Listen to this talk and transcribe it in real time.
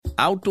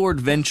outdoor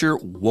adventure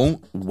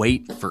won't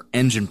wait for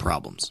engine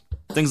problems.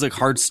 Things like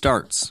hard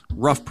starts,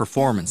 rough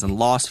performance, and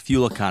lost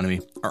fuel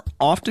economy are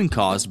often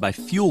caused by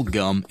fuel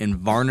gum and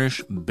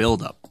varnish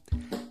buildup.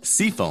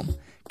 Seafoam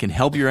can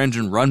help your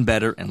engine run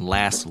better and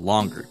last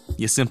longer.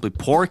 You simply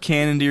pour a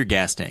can into your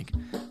gas tank.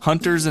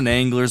 Hunters and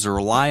anglers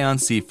rely on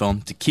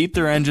Seafoam to keep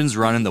their engines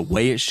running the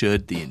way it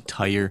should the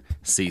entire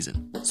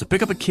season. So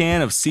pick up a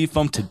can of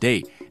Seafoam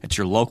today at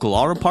your local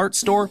auto parts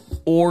store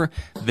or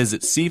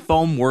visit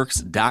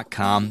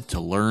seafoamworks.com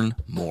to learn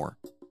more.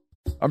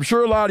 I'm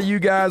sure a lot of you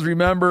guys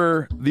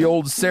remember the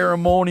old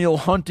ceremonial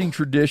hunting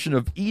tradition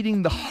of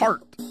eating the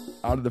heart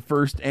out of the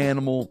first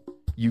animal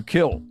you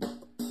kill.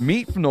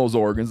 Meat from those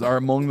organs are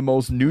among the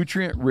most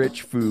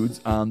nutrient-rich foods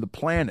on the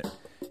planet.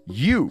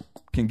 You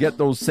can get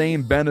those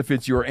same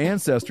benefits your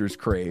ancestors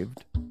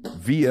craved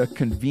via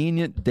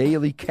convenient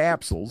daily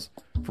capsules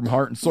from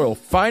Heart and Soil.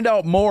 Find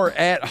out more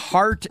at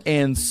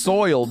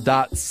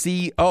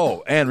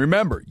heartandsoil.co. And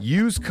remember,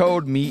 use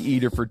code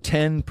MeatEater for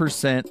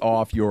 10%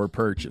 off your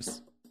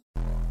purchase.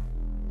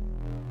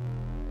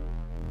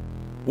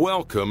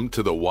 Welcome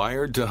to the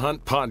Wired to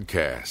Hunt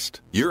podcast,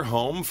 your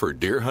home for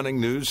deer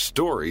hunting news,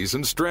 stories,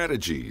 and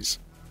strategies.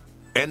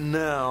 And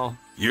now,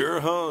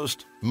 your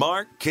host,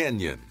 Mark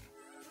Kenyon.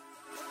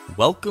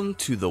 Welcome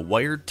to the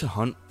Wired to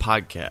Hunt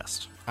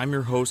podcast. I'm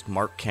your host,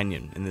 Mark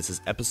Kenyon, and this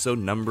is episode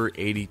number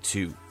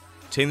 82.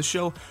 Today in the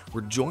show,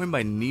 we're joined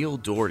by Neil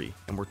Doherty,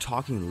 and we're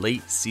talking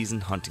late season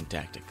hunting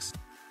tactics.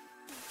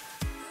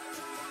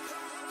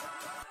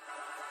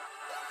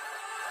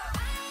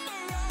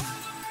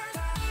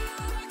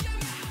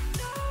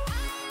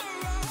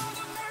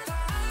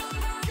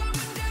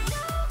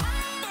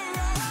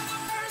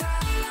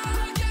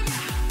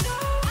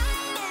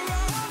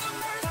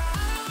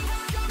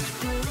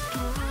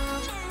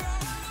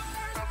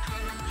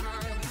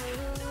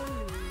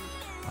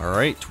 All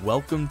right,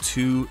 welcome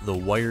to the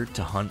Wired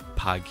to Hunt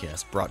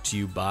podcast, brought to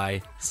you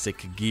by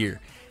Sitka Gear.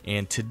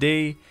 And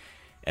today,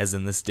 as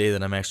in this day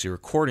that I'm actually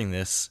recording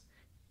this,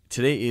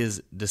 today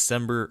is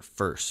December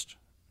 1st.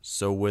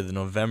 So with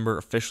November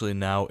officially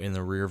now in the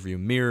rearview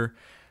mirror,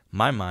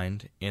 my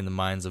mind and the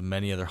minds of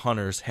many other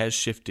hunters has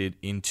shifted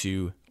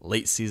into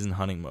late season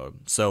hunting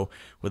mode. So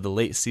with the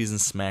late season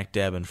smack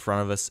dab in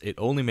front of us, it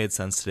only made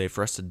sense today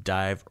for us to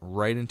dive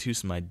right into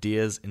some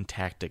ideas and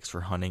tactics for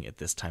hunting at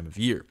this time of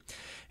year.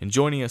 And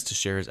joining us to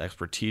share his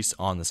expertise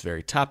on this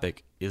very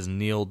topic is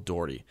Neil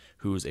Doherty,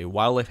 who is a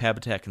wildlife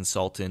habitat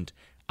consultant,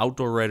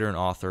 outdoor writer and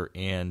author,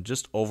 and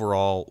just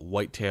overall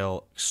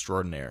whitetail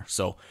extraordinaire.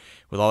 So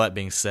with all that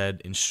being said,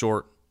 in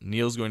short,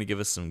 Neil's going to give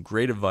us some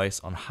great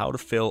advice on how to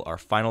fill our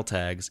final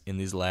tags in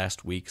these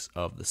last weeks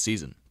of the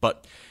season.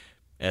 But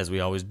as we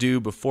always do,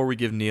 before we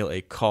give Neil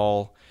a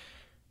call,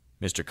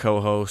 Mr.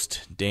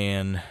 Co-host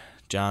Dan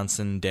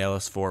Johnson,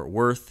 Dallas Fort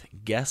Worth,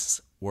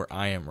 guess where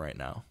I am right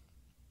now?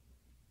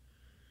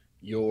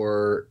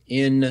 You're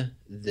in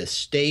the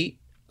state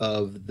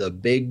of the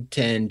Big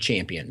Ten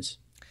champions.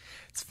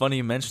 It's funny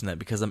you mention that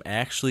because I'm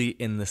actually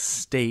in the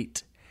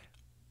state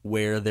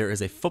where there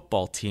is a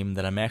football team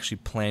that I'm actually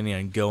planning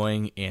on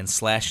going and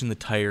slashing the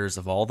tires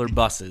of all their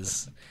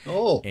buses.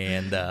 Oh,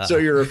 and so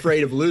you're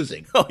afraid of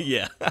losing. Oh,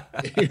 yeah.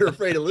 You're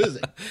afraid of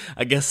losing.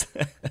 I guess,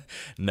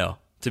 no.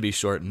 To be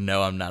short,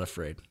 no, I'm not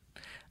afraid.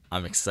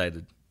 I'm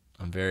excited.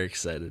 I'm very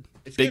excited.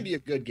 It's going to be a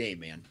good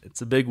game, man.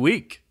 It's a big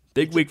week.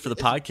 Big week for the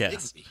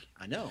podcast.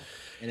 I know.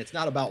 And it's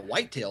not about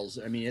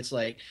whitetails. I mean, it's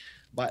like,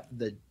 but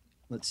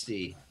let's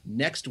see,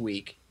 next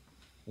week,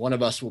 one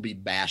of us will be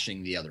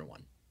bashing the other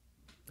one,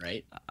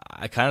 right?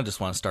 I kind of just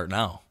want to start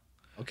now.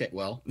 Okay,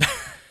 well,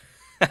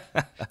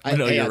 I'll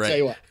tell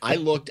you what, I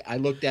looked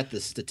at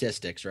the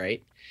statistics,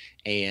 right?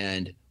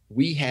 And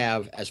we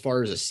have, as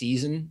far as the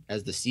season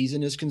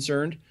is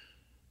concerned,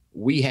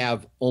 we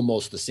have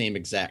almost the same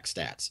exact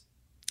stats.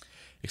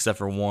 Except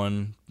for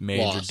one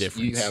major difference.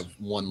 You have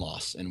one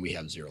loss, and we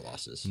have 0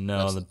 losses.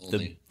 No,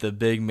 the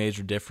big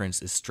major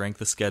difference is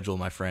strength of schedule,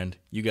 my friend.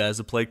 You guys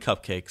have played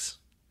cupcakes.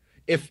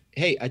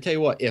 I tell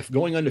you what, if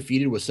going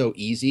undefeated was so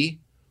easy,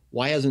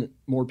 why haven't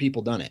more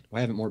people done it?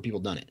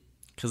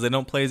 Because they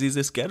don't play as easy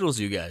a schedule as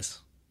you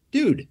guys.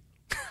 Dude,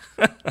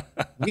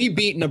 we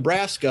beat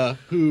Nebraska,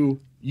 who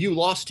you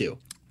lost to.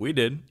 We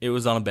did. It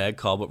was on a bad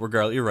call, but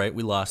regardless, you're right.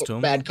 We lost to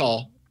them. Bad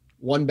call.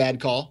 One bad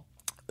call.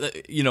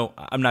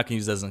 I'm not going to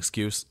use that as an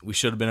excuse. We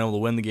should have been able to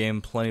win the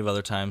game plenty of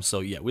other times.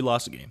 So, yeah, we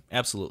lost the game.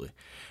 Absolutely.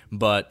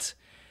 But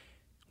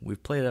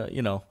we've played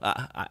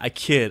I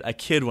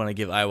kid when I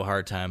give Iowa a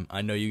hard time.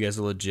 I know you guys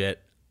are legit.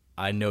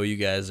 I know you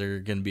guys are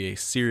going to be a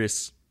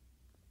serious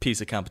piece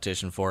of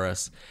competition for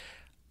us.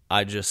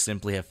 I just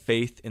simply have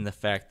faith in the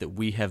fact that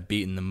we have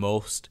beaten the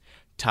most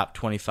top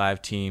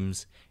 25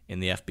 teams in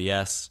the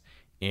FBS,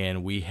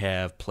 and we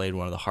have played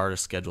one of the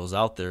hardest schedules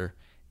out there.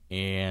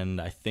 And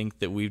I think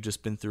that we've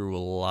just been through a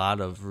lot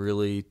of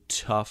really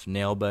tough,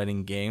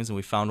 nail-biting games, and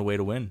we found a way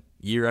to win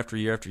year after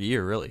year after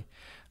year, really.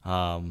 So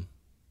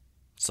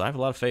I have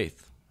a lot of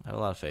faith. I have a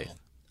lot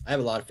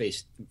of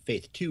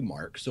faith too,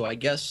 Mark. So I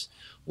guess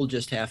we'll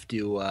just have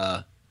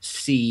to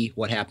see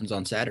what happens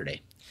on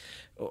Saturday.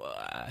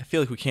 I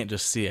feel like we can't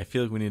just see. I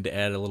feel like we need to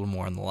add a little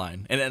more on the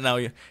line. And now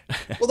you.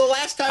 Well, the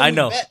last time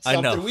we bet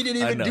something, we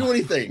didn't even do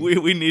anything.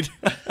 We need.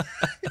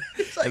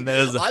 It's like, and that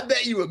is I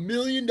bet you $1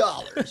 million.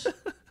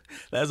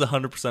 That is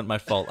 100% my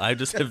fault. I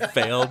just have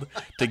failed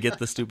to get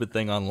the stupid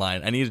thing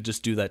online. I need to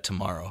just do that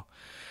tomorrow.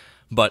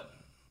 But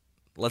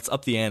let's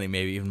up the ante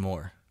maybe even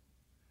more.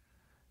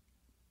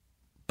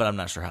 But I'm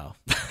not sure how.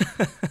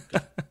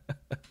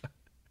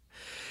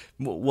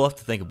 We'll have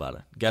to think about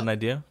it. Got an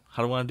idea?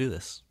 How do I want to do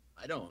this?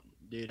 I don't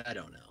know. I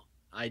don't know.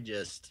 I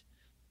just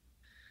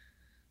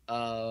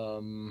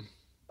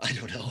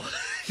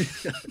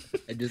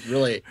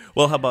really.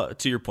 Well, how about,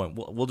 to your point,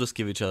 we'll just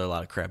give each other a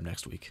lot of crap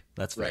next week.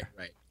 That's fair.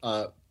 Right.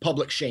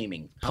 Public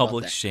shaming.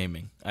 Public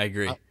shaming. I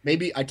agree.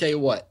 Maybe I tell you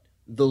what,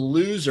 the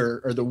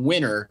loser or the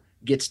winner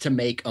gets to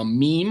make a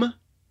meme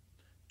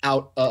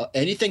out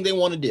anything they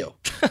want to do.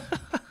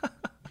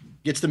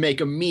 Gets to make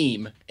a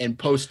meme and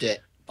post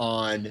it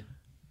on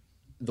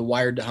the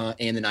Wired to Hunt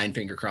and the Nine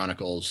Finger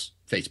Chronicles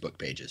Facebook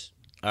pages.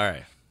 All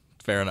right.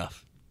 Fair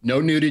enough. No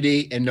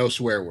nudity and no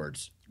swear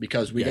words,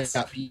 because we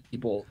got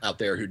people out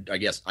there who I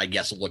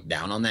guess look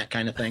down on that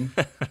kind of thing.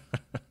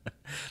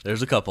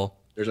 There's a couple.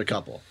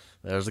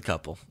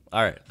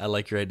 All right. I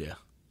like your idea.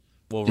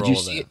 We'll roll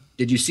with that.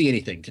 Did you see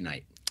anything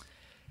tonight?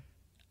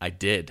 I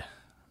did.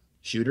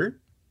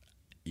 Shooter?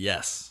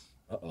 Yes.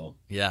 Uh-oh.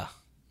 Yeah.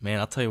 Man,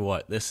 I'll tell you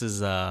what. This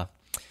is,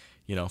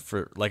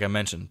 for like I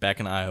mentioned, back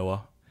in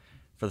Iowa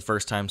for the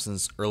first time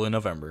since early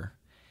November.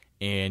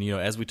 And,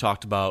 as we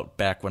talked about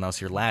back when I was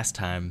here last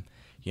time,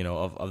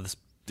 of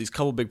these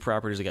couple big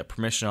properties I got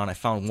permission on, I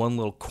found one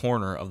little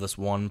corner of this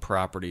one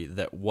property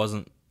that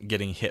wasn't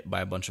getting hit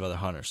by a bunch of other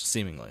hunters,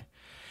 seemingly.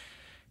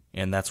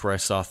 And that's where I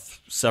saw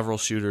several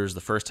shooters the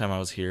first time I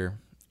was here.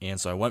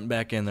 And so I went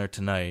back in there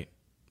tonight,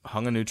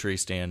 hung a new tree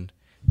stand,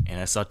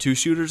 and I saw 2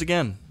 shooters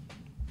again.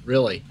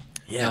 Really?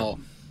 Yeah. Now,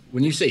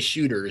 when you say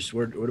shooters,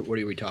 what are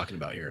we talking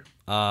about here?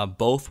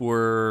 Both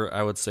were,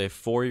 I would say,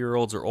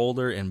 4-year-olds or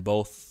older, and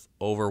both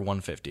over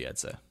 150, I'd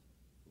say.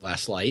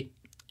 Last light?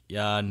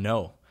 Yeah,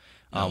 no.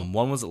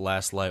 One was at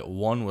last light.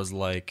 One was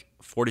like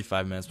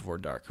 45 minutes before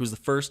dark. Who's the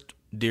first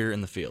deer in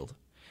the field?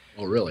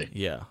 Oh, really?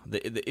 Yeah.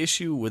 The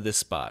issue with this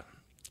spot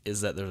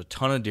is that there's a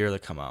ton of deer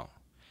that come out.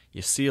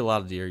 You see a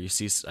lot of deer.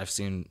 I've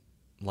seen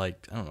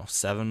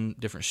 7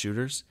 different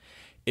shooters.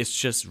 It's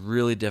just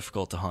really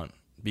difficult to hunt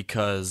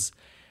because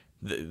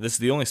this is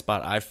the only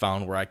spot I've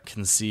found where I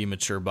can see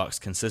mature bucks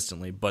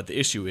consistently. But the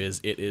issue is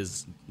it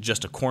is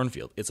just a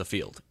cornfield. It's a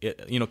field.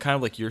 Kind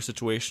of like your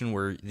situation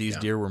where these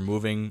deer were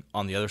moving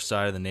on the other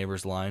side of the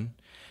neighbor's line.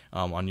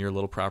 On your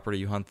little property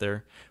you hunt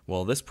there.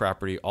 Well, this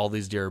property, all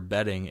these deer are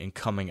bedding and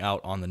coming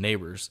out on the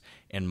neighbors,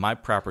 and my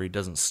property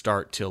doesn't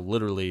start till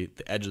literally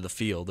the edge of the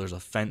field. There's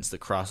a fence that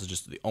crosses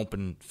just the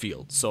open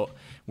field. So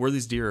where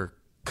these deer are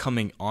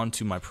coming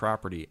onto my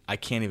property, I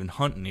can't even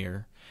hunt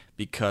near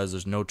because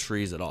there's no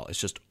trees at all.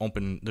 It's just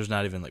open. There's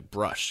not even like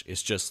brush.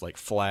 It's just like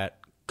flat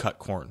cut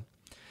corn.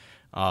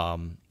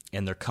 And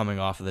they're coming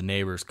off of the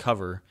neighbor's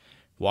cover,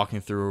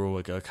 walking through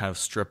like a kind of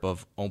strip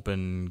of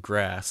open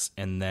grass,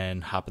 and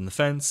then hopping the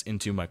fence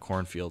into my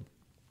cornfield.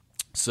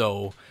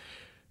 So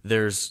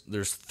there's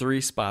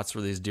 3 spots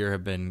where these deer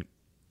have been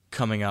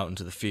coming out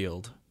into the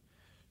field.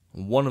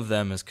 One of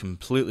them is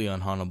completely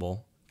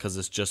unhuntable because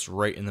it's just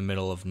right in the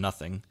middle of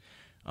nothing.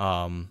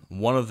 One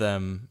of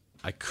them,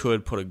 I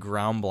could put a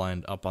ground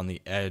blind up on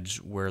the edge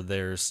where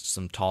there's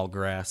some tall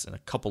grass and a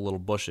couple little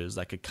bushes.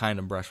 I could kind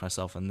of brush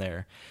myself in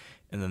there.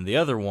 And then the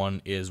other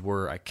one is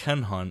where I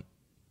can hunt,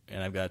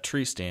 and I've got a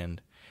tree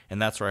stand,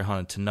 and that's where I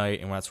hunted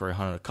tonight, and that's where I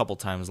hunted a couple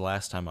times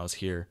last time I was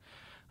here.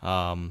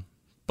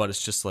 But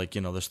it's just like,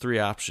 there's 3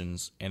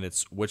 options, and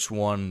it's which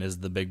one is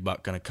the big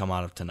buck going to come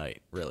out of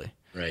tonight, really.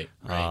 Right.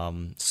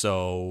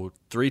 So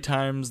 3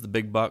 times the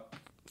big buck,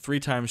 3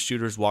 times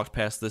shooters walked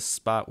past this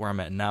spot where I'm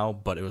at now,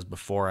 but it was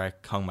before I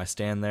hung my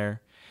stand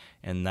there.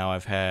 And now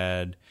I've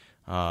had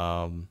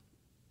one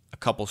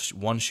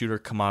shooter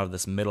come out of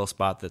this middle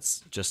spot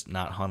that's just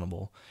not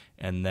huntable,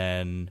 and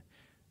then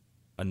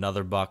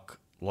another buck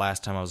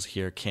last time I was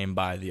here came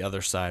by the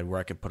other side where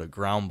I could put a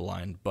ground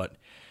blind, but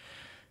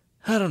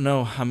I don't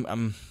know.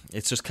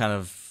 It's just kind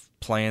of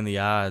playing the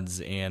odds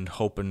and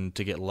hoping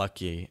to get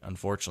lucky,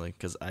 unfortunately,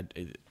 because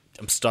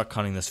I'm stuck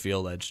hunting this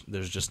field edge.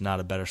 There's just not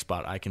a better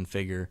spot I can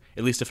figure,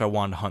 at least if I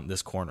wanted to hunt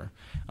this corner,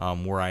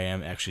 where I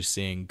am actually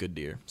seeing good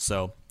deer.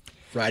 So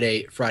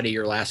Friday,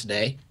 your last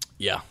day?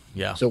 Yeah.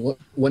 So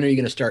when are you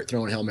going to start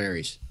throwing Hail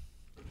Marys?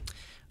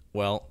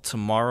 Well,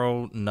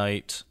 tomorrow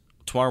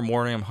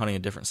morning I'm hunting a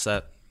different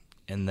set,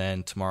 and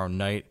then tomorrow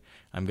night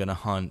I'm going to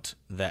hunt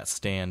that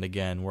stand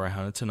again where I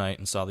hunted tonight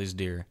and saw these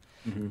deer.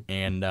 Mm-hmm.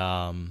 And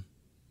I'm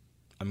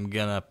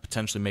going to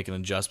potentially make an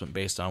adjustment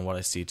based on what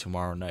I see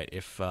tomorrow night.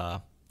 If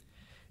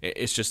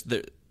it's just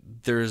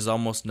there's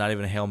almost not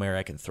even a Hail Mary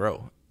I can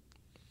throw.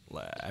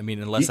 I mean,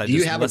 unless do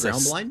you have a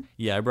ground blind?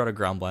 Yeah, I brought a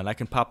ground blind. I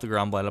can pop the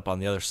ground blind up on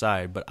the other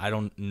side, but I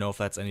don't know if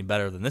that's any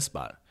better than this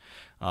spot.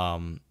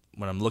 When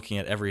I'm looking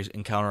at every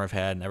encounter I've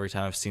had and every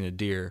time I've seen a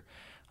deer,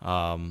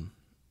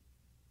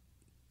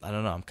 I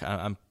don't know.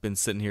 I've been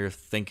sitting here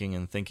thinking,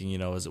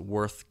 is it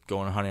worth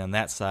going hunting on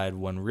that side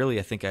when really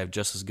I think I have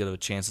just as good of a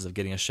chances of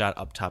getting a shot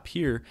up top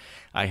here.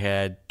 I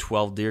had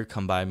 12 deer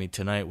come by me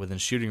tonight within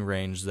shooting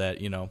range that,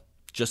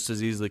 just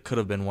as easily could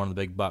have been one of the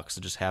big bucks.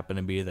 It just happened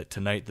to be that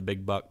tonight the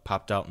big buck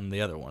popped out in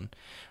the other one.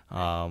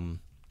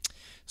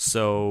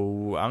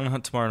 So I'm going to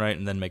hunt tomorrow night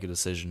and then make a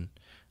decision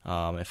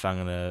if I'm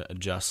going to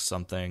adjust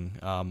something.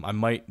 I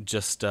might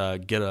just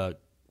get a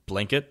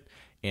blanket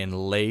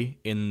and lay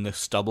in the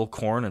stubble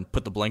corn and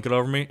put the blanket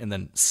over me and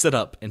then sit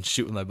up and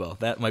shoot with my bow.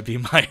 That might be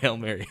my Hail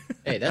Mary.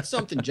 Hey, that's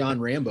something John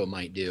Rambo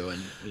might do.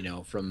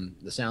 And, from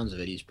the sounds of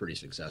it, he's pretty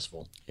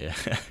successful. Yeah.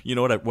 You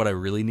know what I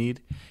really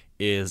need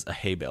is a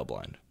hay bale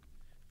blind.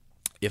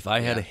 If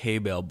I had a hay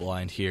bale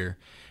blind here,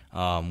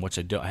 which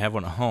I don't, I have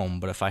one at home,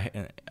 but if I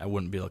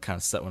wouldn't be able to kind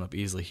of set one up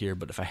easily here.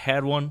 But if I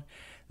had one,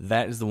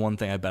 that is the one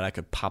thing I bet I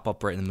could pop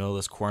up right in the middle of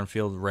this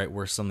cornfield, right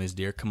where some of these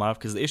deer come out of.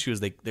 Because the issue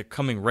is they're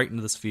coming right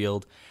into this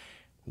field,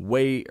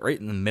 right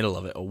in the middle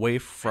of it, away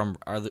from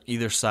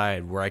either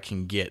side where I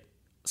can get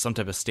some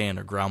type of stand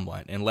or ground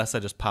blind. Unless I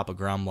just pop a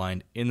ground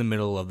blind in the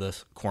middle of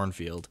this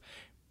cornfield,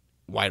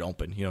 wide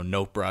open,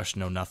 no brush,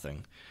 no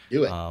nothing.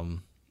 Do it.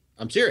 I'm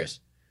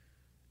serious.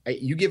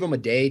 You give them a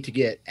day to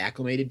get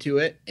acclimated to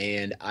it,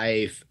 and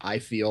I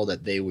feel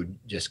that they would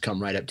just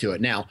come right up to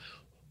it. Now,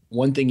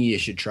 one thing you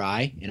should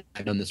try, and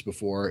I've done this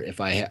before,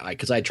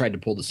 because I tried to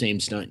pull the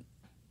same stunt,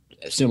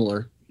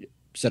 similar,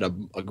 set a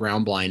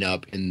ground blind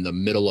up in the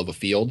middle of a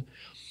field.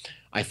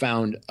 I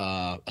found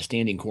a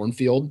standing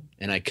cornfield,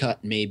 and I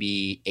cut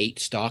maybe 8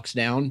 stalks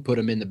down, put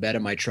them in the bed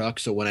of my truck.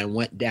 So when I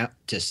went down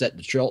to set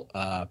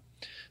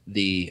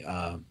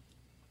the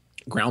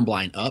ground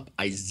blind up,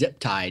 I zip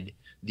tied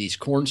these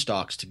corn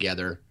stalks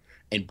together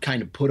and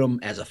kind of put them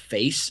as a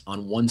face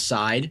on one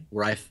side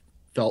where I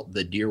felt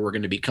the deer were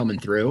going to be coming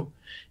through.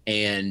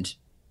 And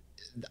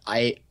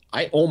I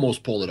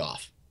almost pulled it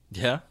off.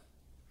 Yeah.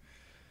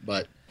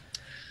 But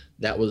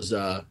that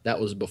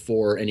was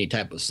before any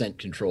type of scent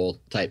control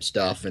type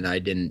stuff. And I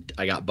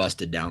got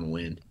busted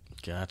downwind.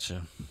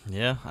 Gotcha.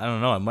 Yeah. I don't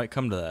know. I might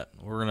come to that.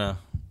 We're going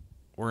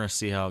to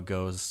see how it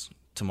goes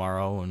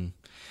tomorrow and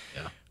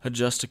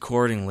adjust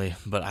accordingly.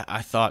 But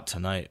I thought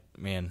tonight,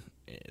 man,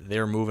 they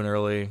were moving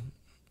early,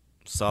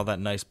 saw that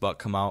nice buck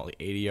come out like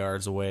 80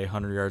 yards away,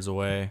 100 yards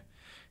away,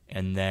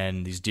 and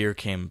then these deer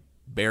came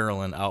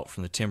barreling out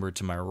from the timber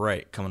to my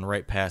right, coming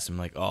right past him.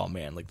 Like, oh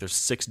man, like there's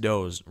 6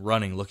 does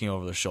running, looking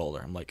over their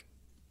shoulder. I'm like,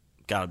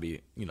 gotta be,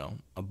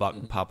 a buck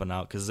popping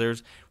out, because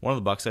there's one of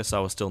the bucks I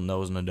saw was still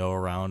nosing a doe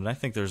around, and I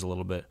think there's a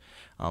little bit,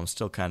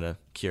 still kind of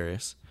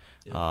curious.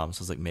 So I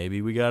was like,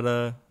 maybe we got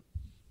a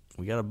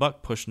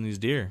buck pushing these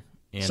deer.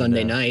 And,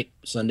 Sunday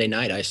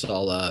night, I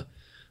saw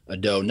a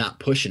doe not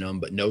pushing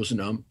them, but nosing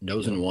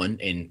one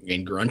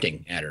and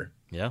grunting at her.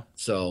 Yeah.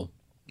 So,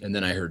 and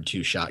then I heard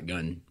 2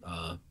 shotgun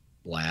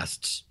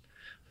blasts.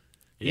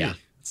 Yeah.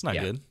 It's not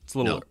good. It's a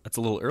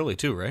little early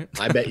too, right?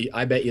 I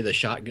bet you the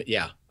shotgun.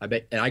 Yeah.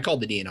 And I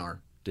called the DNR.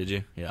 Did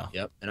you? Yeah.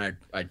 Yep. And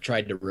I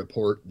tried to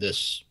report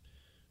this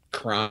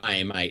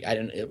crime.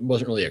 It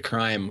wasn't really a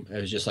crime.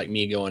 It was just like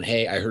me going,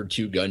 hey, I heard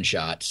 2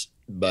 gunshots,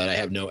 but I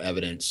have no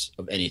evidence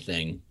of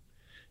anything.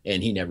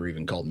 And he never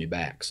even called me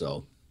back.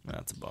 So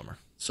that's a bummer.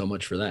 So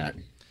much for that.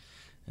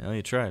 Well,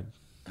 you tried.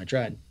 I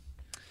tried.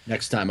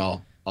 Next time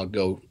I'll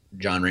go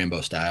John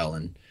Rambo style,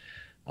 and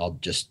I'll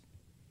just,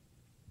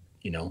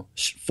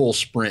 full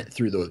sprint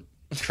through the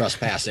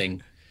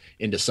trespassing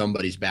into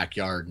somebody's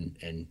backyard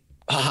and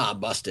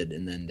busted,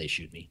 and then they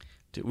shoot me.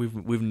 Dude,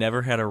 we've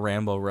never had a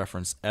Rambo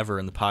reference ever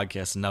in the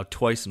podcast, and now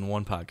twice in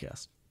one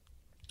podcast.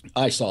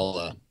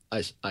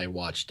 I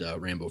watched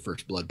Rambo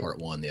First Blood Part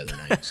 1 the other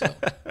night. So.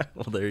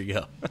 Well, there you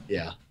go.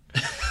 Yeah.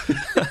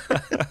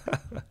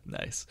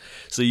 Nice.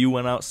 So you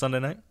went out Sunday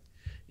night?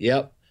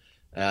 Yep.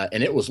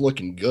 And it was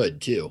looking good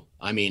too.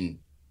 I mean,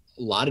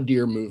 a lot of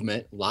deer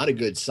movement, a lot of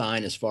good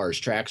sign as far as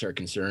tracks are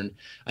concerned.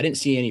 I didn't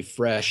see any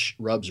fresh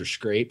rubs or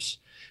scrapes.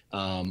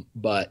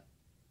 But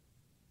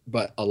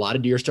a lot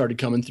of deer started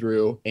coming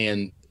through,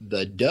 and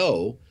the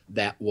doe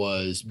that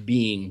was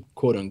being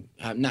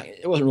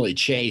it wasn't really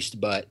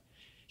chased, but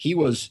he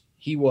was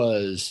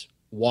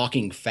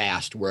walking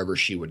fast wherever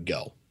she would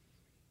go.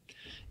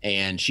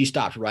 And she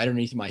stopped right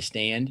underneath my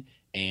stand.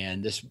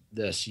 And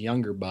this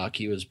younger buck,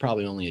 he was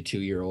probably only a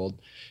 2-year-old,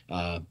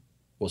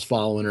 was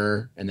following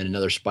her. And then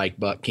another spike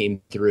buck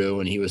came through,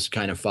 and he was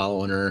kind of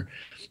following her.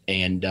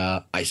 And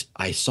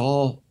I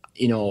saw,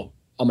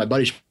 on my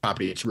buddy's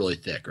property, it's really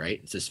thick,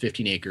 right? It's just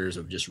 15 acres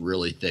of just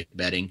really thick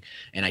bedding.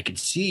 And I could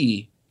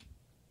see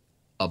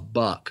a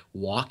buck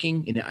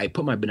walking, and I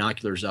put my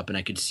binoculars up, and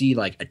I could see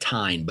like a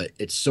tine, but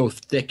it's so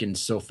thick and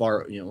so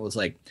far, it was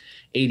like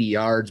 80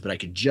 yards, but I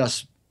could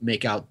just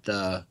make out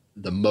the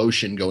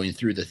motion going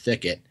through the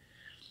thicket,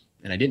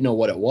 and I didn't know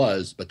what it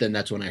was. But then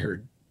that's when I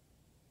heard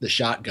the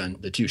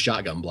 2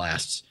 shotgun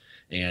blasts,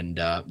 and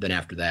then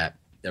after that,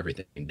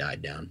 everything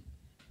died down.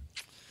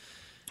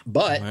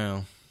 But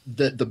wow.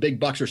 The big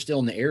bucks are still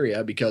in the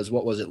area, because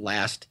what was it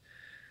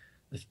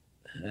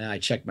I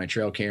checked my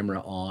trail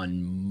camera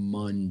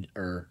on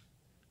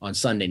on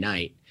Sunday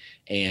night,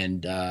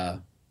 and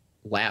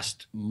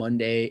last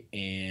Monday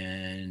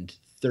and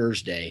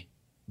Thursday,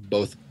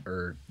 both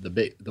or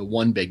the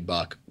one big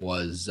buck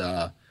was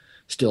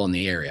still in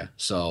the area.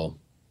 So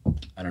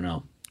I don't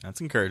know.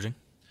 That's encouraging.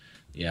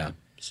 Yeah.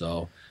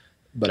 So,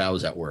 but I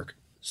was at work.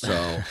 So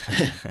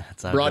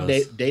That's how broad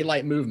it goes.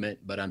 daylight movement,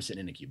 but I'm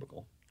sitting in a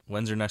cubicle.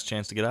 When's your next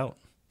chance to get out?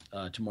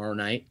 Tomorrow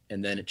night,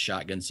 and then it's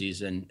shotgun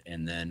season,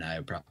 and then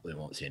I probably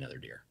won't see another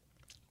deer.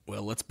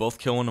 Well, let's both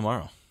kill one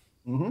tomorrow.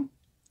 Mm-hmm.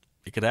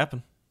 It could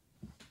happen.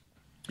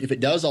 If it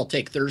does, I'll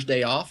take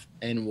Thursday off,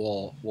 and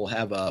we'll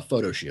have a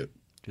photo shoot.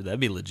 Dude, that'd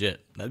be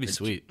legit. That'd be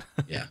sweet.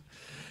 Yeah.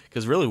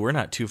 Because really, we're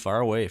not too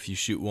far away if you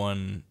shoot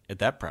one at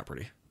that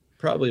property.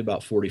 Probably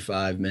about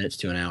 45 minutes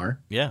to an hour.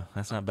 Yeah,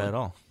 that's not bad at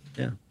all.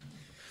 Yeah.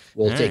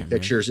 We'll All take right,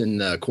 pictures in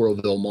the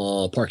Coralville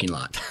Mall parking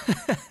lot.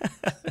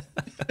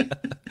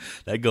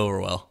 That'd go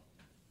over well.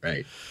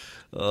 Right.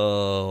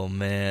 Oh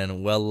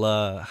man.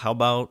 Well, how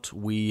about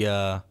we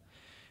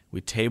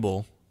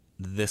table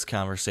this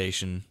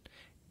conversation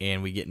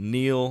and we get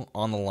Neil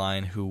on the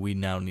line, who we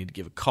now need to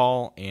give a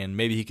call, and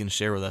maybe he can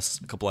share with us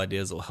a couple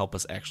ideas that will help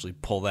us actually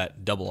pull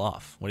that double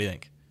off. What do you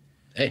think?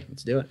 Hey,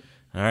 let's do it.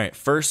 All right.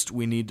 First,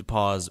 we need to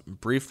pause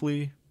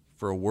briefly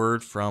for a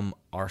word from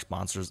our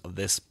sponsors of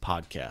this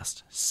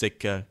podcast,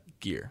 Sitka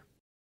Gear.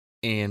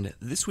 And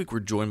this week we're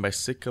joined by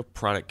Sitka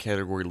product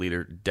category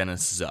leader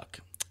Dennis Zuck.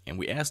 And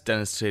we asked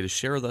Dennis today to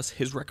share with us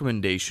his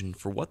recommendation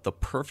for what the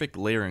perfect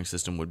layering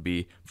system would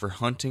be for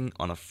hunting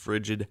on a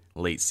frigid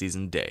late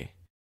season day.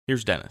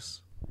 Here's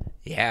Dennis.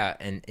 Yeah,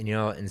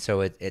 and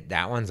so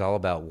that one's all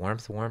about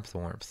warmth,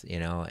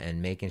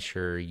 and making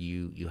sure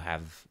you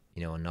have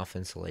enough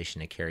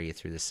insulation to carry you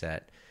through the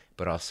set,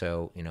 but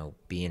also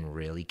being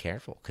really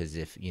careful, because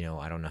if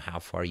I don't know how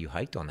far you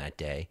hiked on that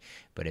day,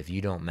 but if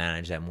you don't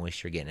manage that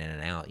moisture getting in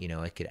and out,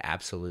 it could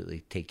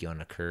absolutely take you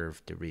on a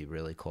curve to be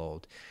really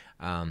cold.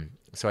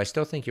 So I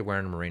still think you're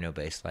wearing a merino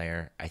base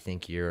layer. I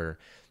think you're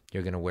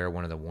going to wear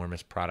one of the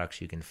warmest products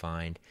you can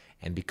find.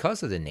 And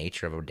because of the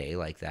nature of a day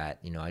like that,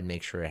 I'd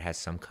make sure it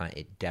has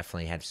it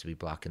definitely has to be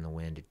blocking the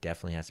wind. It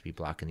definitely has to be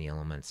blocking the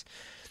elements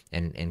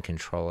and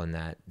controlling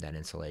that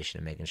insulation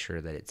and making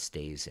sure that it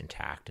stays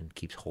intact and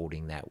keeps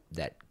holding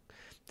that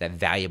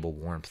valuable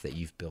warmth that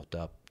you've built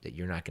up that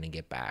you're not going to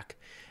get back.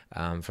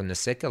 From the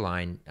Sitka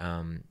line,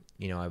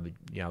 I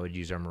would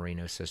use our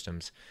merino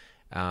systems.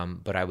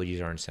 But I would use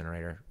our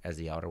incinerator as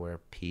the outerwear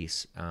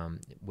piece,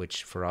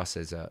 which for us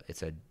is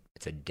it's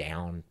a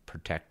down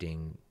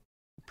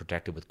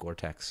protected with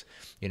Gore-Tex,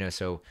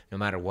 so no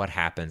matter what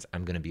happens,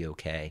 I'm going to be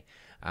okay.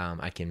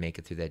 I can make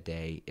it through that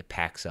day. It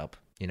packs up,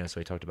 so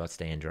we talked about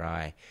staying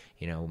dry,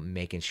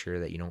 making sure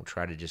that you don't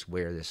try to just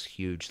wear this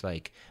huge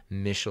like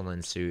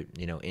Michelin suit,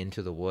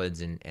 into the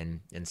woods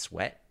and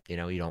sweat. You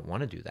don't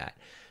want to do that.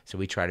 So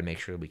we try to make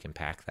sure we can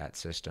pack that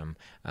system.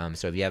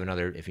 So if you have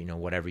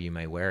whatever you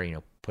may wear,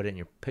 put it in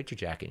your picture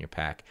jacket in your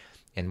pack.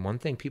 And one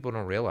thing people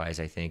don't realize,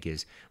 I think,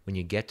 is when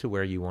you get to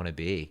where you want to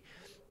be,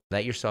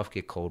 let yourself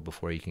get cold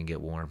before you can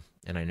get warm.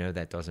 And I know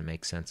that doesn't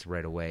make sense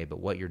right away, but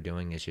what you're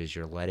doing is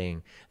you're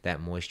letting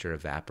that moisture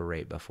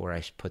evaporate before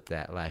I put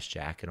that last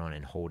jacket on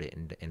and hold it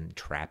and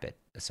trap it,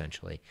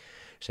 essentially.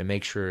 So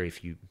make sure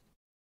if you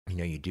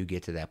do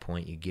get to that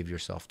point, you give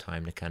yourself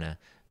time to kind of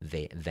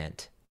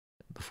vent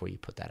before you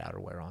put that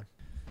outerwear on.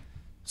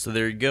 So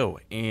there you go.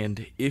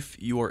 And if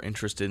you are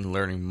interested in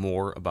learning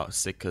more about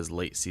Sitka's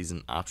late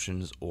season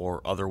options or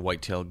other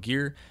whitetail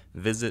gear,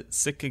 visit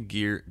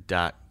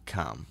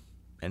sitkagear.com.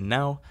 And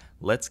now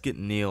let's get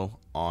Neil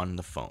on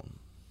the phone.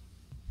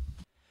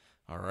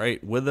 All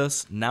right, with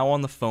us now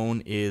on the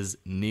phone is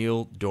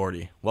Neil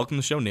Doherty. Welcome to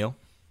the show, Neil.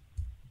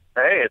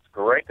 Hey, it's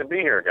great to be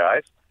here,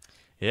 guys.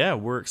 Yeah,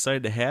 we're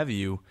excited to have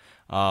you.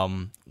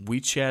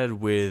 We chatted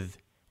with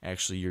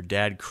actually your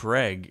dad,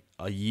 Craig,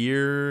 a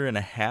year and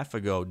a half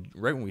ago,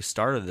 right when we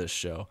started this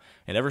show.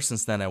 And ever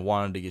since then, I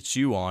wanted to get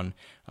you on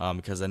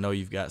because I know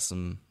you've got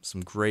some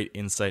great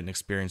insight and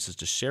experiences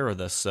to share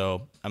with us.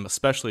 So I'm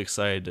especially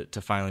excited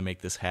to finally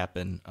make this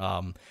happen.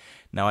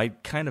 Now, I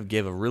kind of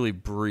gave a really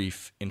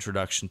brief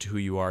introduction to who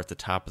you are at the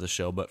top of the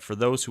show, but for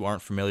those who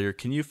aren't familiar,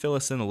 can you fill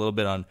us in a little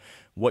bit on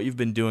what you've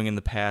been doing in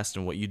the past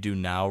and what you do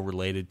now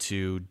related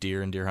to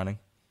deer and deer hunting?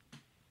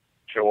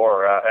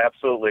 Sure,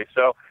 absolutely.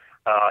 So,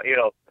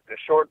 the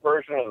short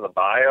version of the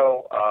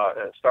bio,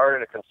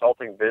 started a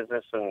consulting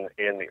business in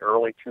the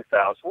early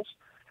 2000s.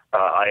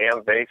 I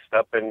am based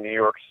up in New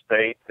York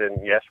State,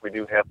 and yes, we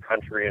do have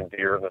country and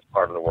deer in this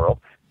part of the world.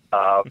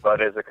 But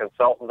as a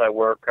consultant, I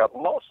work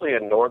mostly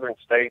in northern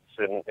states,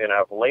 and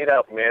I've laid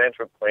out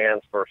management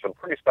plans for some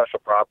pretty special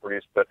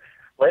properties, but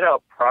laid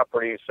out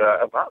properties,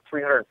 about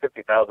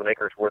 350,000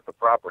 acres worth of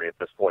property at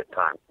this point in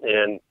time,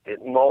 and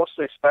it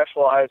mostly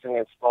specializing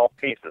in small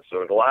pieces. So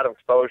there's a lot of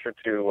exposure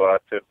to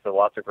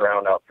lots of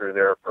ground out through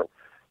there from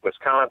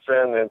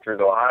Wisconsin and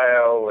through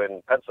Ohio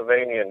and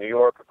Pennsylvania and New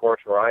York, of course,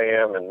 where I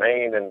am, and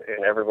Maine and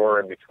everywhere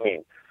in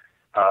between.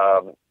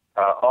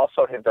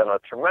 also had done a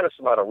tremendous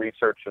amount of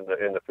research in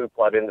the food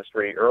plot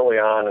industry. Early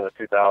on in the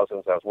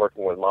 2000s, I was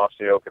working with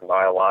Mossy Oak and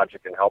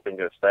Biologic and helping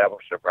to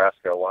establish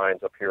Nebraska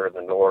lines up here in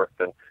the north,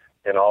 and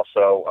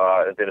also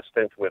did a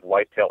stint with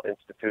Whitetail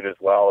Institute as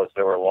well, as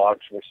they were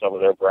launching some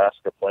of their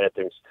brassica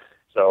plantings.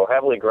 So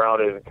heavily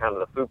grounded in kind of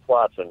the food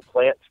plots and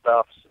plant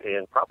stuffs,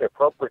 and probably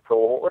appropriate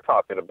for what we're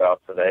talking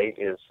about today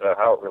is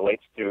how it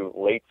relates to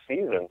late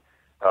season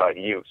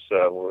use.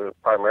 We're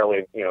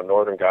primarily,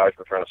 northern guys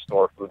were trying to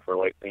store food for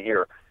late in the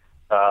year.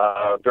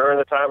 During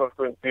the time of,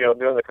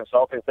 doing the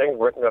consulting thing,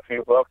 written a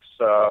few books,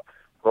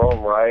 Grow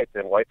 'em Right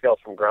and Whitetails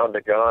from Ground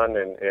to Gun,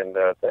 and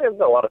there's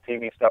a lot of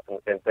TV stuff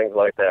and things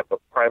like that, but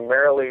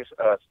primarily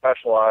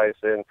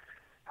specialized in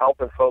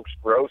helping folks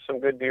grow some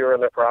good deer on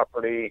their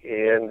property,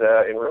 and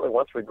really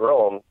once we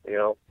grow them,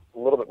 a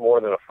little bit more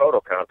than a photo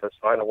contest,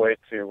 find a way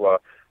to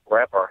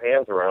wrap our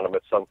hands around them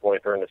at some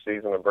point during the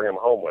season and bring them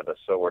home with us,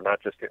 so we're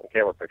not just getting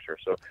camera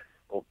pictures. So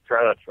we'll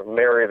try to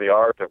marry the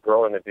art of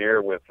growing the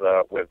deer with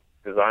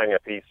designing a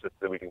piece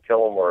that we can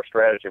kill them, or a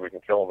strategy we can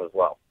kill them as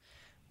well.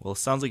 Well, it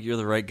sounds like you're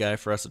the right guy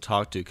for us to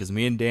talk to, because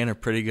me and Dan are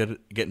pretty good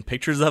at getting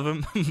pictures of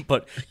him,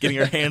 but getting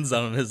our hands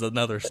on him is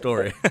another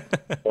story.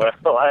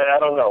 Well, I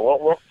don't know.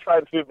 We'll try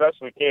to do the best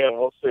we can.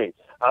 We'll see.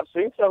 I've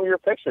seen some of your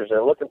pictures.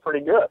 They're looking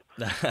pretty good.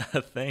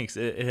 Thanks.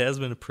 It has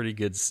been a pretty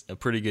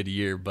good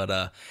year,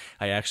 but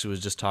I actually was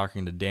just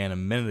talking to Dan a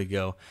minute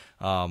ago.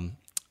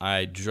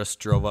 I just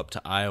drove up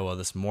to Iowa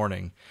this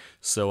morning,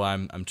 so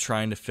I'm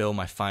trying to fill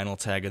my final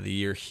tag of the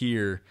year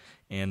here,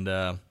 and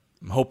I'm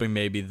hoping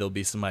maybe there'll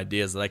be some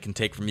ideas that I can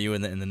take from you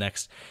in the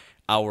next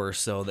hour or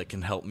so that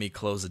can help me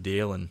close a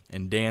deal.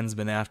 And Dan's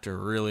been after a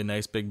really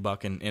nice big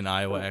buck in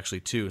Iowa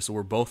actually too. So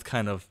we're both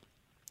kind of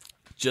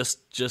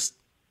just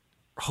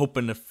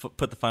hoping to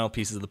put the final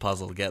pieces of the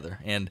puzzle together.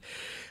 And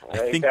I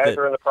think you guys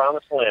are in the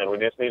promised land. We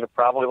just need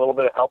probably a little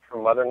bit of help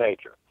from Mother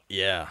Nature.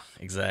 Yeah,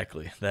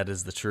 exactly. That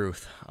is the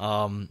truth.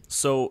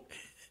 So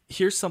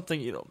here's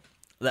something,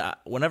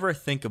 that whenever I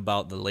think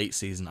about the late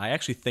season, I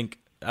actually think,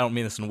 I don't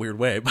mean this in a weird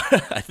way, but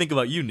I think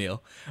about you,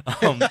 Neil. I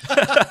don't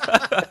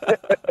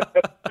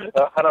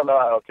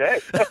know.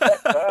 Okay.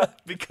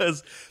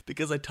 because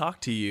I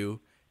talked to you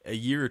a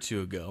year or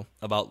two ago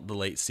about the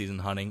late season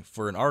hunting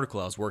for an article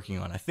I was working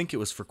on. I think it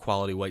was for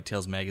Quality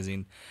Whitetails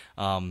magazine.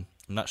 I'm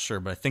not sure,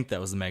 but I think that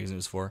was the magazine it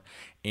was for.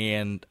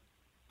 And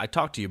I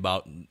talked to you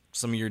about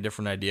some of your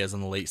different ideas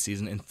on the late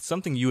season, and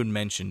something you had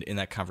mentioned in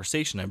that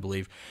conversation, I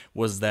believe,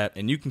 was that,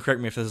 and you can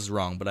correct me if this is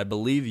wrong, but I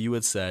believe you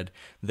had said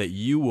that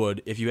you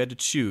would, if you had to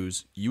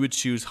choose, you would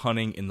choose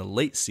hunting in the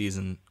late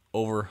season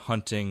over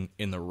hunting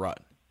in the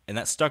rut. And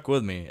that stuck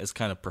with me as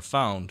kind of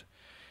profound.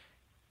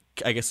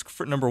 I guess,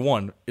 for number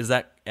one, is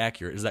that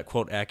accurate? Is that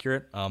quote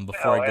accurate?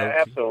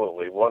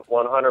 Absolutely,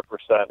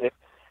 100%.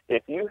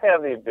 If you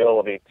have the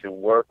ability to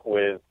work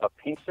with a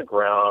piece of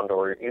ground,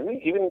 or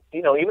even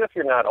if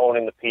you're not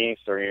owning the piece,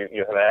 or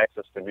you have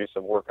access to do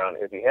some work on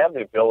it, if you have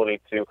the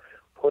ability to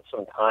put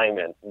some time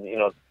in,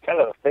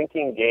 kind of the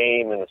thinking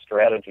game and the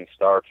strategy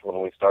starts when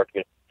we start to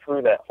get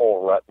through that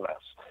whole rut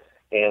mess.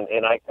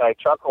 And I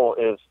chuckle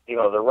is,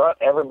 the rut,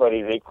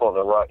 everybody's equal in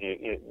the rut.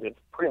 It's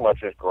pretty much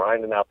just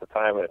grinding out the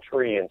time in a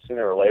tree, and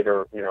sooner or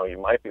later, you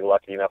might be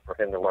lucky enough for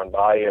him to run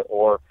by you,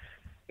 or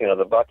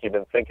the buck you've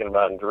been thinking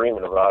about and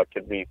dreaming about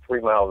could be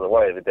 3 miles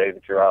away the day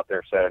that you're out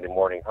there Saturday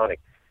morning hunting.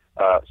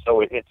 So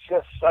it's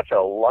just such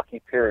a lucky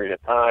period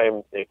of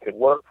time. It could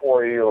work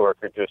for you, or it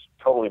could just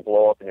totally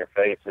blow up in your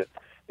face.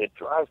 It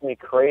drives me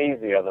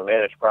crazy on the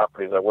managed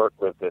properties I work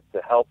with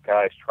to help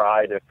guys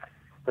try to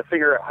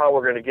figure out how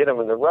we're going to get them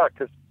in the rut,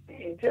 because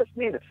you just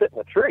need to sit in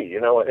the tree,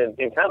 and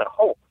kind of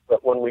hope.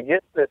 But when we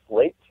get this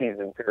late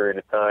season period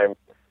of time,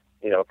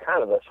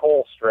 kind of this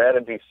whole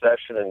strategy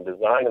session and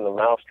designing the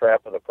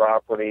mousetrap of the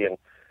property and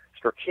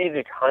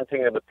strategic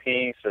hunting of the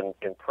piece and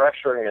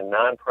pressuring and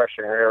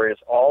non-pressuring areas,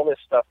 all this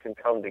stuff can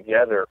come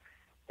together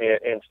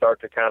and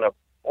start to kind of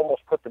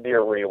almost put the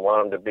deer where you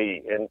want them to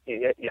be. And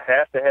you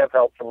have to have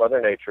help from Mother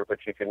Nature,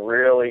 but you can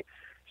really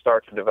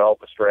start to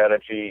develop a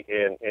strategy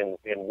and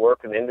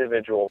work an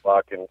individual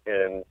buck. And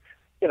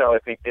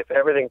if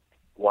everything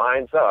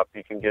lines up,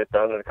 you can get it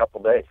done in a couple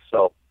of days.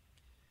 So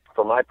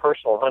for my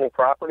personal hunting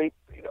property,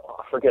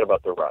 forget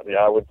about the rut.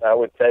 I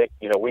would take,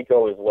 we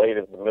go as late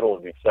as the middle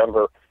of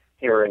December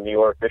here in New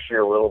York. This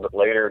year, we're a little bit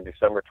later,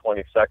 December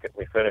 22nd,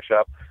 we finish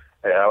up.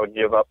 And I would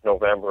give up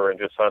November and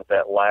just hunt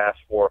that last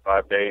 4 or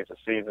 5 days of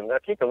season. Now,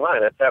 keep in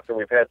mind, that's after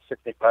we've had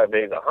 65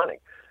 days of hunting.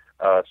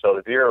 So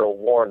the deer are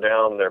worn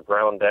down, they're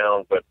ground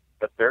down, but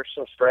there's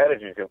some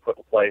strategies you can put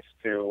in place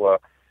to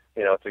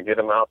get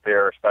them out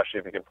there, especially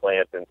if you can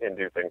plant and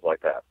do things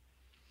like that.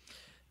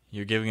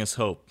 You're giving us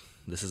hope.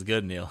 This is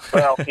good, Neil.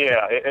 Well,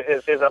 yeah,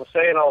 as I'm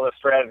saying all this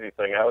strategy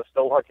thing, I was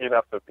still lucky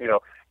enough to,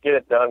 get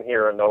it done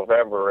here in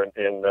November and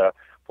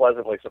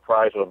pleasantly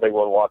surprised when a big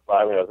one walked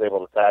by me. I was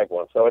able to tag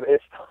one. So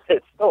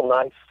it's still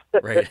nice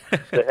right.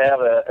 to have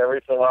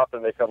every so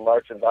often they come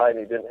marching by and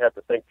you didn't have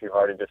to think too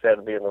hard. You just had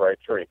to be in the right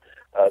tree.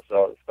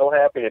 So still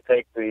happy to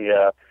take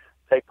the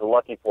take the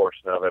lucky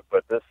portion of it,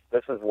 but this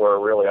is where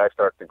really I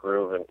start to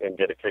groove and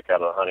get a kick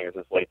out of the hunting is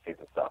this late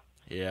season stuff.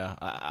 Yeah,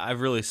 I've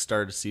really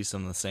started to see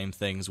some of the same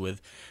things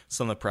with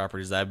some of the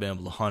properties I've been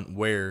able to hunt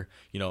where,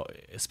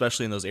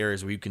 especially in those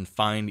areas where you can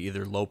find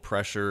either low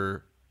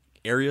pressure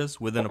areas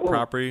within a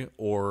property,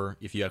 or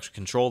if you actually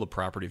control the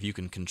property, if you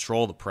can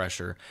control the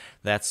pressure,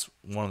 that's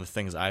one of the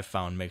things I've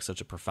found makes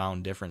such a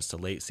profound difference to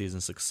late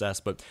season success.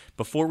 But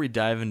before we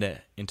dive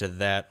into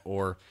that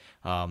or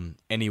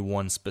any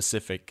one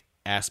specific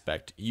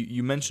aspect,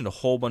 you mentioned a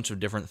whole bunch of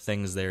different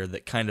things there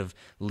that kind of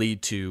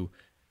lead to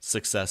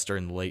success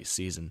during the late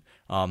season.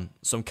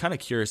 So I'm kind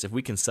of curious if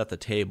we can set the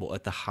table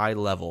at the high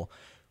level.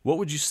 What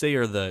would you say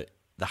are the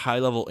high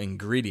level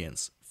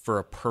ingredients for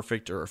a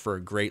perfect or for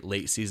a great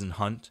late season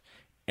hunt?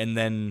 And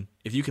then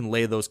if you can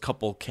lay those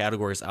couple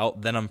categories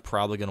out, then I'm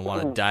probably going to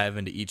want to dive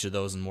into each of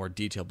those in more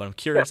detail. But I'm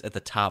curious at the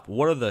top,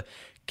 what are the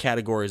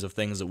categories of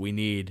things that we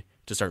need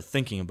to start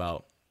thinking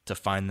about to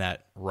find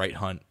that right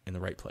hunt in the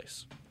right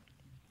place?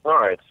 All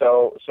right,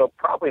 so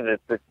probably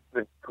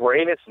the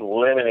greatest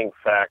limiting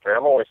factor,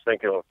 I'm always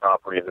thinking of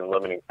property as a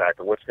limiting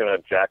factor, what's going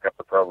to jack up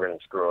the program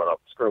and screw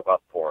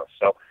up for us.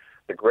 So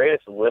the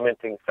greatest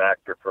limiting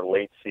factor for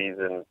late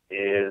season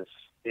is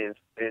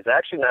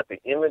actually not the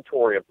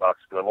inventory of bucks,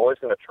 because I'm always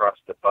going to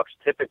trust that bucks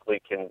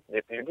typically can,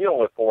 if you're dealing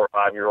with 4 or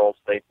 5 year olds,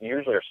 they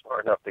usually are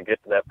smart enough to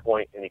get to that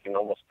point, and you can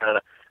almost kind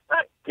of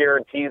not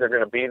guarantee they're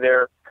going to be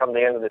there come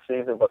the end of the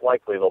season, but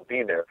likely they'll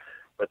be there.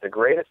 But the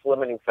greatest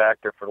limiting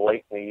factor for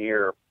late in the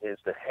year is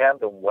to have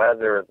the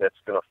weather that's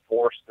going to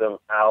force them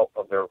out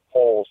of their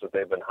holes that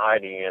they've been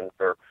hiding in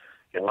for,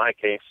 in my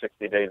case,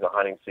 60 days of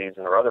hunting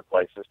season or other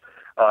places,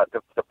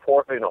 to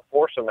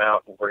force them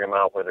out and bring them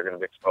out where they're going to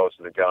be exposed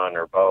to the gun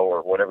or bow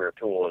or whatever your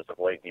tool is of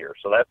late year.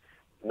 So that's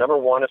number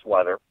one is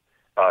weather.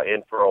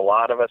 And for a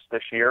lot of us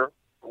this year,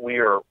 we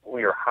are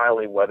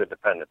highly weather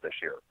dependent this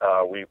year.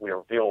 We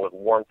are dealing with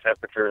warm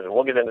temperatures, and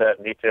we'll get into that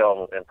in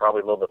detail and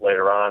probably a little bit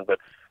later on, but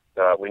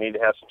we need to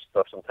have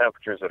some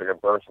temperatures that are going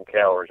to burn some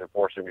calories and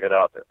force you to get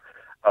out there.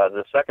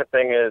 The second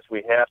thing is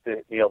we have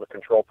to be able to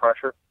control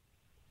pressure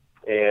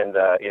and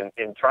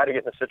try to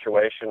get in a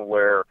situation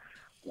where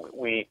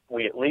we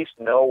at least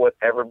know what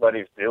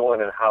everybody's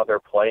doing and how they're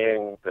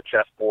playing the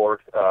chessboard.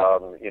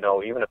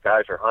 Even if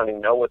guys are hunting,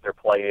 know what their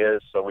play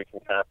is so we can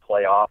kind of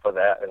play off of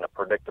that in a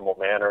predictable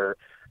manner.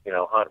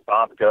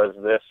 Bob does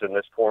this in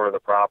this corner of the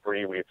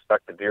property. We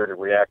expect the deer to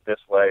react this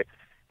way,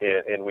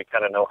 and we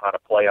kind of know how to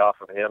play off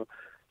of him.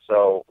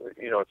 So,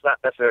 it's not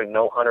necessarily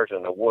no hunters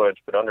in the woods,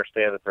 but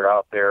understand that they're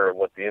out there and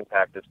what the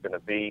impact is going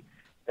to be.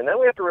 And then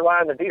we have to rely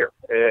on the deer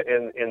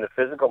in the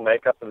physical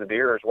makeup of the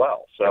deer as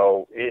well.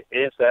 So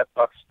is that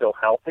buck still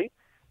healthy?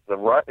 The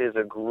rut is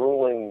a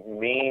grueling,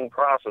 mean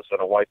process on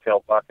a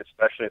white-tailed buck,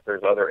 especially if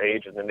there's other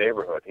age in the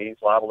neighborhood. He's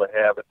liable to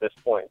have, at this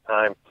point in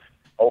time,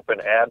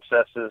 open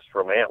abscesses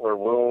from antler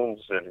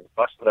wounds and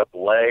busted up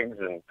legs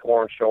and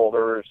torn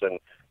shoulders and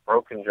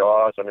broken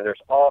jaws. I mean,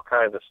 there's all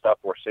kinds of stuff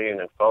we're seeing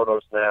in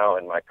photos now,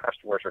 and my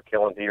customers are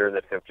killing deer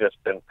that have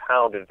just been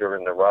pounded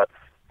during the rut.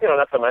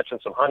 Not to mention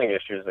some hunting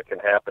issues that can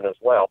happen as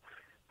well.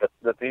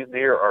 But these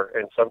deer are,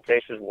 in some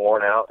cases,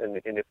 worn out,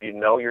 and if you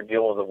know you're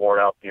dealing with a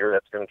worn-out deer,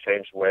 that's going to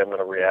change the way I'm going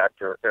to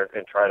react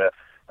and try to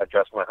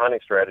adjust my hunting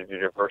strategy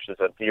versus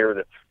a deer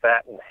that's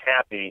fat and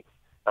happy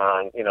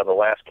on, the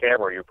last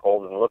camera you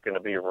pulled and looking to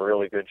be in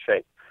really good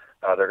shape.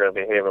 They're going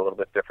to behave a little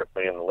bit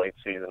differently in the late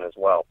season as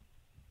well.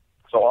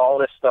 So all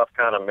this stuff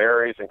kind of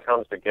marries and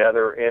comes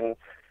together in,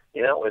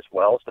 as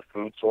well as the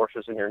food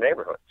sources in your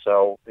neighborhood.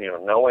 So,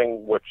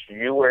 knowing what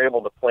you were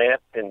able to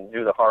plant and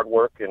do the hard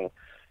work in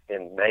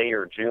May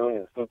or June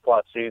in food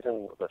plot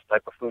season, the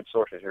type of food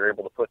sources you're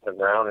able to put in the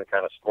ground and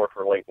kind of store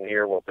for late in the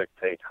year will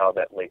dictate how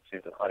that late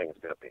season hunting is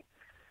going to be.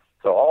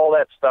 So all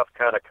that stuff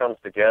kind of comes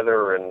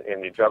together, and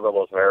you juggle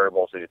those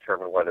variables to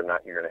determine whether or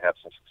not you're going to have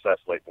some success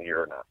late in the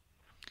year or not.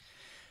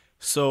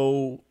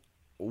 So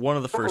one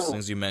of the first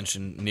things you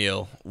mentioned,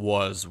 Neil,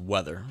 was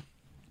weather.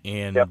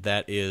 And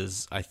that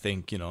is, I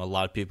think, a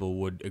lot of people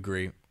would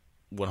agree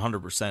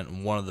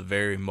 100% one of the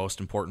very most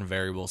important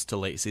variables to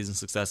late season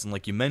success. And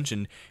like you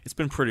mentioned, it's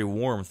been pretty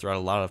warm throughout a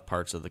lot of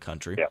parts of the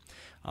country.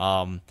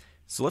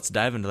 So let's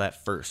dive into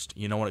that first.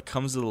 When it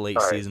comes to the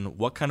late season,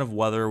 what kind of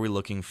weather are we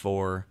looking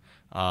for,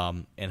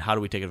 and how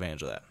do we take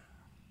advantage of that?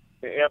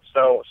 Yep.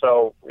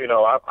 So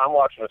I'm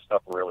watching this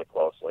stuff really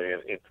closely,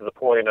 to the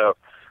point of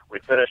we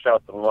finished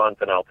out the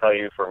month, and I'll tell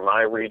you, for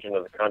my region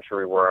of the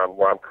country where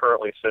I'm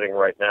currently sitting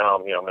right now,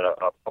 I'm in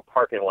a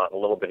parking lot in a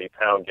little bitty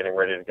town, getting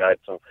ready to guide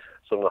some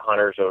of the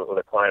hunters with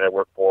a client I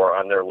work for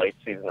on their late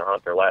season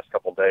hunt, their last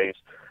couple days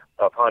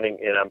of hunting,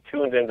 and I'm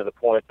tuned into the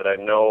point that I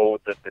know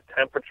that the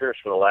temperatures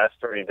for the last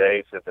 30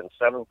 days have been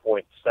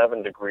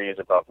 7.7 degrees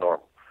above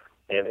normal.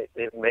 And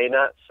it may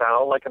not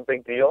sound like a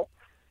big deal,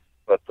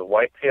 but the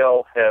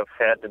whitetail have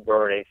had to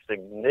burn a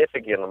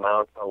significant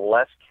amount of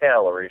less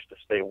calories to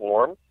stay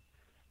warm.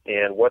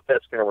 And what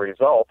that's going to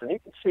result, and you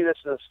can see this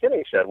in the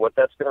skinning shed, what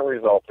that's going to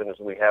result in is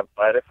we have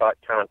bite-fat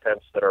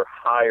contents that are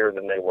higher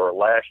than they were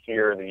last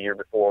year, the year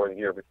before, the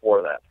year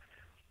before that.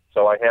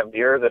 So I have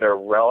deer that are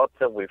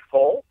relatively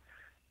full,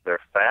 they're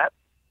fat,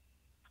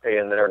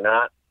 and they're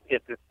not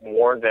it's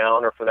worn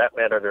down, or for that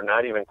matter, they're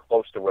not even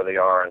close to where they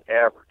are on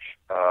average.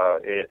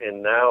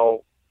 And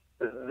now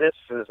this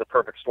is a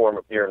perfect storm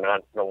of deer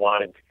not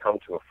wanting to come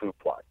to a food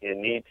plot. You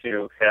need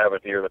to have a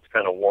deer that's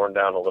kind of worn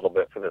down a little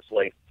bit for this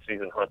late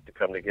season hunt to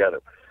come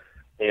together.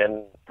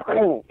 And,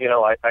 you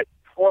know, I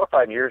 4 or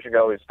 5 years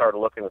ago, we started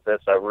looking at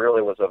this. I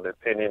really was of the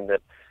opinion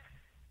that,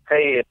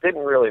 hey, it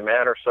didn't really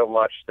matter so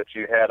much that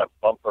you had a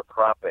bumper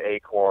crop of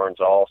acorns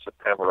all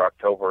September,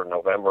 October, and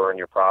November on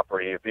your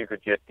property. If you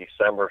could get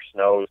December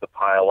snows to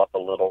pile up a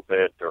little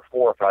bit, or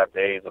 4 or 5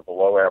 days of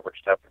below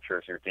average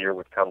temperatures, your deer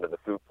would come to the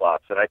food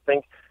plots. And I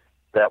think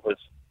that was,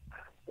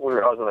 I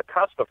was on the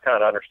cusp of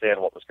kind of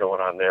understanding what was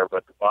going on there,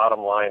 but the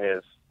bottom line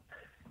is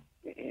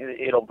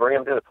it'll bring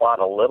them to the plot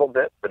a little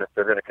bit, but if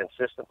they're going to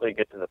consistently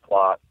get to the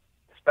plot,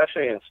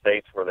 especially in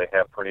states where they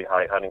have pretty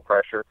high hunting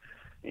pressure,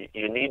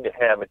 you need to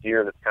have a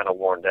deer that's kind of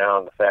worn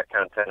down. The fat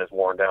content is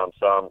worn down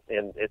some,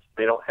 and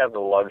they don't have the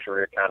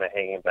luxury of kind of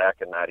hanging back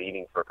and not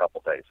eating for a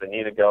couple of days. They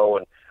need to go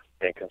and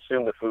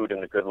consume the food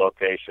in the good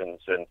locations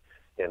and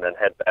then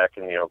head back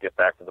and, you know, get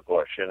back to the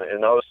bush. And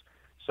in those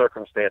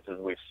circumstances,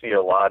 we see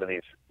a lot of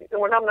these.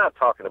 When I'm not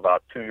talking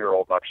about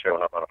 2-year-old bucks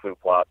showing up on a food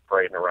plot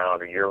parading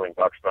around, or yearling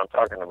bucks, but I'm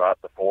talking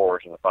about the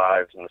 4s and the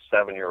 5s and the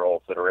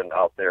 7-year-olds that are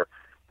out there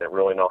that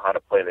really know how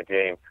to play the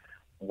game.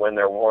 When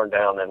they're worn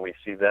down, then we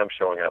see them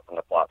showing up in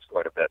the plots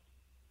quite a bit.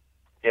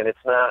 And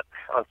it's not,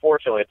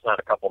 unfortunately, it's not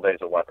a couple of days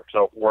of weather.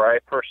 So where I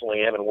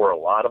personally am and where a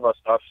lot of us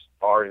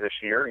are this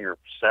year, you're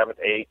 7,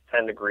 8,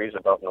 10 degrees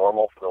above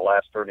normal for the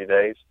last 30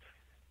 days.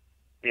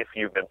 If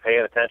you've been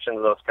paying attention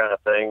to those kind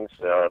of things,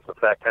 the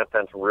fat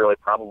content's really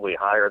probably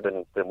higher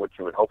than what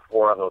you would hope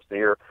for on those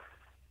deer.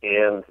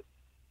 And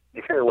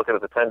if you're looking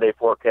at the 10-day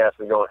forecast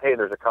and going, hey,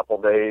 there's a couple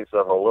of days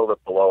of a little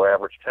bit below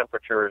average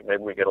temperatures,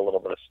 maybe we get a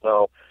little bit of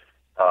snow,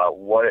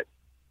 what it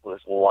was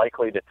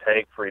likely to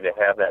take for you to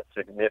have that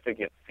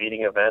significant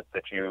feeding event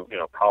that you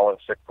call in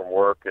sick from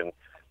work and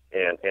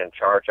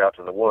charge out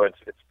to the woods,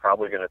 it's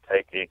probably going to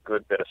take a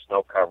good bit of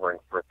snow covering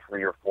for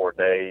 3 or 4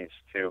 days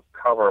to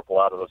cover up a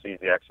lot of those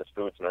easy access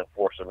foods and then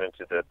force them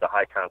into the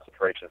high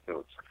concentration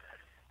foods.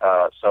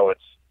 So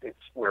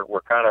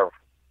we're kind of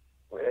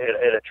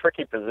in a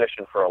tricky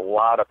position for a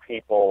lot of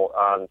people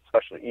on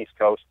especially the East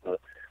Coast and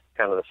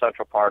kind of the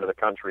central part of the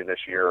country this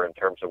year in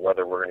terms of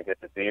whether we're going to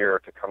get the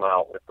deer to come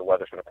out if the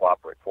weather's going to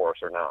cooperate for us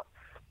or not.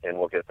 And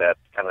we'll get that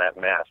kind of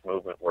that mass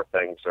movement where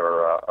things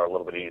are a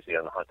little bit easy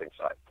on the hunting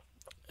side.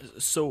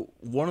 So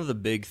one of the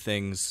big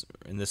things,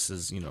 and this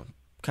is,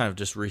 kind of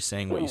just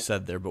re-saying what you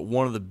said there, but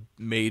one of the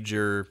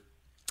major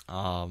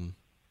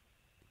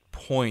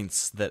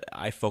points that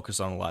I focus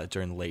on a lot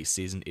during the late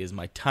season is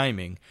my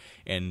timing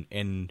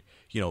and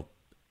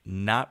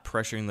not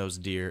pressuring those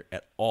deer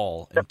at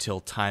all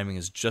until timing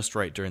is just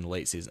right during the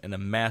late season. And a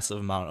massive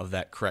amount of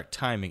that correct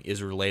timing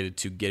is related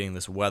to getting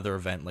this weather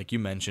event, like you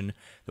mentioned,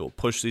 that will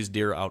push these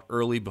deer out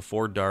early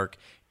before dark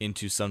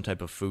into some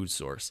type of food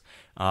source.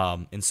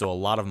 And so a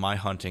lot of my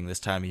hunting this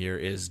time of year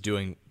is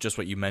doing just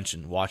what you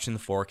mentioned, watching the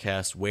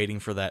forecast, waiting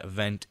for that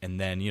event, and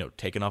then,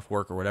 taking off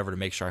work or whatever to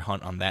make sure I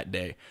hunt on that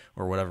day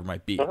or whatever it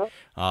might be.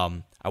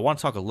 I want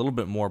to talk a little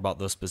bit more about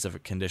those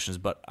specific conditions,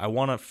 but I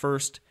want to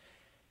first,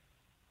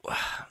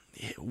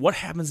 what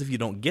happens if you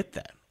don't get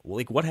that?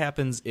 Like, what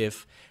happens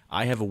if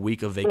I have a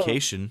week of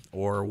vacation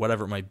or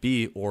whatever it might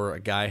be, or a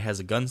guy has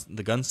the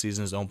gun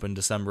season is open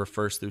December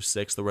 1st through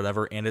 6th or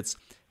whatever, and it's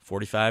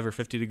 45 or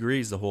 50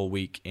 degrees the whole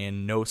week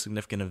and no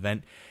significant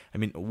event? I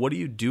mean, what do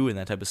you do in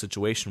that type of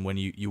situation when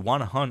you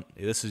want to hunt?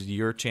 This is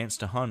your chance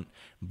to hunt,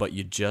 but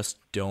you just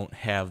don't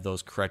have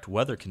those correct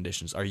weather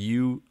conditions. Are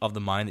you of the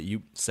mind that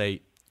you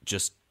say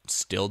just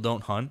still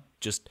don't hunt?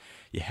 Just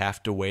you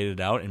have to wait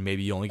it out and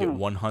maybe you only get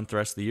one hunt the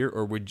rest of the year?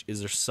 Or is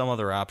there some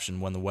other option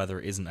when the weather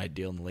isn't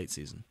ideal in the late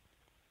season?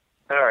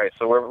 All right,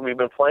 so we've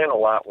been playing a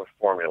lot with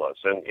formulas,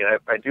 and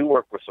I do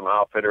work with some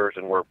outfitters,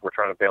 and we're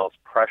trying to balance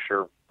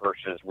pressure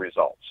versus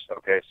results.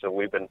 Okay, so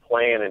we've been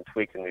playing and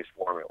tweaking these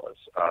formulas.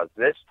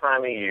 This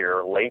time of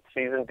year, late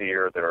season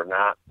deer that are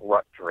not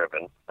rut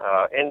driven,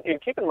 and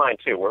keep in mind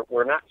too,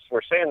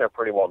 we're saying they're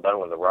pretty well done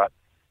with the rut.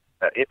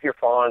 If your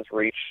fawns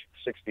reach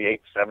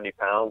 68, 70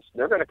 pounds,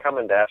 they're going to come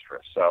into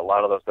estrus. A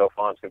lot of those doe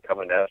fawns can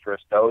come into estrus.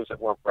 Those that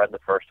weren't bred the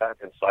first time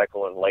can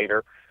cycle in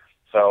later.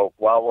 So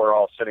while we're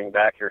all sitting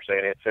back here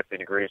saying it's 50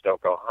 degrees,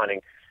 don't go hunting,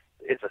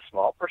 it's a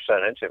small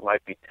percentage. It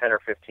might be 10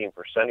 or 15%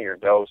 of your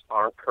does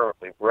aren't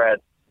currently bred.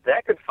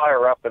 That could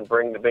fire up and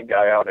bring the big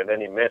guy out at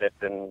any minute,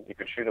 and you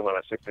could shoot him on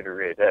a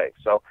 60-degree day.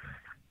 So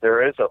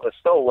there is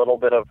still a little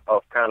bit of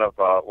kind of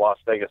Las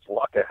Vegas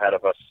luck ahead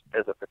of us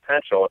as a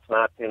potential. It's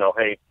not,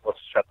 hey, let's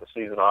shut the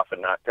season off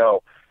and not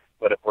go.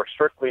 But if we're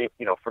strictly,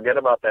 forget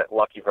about that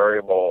lucky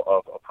variable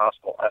of a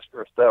possible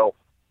estrus doe,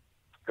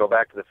 go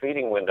back to the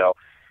feeding window.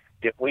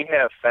 If we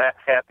have fat,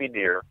 happy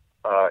deer,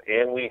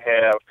 and we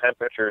have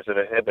temperatures that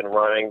have been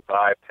running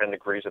 5, 10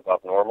 degrees above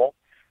normal,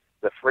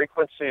 the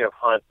frequency of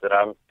hunt that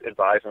I'm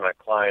advising my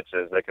clients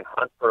is they can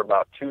hunt for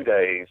about 2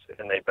 days,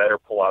 and they better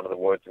pull out of the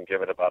woods and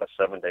give it about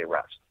a 7-day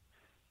rest.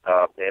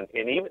 And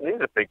even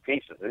these are big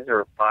pieces. These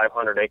are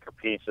 500-acre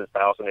pieces,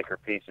 1,000-acre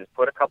pieces.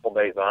 Put a couple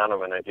days on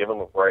them and then give them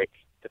a break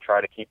to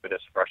try to keep it as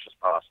fresh as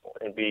possible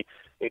and be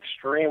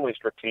extremely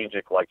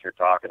strategic like you're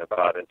talking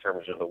about in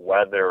terms of the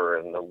weather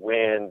and the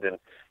wind and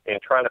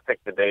trying to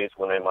pick the days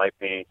when they might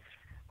be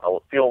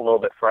feel a little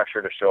bit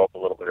fresher to show up a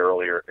little bit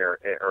earlier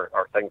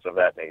or things of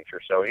that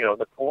nature. So,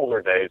 the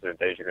cooler days are the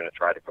days you're going to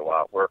try to go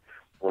out. We're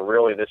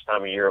really this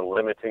time of year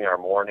limiting our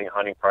morning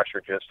hunting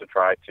pressure just to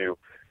try to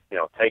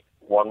take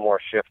one more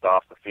shift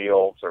off the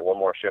fields or one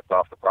more shift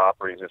off the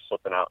properties, just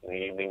slipping out in the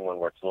evening when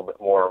it's a little bit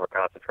more of a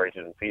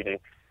concentrated and feeding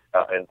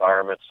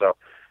environment. So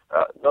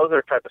those are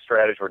the type of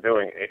strategies we're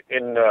doing.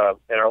 In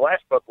our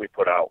last book we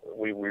put out,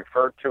 we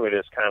referred to it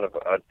as kind of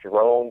a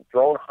drone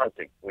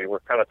hunting. We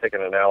were kind of taking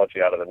an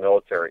analogy out of the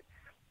military.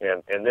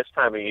 And this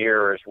time of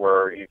year is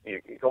where you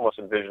almost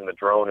envision the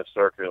drone is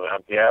circling.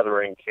 I'm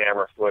gathering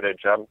camera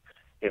footage.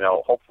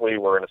 Hopefully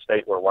we're in a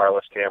state where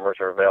wireless cameras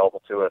are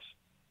available to us.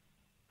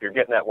 You're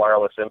getting that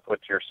wireless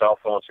input to your cell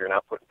phone, so you're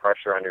not putting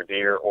pressure on your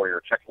deer, or you're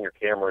checking your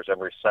cameras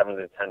every 7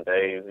 to 10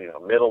 days,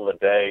 middle of the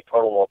day,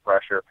 total low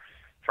pressure,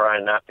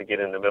 trying not to get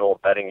in the middle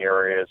of bedding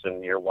areas,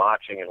 and you're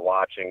watching,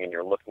 and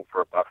you're looking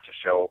for a buck to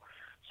show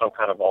some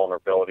kind of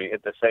vulnerability.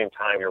 At the same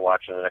time, you're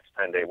watching the next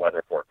 10-day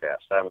weather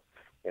forecast. I'm,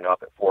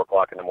 up at 4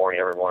 o'clock in the morning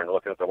every morning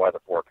looking at the weather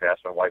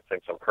forecast. My wife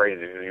thinks I'm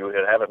crazy. You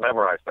have it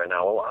memorized by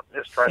now. Well, I'm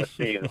just trying to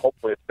see, and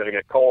hopefully it's going to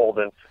get cold,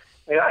 and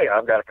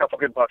I've got a couple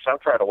good bucks I'm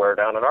trying to wear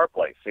down in our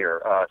place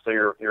here. So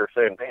you're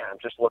saying, man, I'm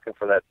just looking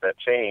for that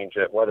change,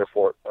 that weather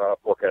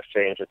forecast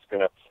change. It's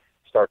going to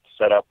start to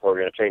set up where we're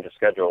going to change the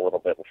schedule a little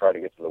bit and try to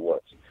get to the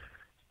woods.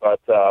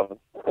 But a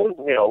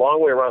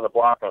long way around the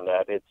block on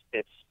that.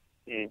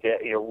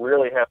 You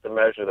really have to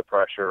measure the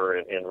pressure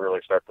and really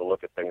start to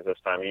look at things this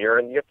time of year,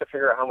 and you have to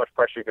figure out how much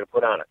pressure you can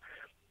put on it.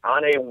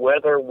 On a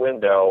weather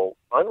window,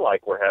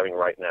 unlike we're having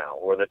right now,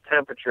 where the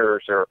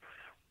temperatures are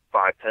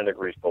 5-10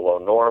 degrees below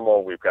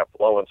normal. We've got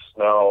blowing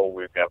snow.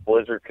 We've got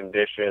blizzard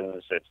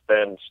conditions. It's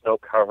been snow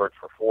covered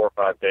for 4 or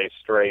 5 days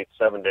straight,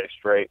 7 days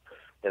straight,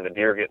 and the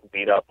deer getting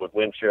beat up with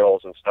wind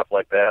chills and stuff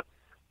like that.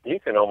 You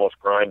can almost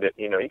grind it.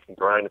 You can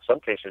grind, in some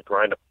cases,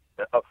 grind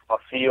a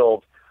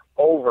field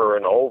over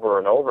and over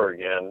and over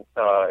again,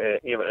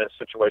 even in a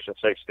situation,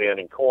 say,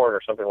 standing corn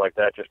or something like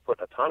that, just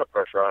putting a ton of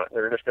pressure on it.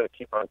 They're just going to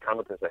keep on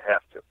coming because they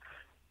have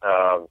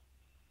to.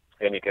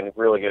 And you can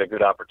really get a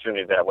good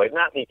opportunity that way.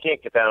 Not that you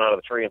can't get down out of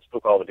the tree and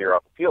spook all the deer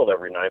off the field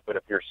every night, but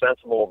if you're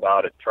sensible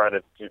about it, try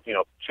to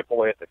chip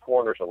away at the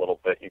corners a little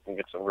bit, you can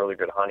get some really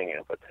good hunting in.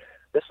 But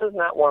this is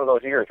not one of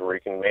those years where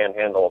you can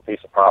manhandle a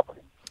piece of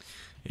property.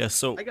 Yeah.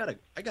 So I got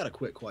a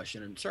quick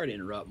question, and sorry to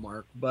interrupt,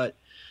 Mark, but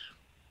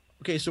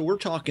okay, so we're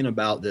talking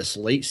about this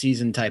late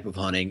season type of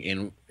hunting,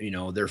 and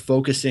they're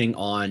focusing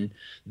on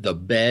the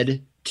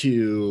bed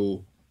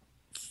to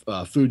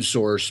food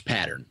source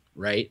pattern.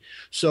 Right.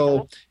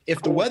 So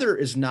if the weather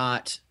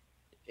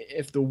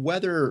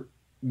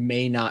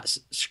may not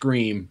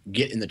scream,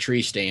 get in the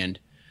tree stand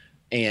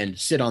and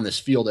sit on this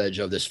field edge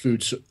of this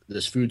food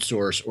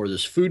source or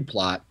this food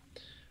plot,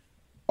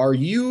 are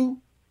you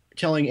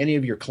telling any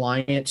of your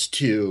clients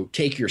to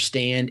take your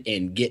stand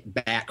and get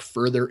back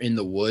further in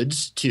the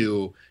woods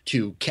to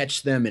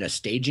catch them in a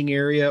staging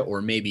area or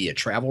maybe a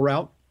travel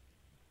route?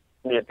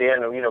 Yeah,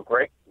 Dan,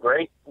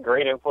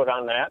 great input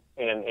on that.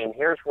 And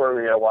here's where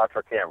we got to watch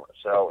our cameras.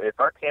 So if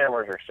our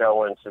cameras are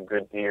showing some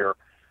good deer,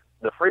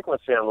 the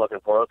frequency I'm looking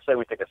for, let's say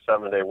we take a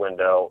 7-day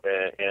window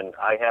and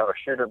I have a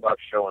shooter buck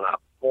showing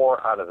up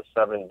 4 out of the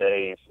 7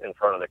 days in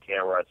front of the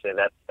camera, I'd say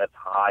that's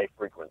high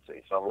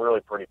frequency. So I'm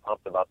really pretty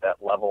pumped about that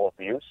level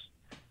of use,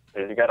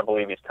 because you got to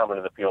believe he's coming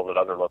to the field at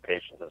other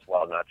locations as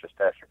well, not just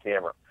past your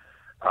camera.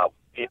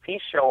 If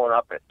he's showing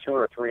up at 2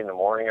 or 3 in the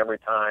morning every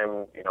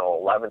time,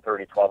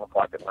 11:30, 12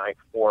 o'clock at night,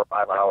 4 or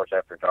 5 hours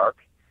after dark,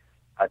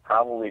 I'd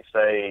probably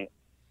say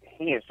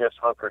he is just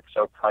hunkered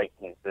so tight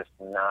he's just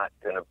not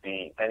going to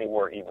be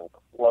anywhere even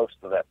close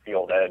to that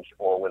field edge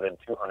or within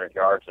 200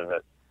 yards of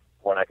it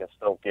when I can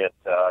still get,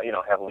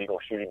 have legal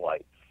shooting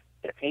light.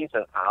 If he's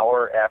an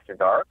hour after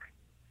dark,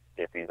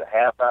 if he's a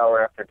half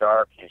hour after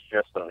dark, he's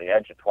just on the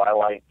edge of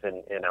twilight,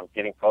 and I'm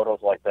getting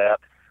photos like that,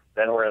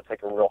 then we're going to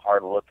take a real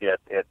hard look at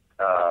it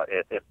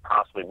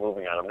possibly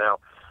moving on him.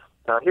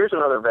 Now here's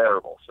another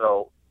variable.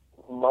 So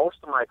most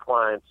of my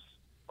clients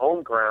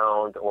own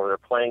ground or they're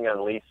playing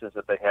on leases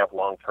that they have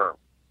long term.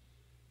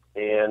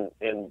 And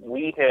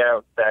we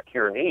have back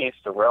here in the East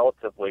a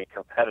relatively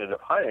competitive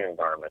hunting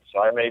environment.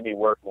 So I may be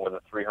working with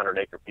a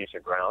 300-acre piece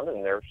of ground,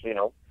 and there's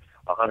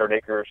 100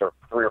 acres or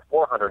 300 or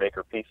 400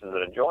 acre pieces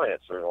that adjoin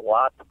it. So there's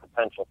lots of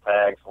potential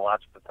tags and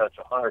lots of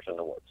potential hunters in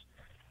the woods.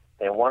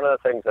 And one of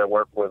the things I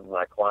work with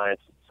my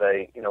clients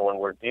say, when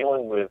we're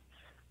dealing with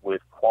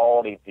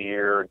quality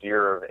deer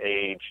of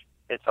age,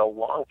 it's a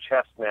long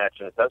chess match,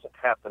 and it doesn't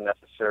have to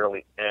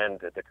necessarily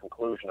end at the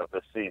conclusion of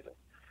this season.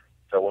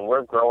 So when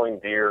we're growing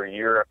deer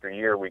year after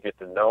year, we get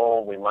to know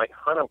them. We might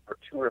hunt them for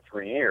 2 or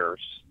 3 years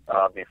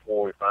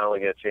before we finally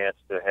get a chance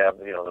to have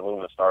the moon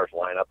and the stars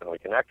line up and we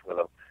connect with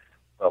them.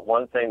 But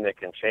one thing that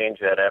can change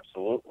that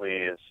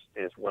absolutely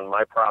is when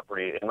my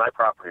properties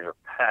are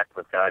packed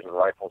with guys with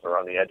rifles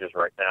around the edges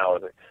right now.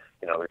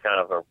 They're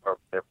kind of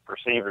they're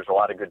perceived. There's a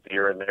lot of good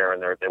deer in there,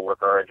 and they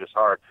work our edges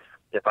hard.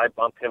 If I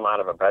bump him out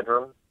of a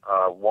bedroom,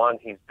 one,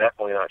 he's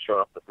definitely not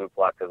showing up the food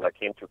plot because I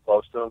came too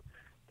close to him,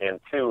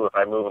 and two, if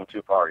I move him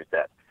too far, he's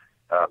dead.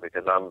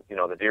 Because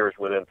the deer is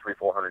within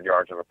 300-400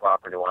 yards of a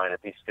property line.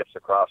 If he skips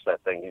across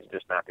that thing, he's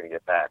just not going to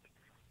get back.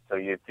 So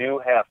you do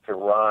have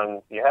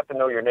to you have to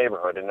know your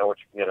neighborhood and know what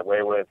you can get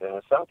away with. And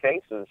in some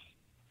cases,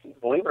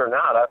 believe it or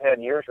not, I've had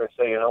years where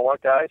I say, you know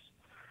what, guys,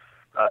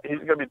 he's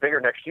going to be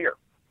bigger next year.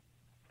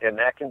 And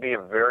that can be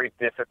a very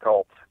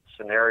difficult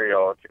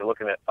scenario if you're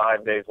looking at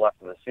 5 days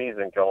left in the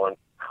season going,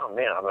 oh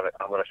man, I'm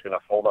just going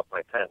to fold up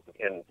my tent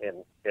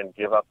and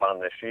give up on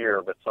this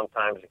year. But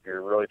sometimes if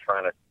you're really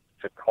trying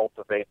to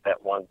cultivate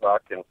that one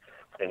buck and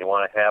you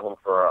want to have them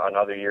for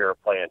another year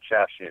of playing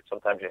chess,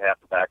 sometimes you have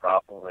to back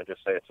off them and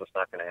just say it's just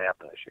not going to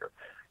happen this year.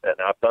 And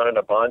I've done it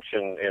a bunch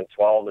and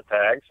swallowed the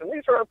tags, and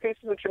these are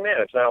pieces that you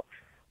manage. Now,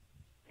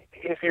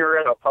 if you're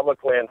in a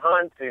public land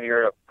hunt, if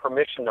you're in a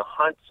permission to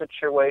hunt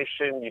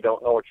situation, you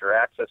don't know what your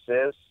access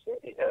is,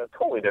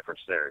 totally different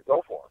scenario.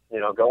 Go for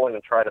it. Go in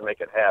and try to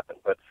make it happen.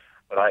 But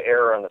I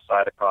err on the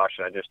side of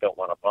caution. I just don't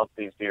want to bump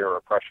these deer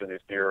or pressure these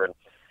deer.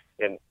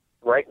 And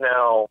right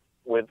now,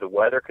 with the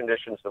weather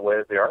conditions the way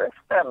that they are, and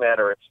for that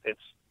matter, it's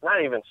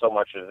not even so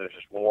much as it's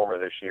just warmer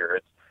this year.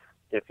 It's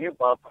if you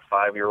bump a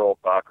 5-year-old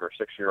buck or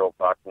 6-year-old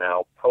buck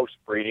now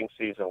post-breeding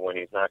season when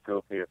he's not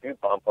goofy, if you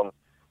bump him,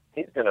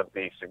 he's going to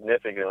be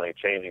significantly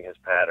changing his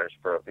patterns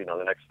for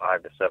the next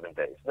 5 to 7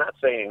 days. Not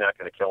saying he's not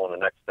going to kill him the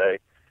next day,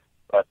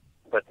 but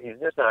he's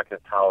just not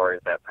going to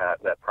tolerate that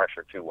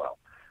pressure too well.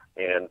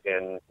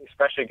 And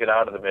especially get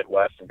out of the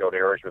Midwest and go to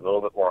areas with a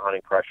little bit more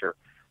hunting pressure.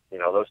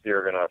 Those deer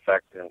are going to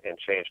affect and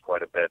change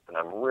quite a bit, and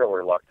I'm really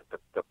reluctant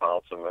to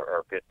bounce them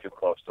or get too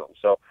close to them.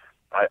 So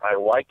I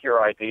like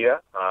your idea,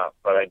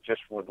 but I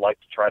just would like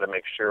to try to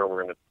make sure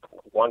we're going to,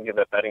 one, give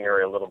that bedding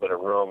area a little bit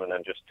of room, and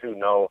then just two,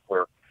 know if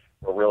we're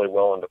really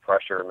willing to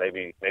pressure and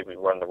maybe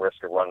run the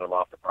risk of running them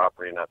off the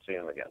property and not seeing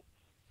them again.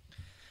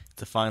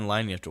 It's a fine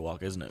line you have to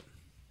walk, isn't it?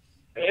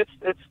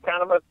 It's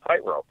kind of a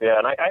tightrope, yeah,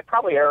 and I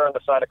probably err on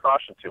the side of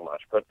caution too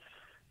much, but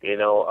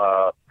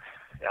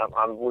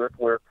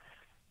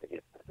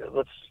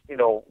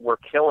we're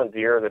killing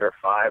deer that are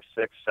 5,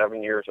 6,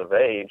 7 years of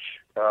age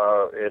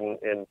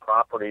in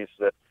properties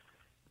that,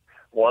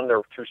 one,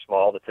 they're too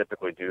small to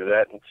typically do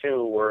that, and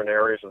two, we're in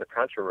areas of the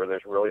country where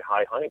there's really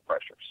high hunting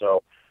pressure.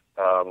 So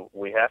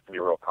we have to be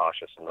real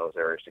cautious in those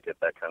areas to get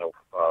that kind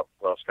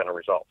of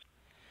results.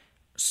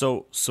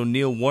 So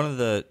Neil, one of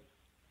the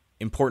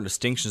important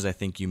distinctions I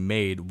think you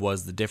made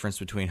was the difference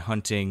between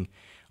hunting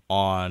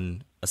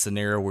on a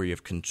scenario where you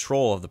have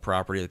control of the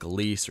property, like a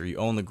lease, or you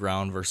own the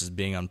ground, versus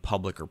being on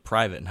public or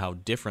private, and how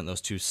different those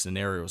two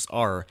scenarios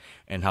are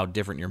and how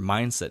different your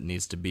mindset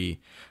needs to be.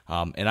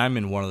 And I'm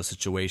in one of the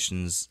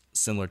situations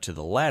similar to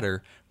the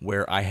latter,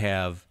 where I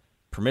have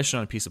permission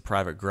on a piece of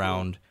private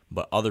ground,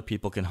 but other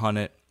people can hunt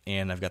it,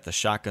 and I've got the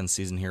shotgun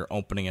season here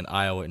opening in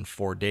Iowa in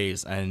 4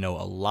 days. I know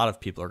a lot of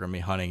people are going to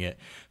be hunting it,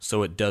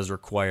 so it does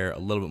require a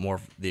little bit more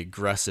of the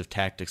aggressive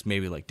tactics,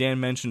 maybe like Dan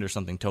mentioned, or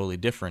something totally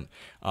different.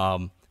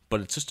 But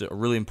it's just a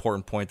really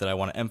important point that I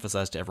want to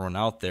emphasize to everyone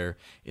out there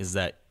is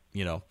that,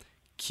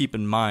 keep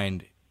in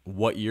mind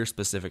what your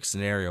specific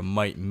scenario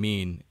might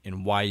mean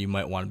and why you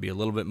might want to be a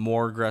little bit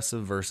more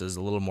aggressive versus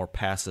a little more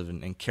passive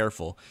and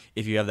careful.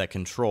 If you have that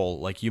control,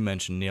 like you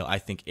mentioned, Neil, I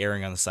think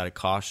erring on the side of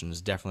caution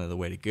is definitely the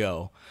way to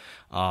go.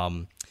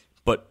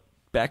 But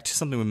back to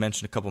something we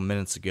mentioned a couple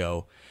minutes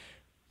ago,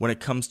 when it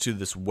comes to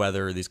this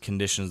weather, these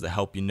conditions that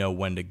help you know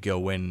when to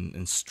go in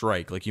and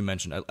strike, like you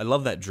mentioned, I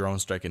love that drone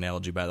strike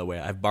analogy, by the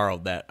way. I've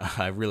borrowed that.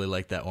 I really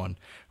like that one.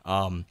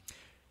 How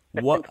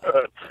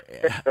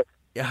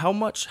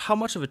much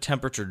of a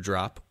temperature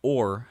drop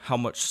or how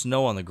much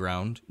snow on the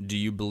ground do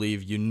you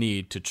believe you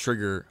need to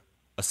trigger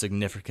a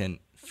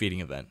significant feeding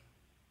event?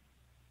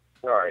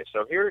 All right,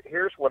 so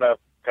here's what I've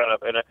kind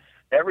of, and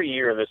every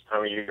year this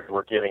time of year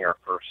we're getting our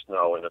first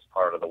snow in this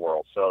part of the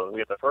world. So we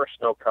get the first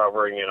snow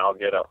covering, and I'll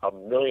get a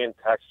million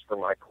texts from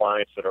my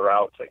clients that are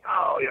out saying,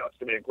 oh, it's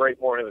going to be a great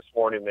morning this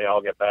morning. They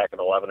all get back at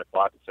 11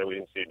 o'clock and say we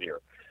didn't see a deer.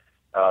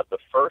 The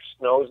first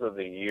snows of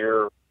the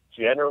year,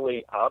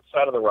 generally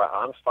outside of the rut,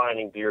 I'm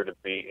finding deer to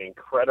be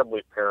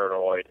incredibly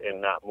paranoid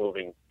and not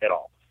moving at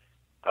all.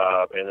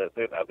 And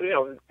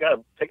you've got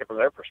to take it from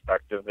their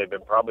perspective. They've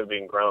been probably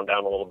being ground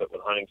down a little bit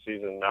with hunting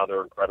season. Now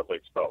they're incredibly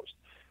exposed.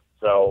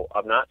 So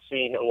I'm not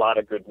seeing a lot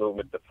of good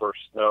movement the first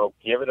snow.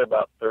 Give it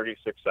about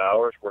 36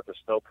 hours worth of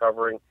snow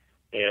covering,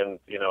 and,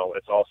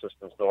 it's all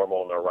systems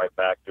normal, and they're right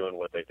back doing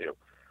what they do.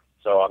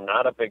 So I'm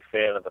not a big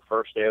fan of the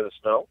first day of the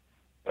snow,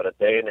 but a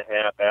day and a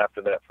half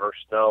after that first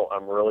snow,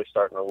 I'm really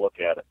starting to look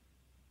at it.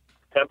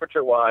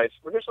 Temperature-wise,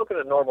 we're just looking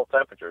at normal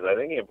temperatures. I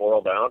think you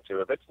boil down to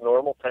if it's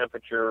normal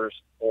temperatures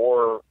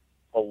or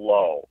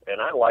below,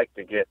 and I like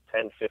to get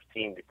 10,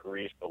 15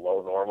 degrees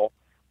below normal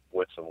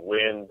with some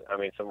wind. I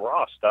mean, some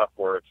raw stuff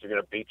where it's going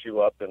to beat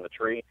you up in the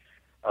tree.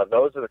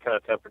 those are the kind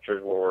of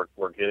temperatures where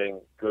we're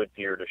getting good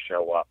deer to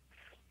show up.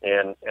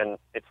 And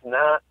it's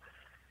not,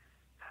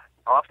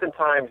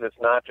 oftentimes it's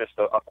not just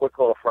a quick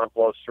little front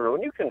blows through,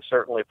 and you can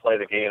certainly play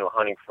the game of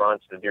hunting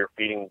fronts, the deer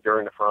feeding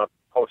during the front,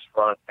 post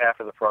front,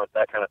 after the front,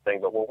 that kind of thing.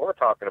 But what we're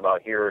talking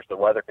about here is the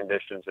weather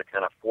conditions that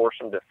kind of force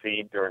them to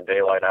feed during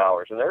daylight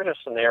hours. And there's a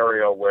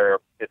scenario where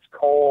it's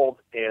cold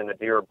and the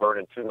deer are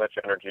burning too much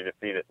energy to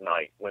feed at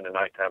night when the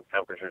nighttime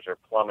temperatures are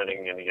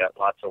plummeting and you got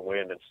lots of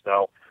wind and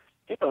snow.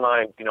 Keep in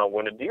mind,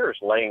 when a deer is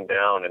laying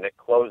down and it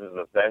closes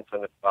the vents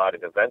in its body,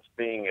 the vents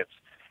being its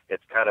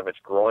kind of its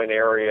groin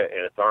area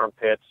and its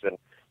armpits, and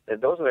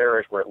those are the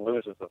areas where it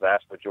loses the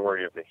vast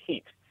majority of the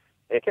heat.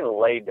 It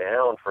can lay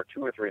down for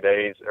 2 or 3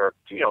 days, or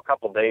a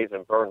couple of days,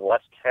 and burn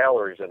less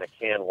calories than it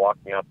can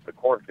walking up the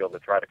cornfield to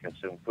try to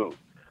consume food.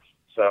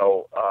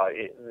 So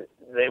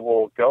they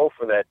will go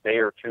for that day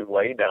or two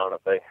lay down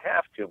if they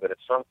have to, but at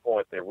some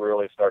point they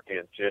really start to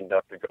get ginned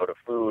up to go to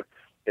food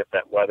if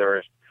that weather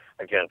is,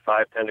 again,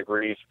 5-10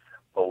 degrees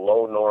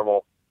below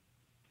normal.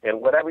 And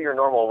whatever your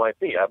normal might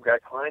be, I've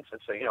got clients that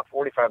say,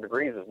 45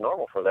 degrees is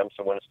normal for them.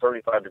 So when it's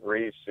 35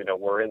 degrees,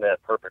 we're in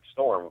that perfect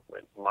storm.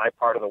 In my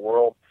part of the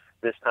world,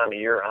 this time of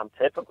year, I'm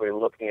typically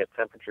looking at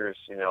temperatures,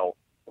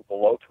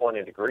 below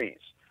 20 degrees,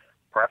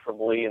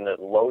 preferably in the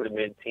low to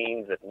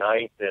mid-teens at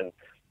night, and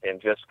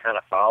just kind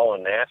of foul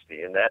and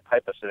nasty. And that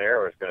type of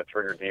scenario is going to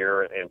trigger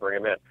deer and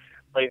bring them in.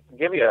 I'll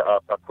give you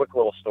a quick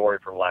little story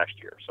from last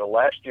year. So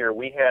last year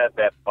we had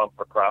that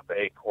bumper crop of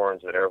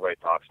acorns that everybody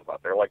talks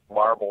about. They're like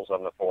marbles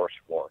on the forest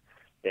floor.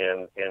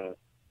 And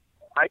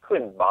I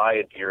couldn't buy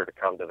a deer to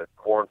come to the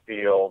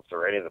cornfields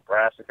or any of the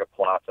brassica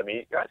plots. I mean,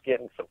 you guys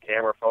getting some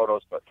camera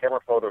photos, but camera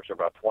photos are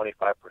about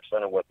 25%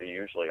 of what they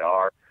usually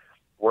are.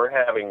 We're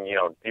having,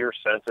 deer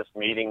census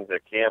meetings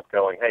at camp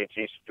going, hey,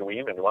 geez, do we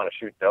even want to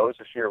shoot does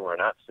this year? We're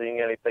not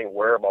seeing anything.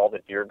 Where have all the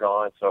deer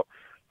gone? So,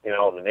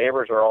 the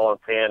neighbors are all in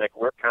panic.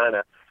 We're kind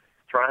of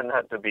trying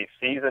not to be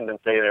seasoned and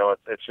say,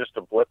 it's just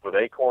a blip with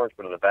acorns,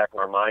 but in the back of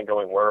our mind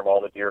going, where have all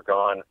the deer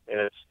gone?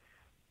 And it's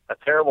a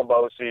terrible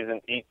bow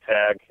season, eat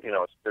tag.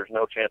 There's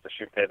no chance of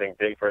shooting anything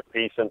big for a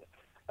decent.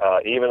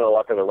 Even the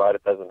luck of the rut,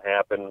 it doesn't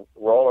happen.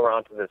 Roll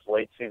around to this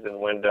late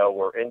season window.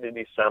 We're into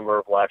December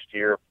of last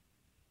year.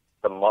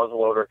 The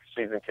muzzleloader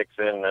season kicks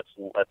in.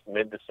 That's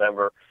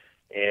mid-December.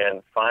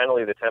 And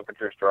finally the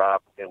temperatures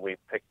drop, and we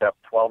picked up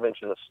 12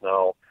 inches of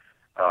snow.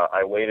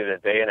 I waited a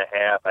day and a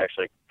half. I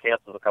actually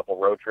canceled a couple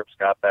road trips,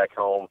 got back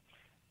home,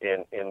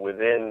 and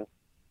within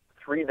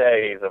 3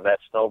 days of that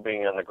snow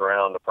being on the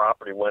ground, the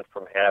property went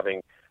from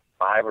having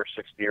 5 or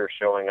 6 deer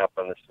showing up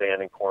on the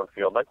standing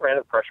cornfield. My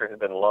granite pressure had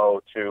been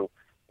low to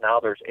now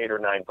there's 8 or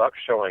 9 bucks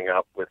showing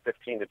up with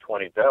 15 to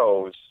 20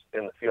 does,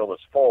 and the field is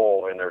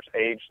full, and there's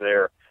age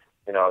there.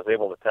 I was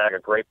able to tag a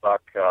great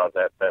buck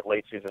that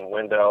late season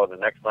window. The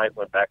next night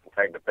went back and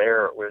tagged a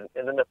bear,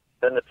 and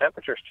then the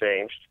temperatures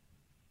changed.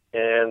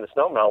 And the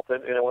snow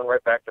melted, and it went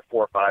right back to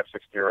 4, 5,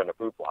 6 deer in the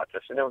food plot.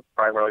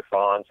 Primarily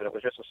fawns, and it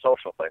was just a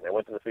social thing. They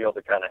went to the field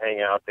to kind of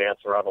hang out, dance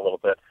around a little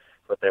bit,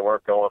 but they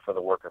weren't going for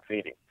the work of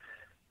feeding.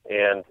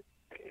 And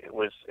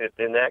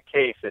in that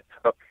case, it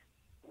took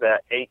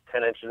that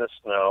 8-10 inches of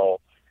snow,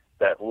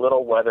 that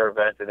little weather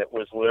event, and it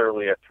was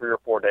literally a 3 or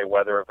 4 day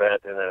weather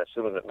event, and then as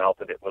soon as it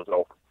melted, it was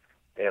over.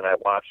 And I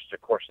watched,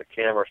 of course, the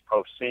cameras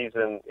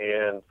postseason,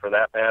 and for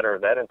that matter,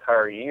 that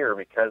entire year,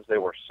 because they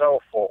were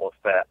so full of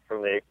fat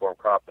from the acorn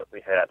crop that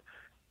we had,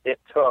 it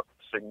took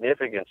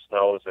significant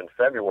snows in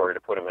February to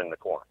put them in the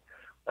corn.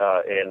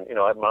 And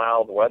at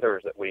mild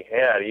weathers that we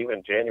had,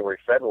 even January,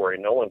 February,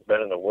 no one's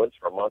been in the woods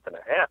for a month and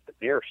a half. The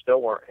deer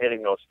still weren't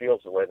hitting those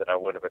fields the way that I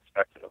would have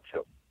expected them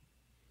to.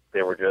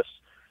 They were just,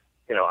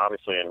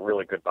 obviously in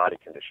really good body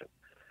condition.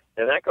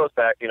 And that goes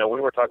back, we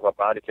were talking about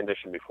body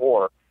condition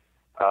before.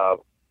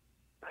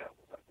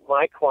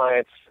 My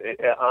clients,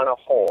 on a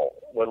whole,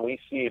 when we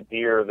see a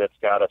deer that's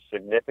got a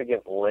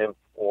significant limp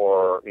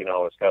or,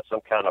 it's got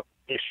some kind of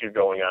issue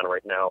going on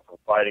right now from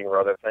fighting or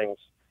other things,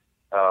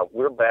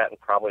 we're batting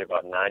probably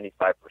about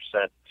 95%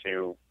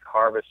 to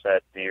harvest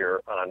that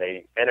deer on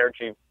a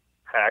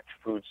energy-packed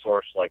food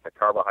source like a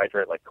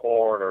carbohydrate like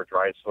corn or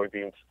dried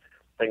soybeans,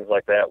 things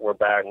like that. We're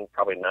batting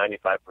probably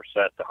 95%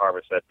 to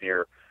harvest that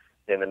deer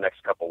in the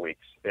next couple of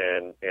weeks.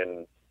 And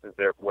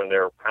when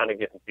they're kind of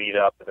getting beat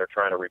up and they're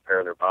trying to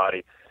repair their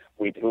body,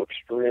 we do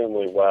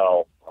extremely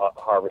well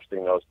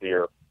harvesting those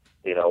deer.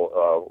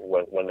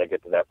 When they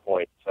get to that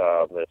point,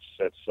 I've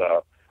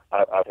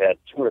had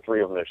 2 or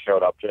 3 of them that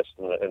showed up just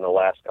in the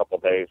last couple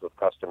of days with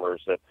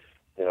customers that,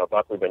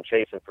 buck we've been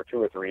chasing for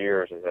 2 or 3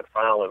 years, and then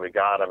finally we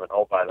got him. And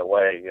oh, by the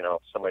way,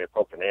 somebody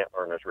poked an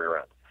antler in his rear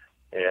end,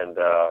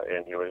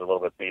 and he was a little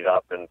bit beat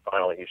up, and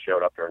finally he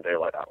showed up during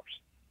daylight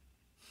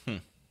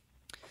hours.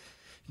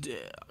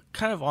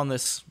 Kind of on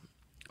this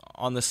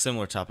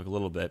similar topic a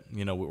little bit,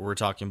 we're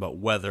talking about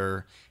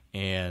weather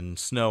and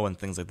snow and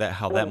things like that,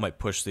 how that might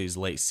push this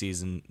late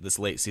season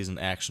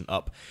action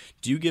up.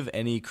 Do you give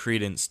any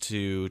credence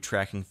to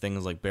tracking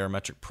things like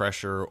barometric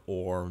pressure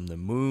or the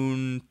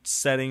moon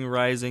setting,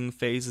 rising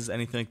phases,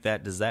 anything like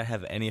that? Does that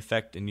have any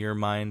effect in your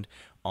mind,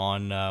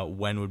 on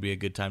when would be a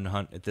good time to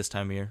hunt at this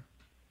time of year?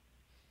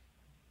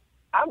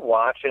 I'm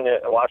watching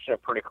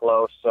it pretty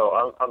close.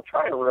 So I'm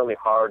trying really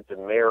hard to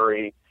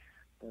marry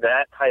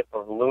that type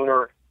of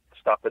lunar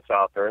stuff that's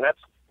out there, and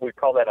we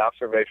call that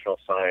observational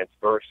science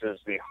versus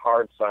the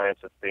hard science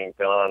that's being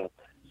done,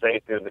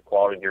 say through the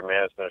Quality Deer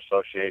Management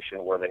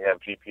Association, where they have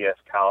GPS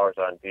collars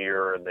on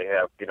deer, and they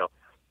have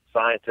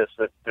scientists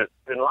that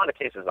in a lot of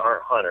cases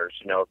aren't hunters,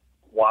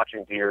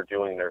 watching deer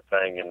doing their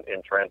thing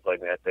and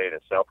translating that data.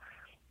 So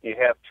you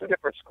have two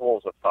different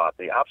schools of thought.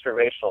 The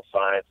observational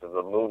science of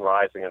the moon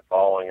rising and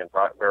falling and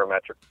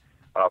barometric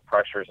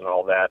pressures and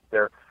all that.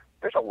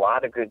 There's a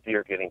lot of good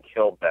deer getting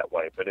killed that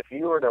way. But if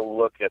you were to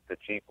look at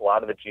a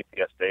lot of the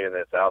GPS data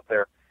that's out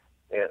there,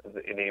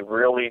 and you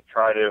really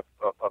try to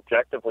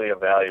objectively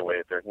evaluate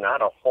it, there's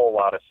not a whole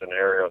lot of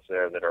scenarios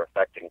there that are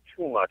affecting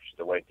too much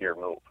the way deer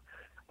move.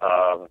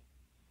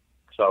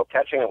 So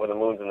catching it when the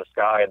moon's in the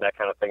sky and that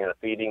kind of thing in the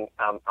feeding,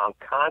 I'm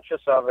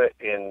conscious of it,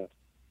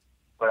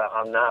 but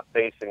I'm not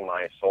basing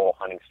my sole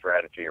hunting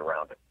strategy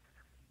around it.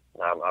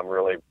 I'm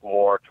really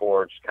more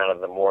towards kind of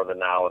the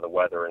now of the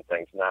weather and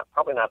things.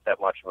 Probably not that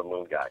much of a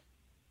moon guy.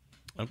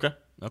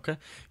 Okay.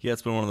 Yeah,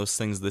 it's been one of those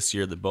things this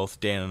year that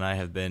both Dan and I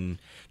have been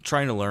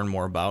trying to learn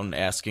more about and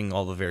asking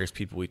all the various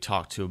people we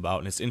talk to about.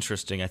 And it's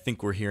interesting. I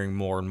think we're hearing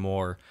more and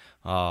more.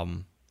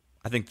 I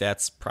think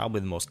that's probably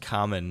the most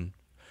common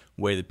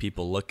way that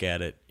people look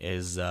at it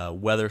is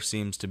weather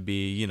seems to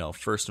be,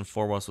 first and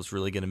foremost what's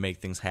really going to make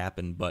things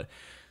happen. But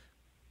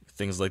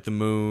things like the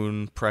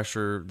moon,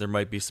 pressure, there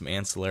might be some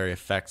ancillary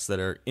effects that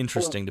are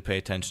interesting to pay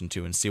attention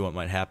to and see what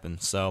might happen.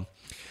 So,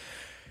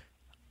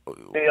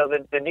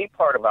 the neat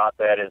part about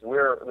that is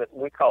we're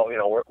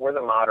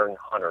the modern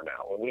hunter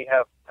now. We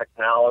have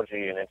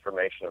technology and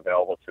information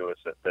available to us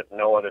that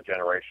no other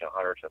generation of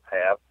hunters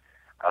have.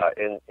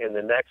 In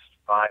the next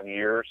 5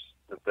 years,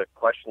 the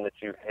question that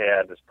you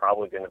had is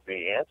probably going to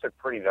be answered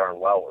pretty darn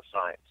well with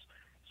science.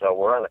 So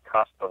we're on the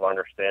cusp of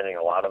understanding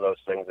a lot of those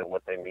things and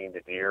what they mean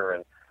to deer,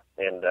 and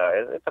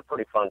it's a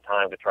pretty fun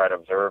time to try to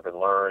observe and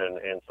learn, and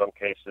in some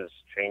cases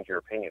change your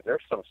opinion.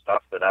 There's some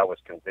stuff that I was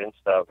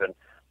convinced of, and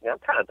I'm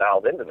kind of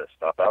dialed into this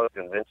stuff. I was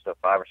convinced of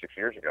 5 or 6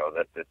 years ago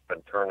that it's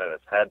been turned on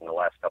its head in the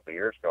last couple of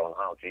years, going,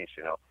 oh, geez,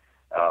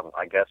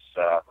 I guess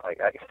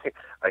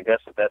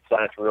that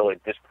science really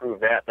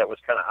disproved that. That was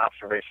kind of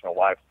observational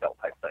lifestyle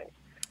type thing.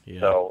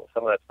 Yeah. So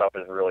some of that stuff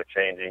is really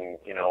changing,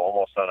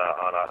 almost on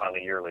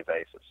a yearly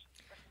basis.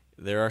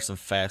 There are some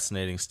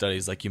fascinating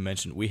studies, like you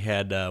mentioned. We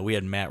had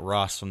Matt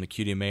Ross from the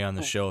QDMA on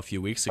the show a few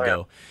weeks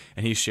ago,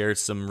 and he shared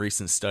some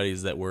recent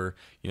studies that were,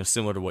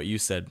 similar to what you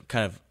said,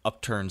 kind of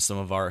upturned some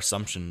of our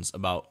assumptions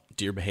about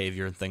deer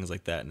behavior and things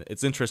like that. And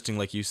it's interesting,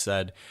 like you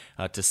said,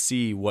 to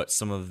see what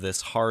some of this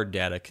hard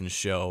data can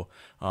show,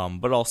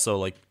 but also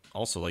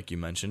like you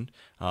mentioned,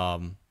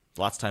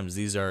 lots of times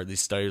these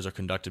studies are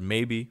conducted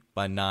maybe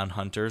by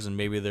non-hunters, and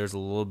maybe there's a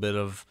little bit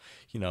of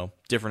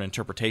different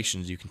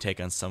interpretations you can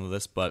take on some of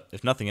this, but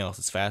if nothing else,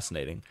 it's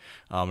fascinating,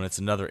 and it's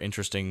another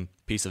interesting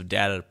piece of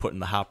data to put in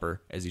the hopper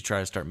as you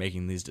try to start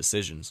making these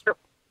decisions.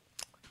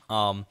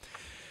 Sure.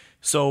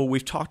 So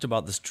we've talked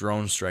about this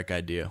drone strike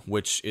idea,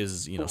 which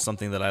is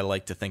something that I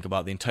like to think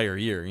about the entire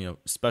year.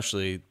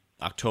 Especially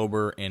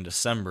October and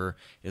December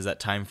is that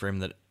time frame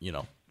that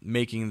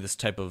making this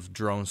type of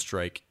drone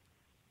strike.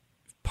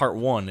 Part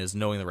one is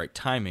knowing the right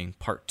timing.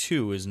 Part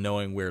two is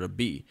knowing where to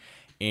be.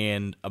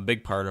 And a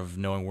big part of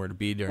knowing where to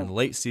be during the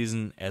late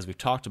season, as we've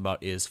talked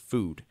about, is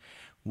food.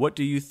 What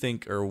do you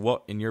think, or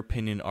what, in your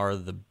opinion, are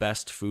the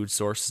best food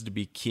sources to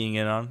be keying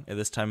in on at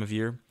this time of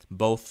year?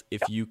 Both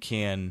if you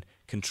can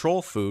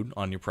control food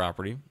on your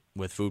property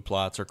with food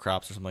plots or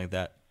crops or something like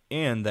that,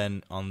 and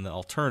then on the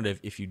alternative,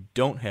 if you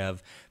don't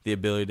have the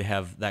ability to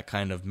have that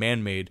kind of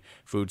man-made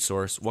food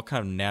source, what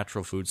kind of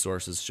natural food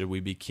sources should we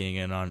be keying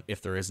in on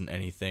if there isn't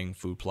anything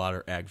food plot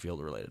or ag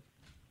field related?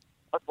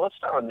 Let's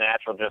start with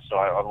natural, just so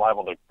I'm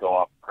liable to go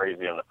off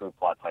crazy on the food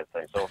plot type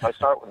thing. So if I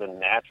start with the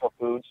natural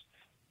foods,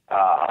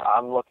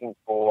 I'm looking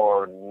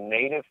for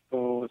native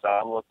foods.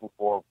 I'm looking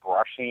for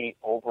brushy,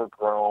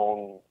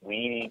 overgrown,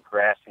 weedy,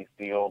 grassy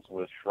fields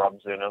with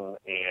shrubs in them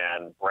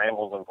and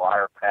brambles and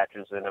briar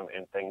patches in them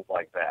and things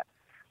like that.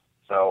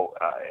 So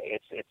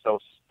it's those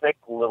thick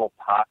little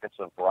pockets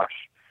of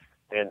brush.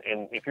 And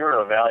if you were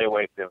to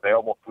evaluate the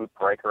available food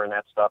per acre and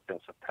that stuff in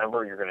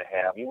September,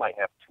 you might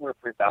have 2,000 or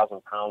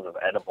 3,000 pounds of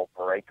edible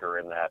per acre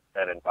in that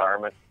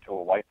environment to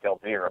a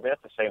white-tailed deer. I mean,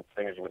 that's the same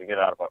thing as you would get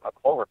out of a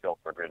clover field,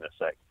 for goodness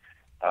sake.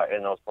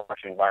 In those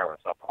brushy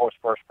environments. Now, post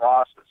first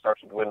frost, it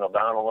starts to dwindle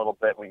down a little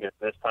bit. We get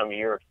this time of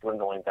year, it's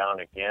dwindling down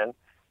again,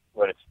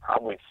 but it's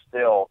probably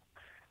still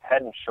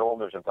head and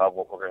shoulders above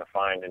what we're going to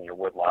find in your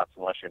woodlots,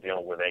 unless you're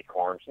dealing with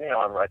acorns.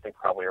 I think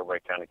probably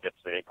everybody kind of gets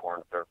the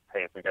acorn.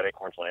 If we got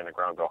acorns laying on the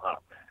ground, go hunt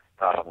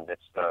them.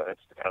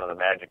 It's kind of the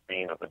magic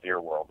bean of the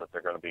deer world that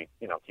they're going to be,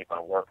 keep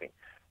on working.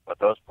 But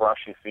those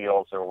brushy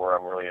fields are where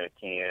I'm really going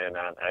to key in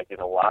on. I get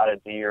a lot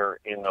of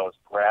deer in those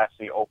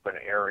grassy, open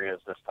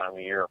areas this time of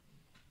year.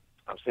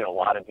 I'm seeing a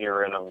lot of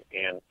deer in them,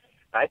 and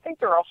I think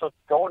they're also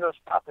going to a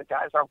spot that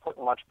guys aren't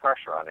putting much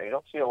pressure on it. You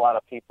don't see a lot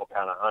of people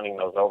kind of hunting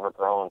those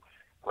overgrown,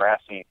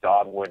 grassy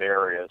dogwood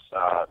areas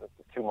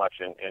too much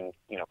in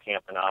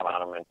camping out on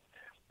them. And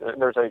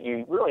there's a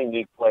really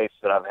unique place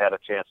that I've had a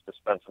chance to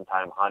spend some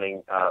time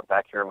hunting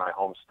back here in my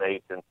home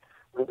state, and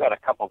we've got a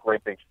couple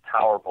great big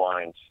tower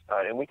blinds,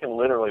 and we can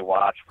literally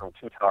watch from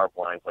 2 tower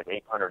blinds, like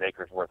 800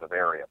 acres worth of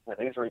area. And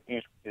these were,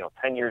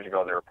 10 years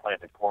ago, they were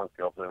planted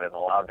cornfields and they've been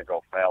allowed to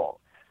go fallow.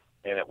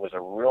 And it was a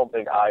real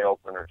big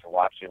eye-opener to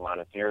watch the amount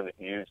of deer that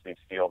use these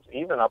fields,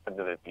 even up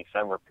into the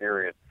December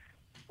period,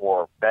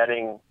 for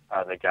bedding.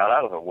 They got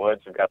out of the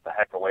woods and got the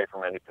heck away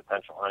from any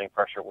potential hunting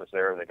pressure was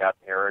there. They got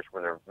areas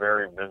where they're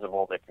very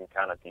visible. They can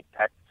kind of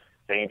detect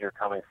danger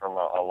coming from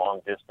a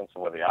long distance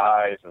with the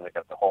eyes, and they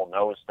got the whole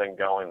nose thing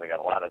going. They got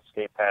a lot of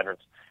escape patterns.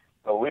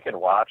 So we could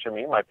watch them.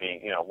 You might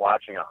be,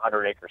 watching a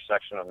 100-acre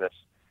section of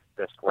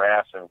this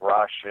grass and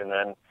brush, and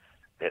then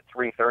at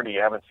 3:30, you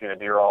haven't seen a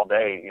deer all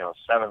day.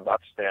 $7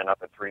 stand up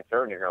at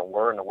 3:30. You're going,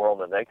 where in the world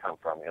did they come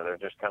from? They're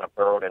just kind of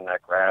burrowed in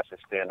that grass. They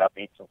stand up,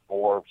 eat some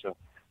forbs, and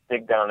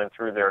dig down and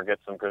through there, get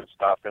some good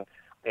stuff. And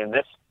in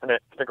this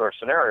particular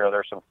scenario,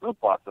 there's some food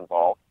plots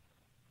involved.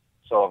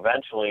 So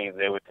eventually,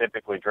 they would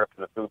typically drift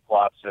to the food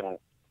plots. And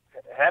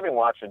having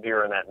watched a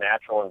deer in that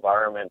natural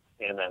environment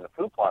and then the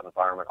food plot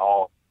environment,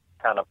 all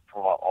kind of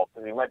from all,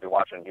 you might be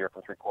watching a deer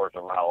from 3/4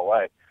 of a mile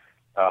away.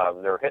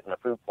 They're hitting the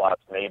food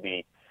plots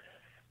maybe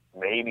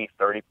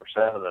 30%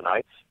 of the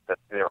nights that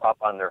they're up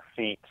on their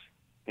feet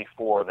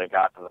before they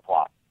got to the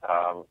plot.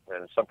 And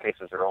in some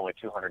cases, they're only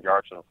 200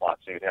 yards from the plot,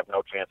 so you'd have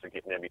no chance of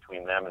getting in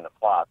between them and the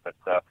plot.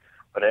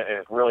 But it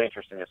is really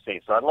interesting to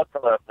see. So I'd look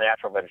for the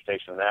natural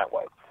vegetation that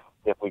way.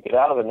 If we get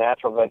out of the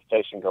natural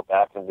vegetation, go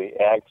back to the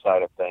ag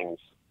side of things,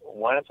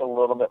 when it's a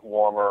little bit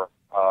warmer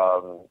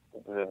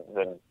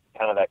than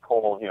kind of that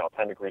cold,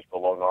 10 degrees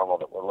below normal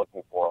that we're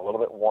looking for, a little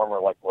bit warmer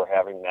like we're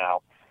having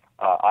now,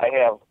 I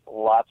have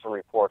lots of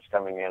reports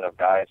coming in of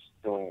guys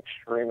doing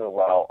extremely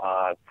well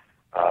on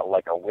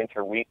like a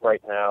winter wheat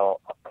right now,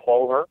 a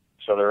clover.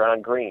 So they're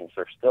on greens.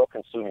 They're still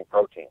consuming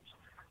proteins,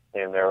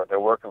 and they're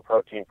working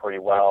protein pretty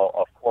well.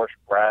 Of course,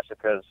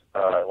 brassicas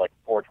like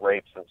forage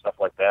rapes and stuff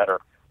like that are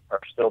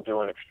still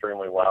doing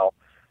extremely well.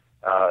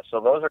 So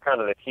those are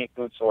kind of the key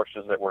food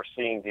sources that we're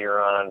seeing deer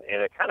on,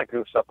 and it kind of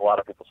goofs up a lot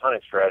of people's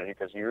hunting strategy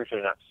because you're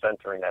usually not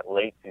centering that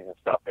late season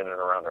stuff in and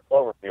around their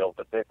clover field,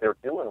 but they're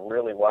doing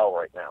really well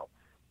right now.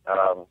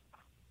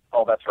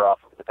 All bets are off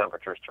if the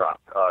temperatures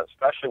drop,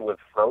 especially with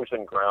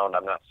frozen ground.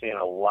 I'm not seeing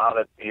a lot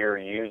of deer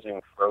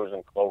using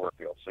frozen clover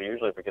fields. So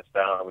usually if it gets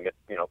down and we get,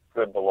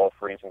 good below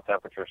freezing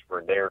temperatures for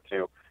a day or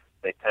two,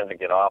 they tend to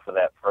get off of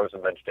that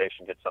frozen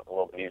vegetation, get something a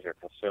little bit easier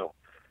to consume.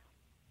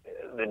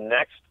 The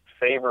next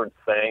favored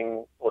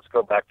thing, let's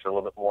go back to a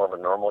little bit more of a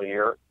normal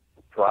year,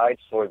 dried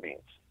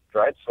soybeans.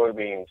 Dried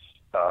soybeans,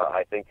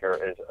 I think,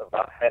 is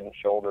about head and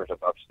shoulders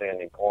above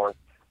standing corn.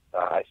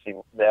 I see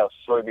those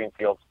soybean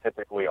fields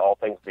typically, all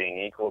things being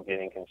equal,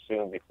 getting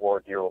consumed before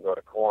deer will go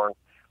to corn,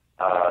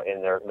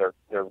 and they're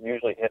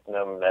usually hitting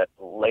them that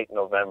late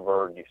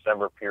November,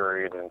 December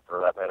period, and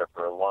for that matter,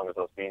 for as long as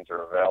those beans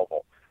are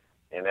available.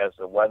 And as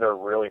the weather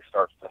really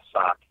starts to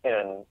sock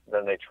in,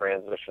 then they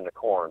transition to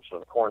corn. So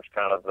the corn's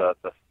kind of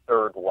the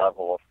third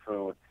level of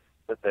food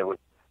that they would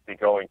be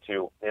going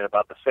to. And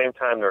about the same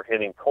time they're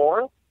hitting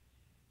corn,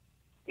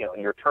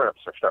 your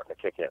turnips are starting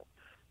to kick in.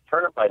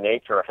 Turnip by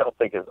nature, I don't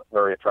think is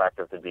very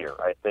attractive to deer.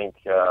 I think,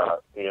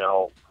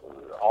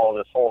 all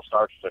this whole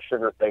starch to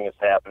sugar thing is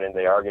happening.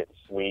 They are getting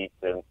sweet,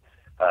 and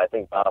I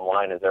think bottom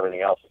line is everything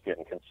else is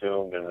getting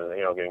consumed and,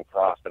 getting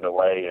frosted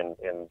away,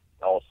 and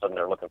all of a sudden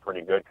they're looking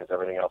pretty good because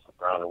everything else is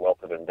brown and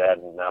wilted and dead,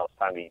 and now it's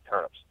time to eat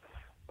turnips.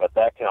 But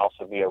that can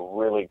also be a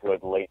really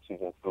good late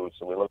season food,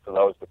 so we look for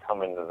those to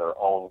come into their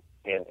own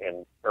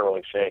in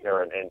early shape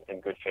or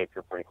in good shape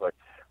here pretty quick.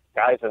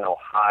 Guys in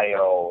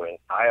Ohio and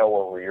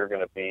Iowa where you're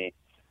going to be,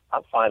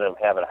 I'm finding them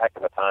having a heck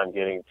of a time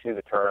getting to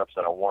the turnips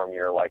in a warm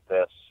year like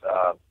this,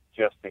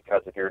 just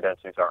because the deer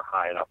densities aren't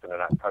high enough and they're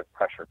not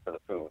pressured for the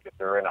food. If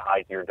they're in a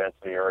high deer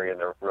density area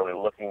and they're really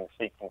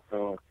seeking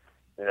food,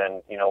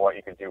 then you know what,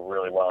 you could do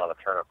really well on a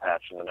turnip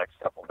patch in the next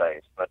couple of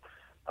days. But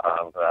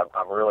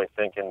I'm really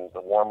thinking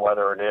the warm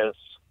weather it is,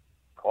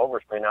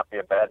 clovers may not be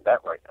a bad bet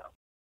right now.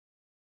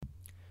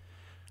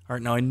 All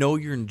right, now I know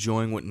you're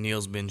enjoying what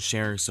Neil's been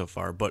sharing so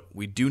far, but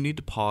we do need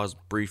to pause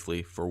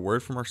briefly for a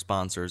word from our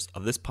sponsors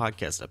of this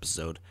podcast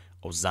episode,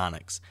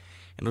 Ozonics.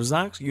 And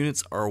Ozonics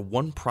units are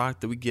one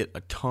product that we get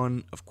a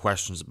ton of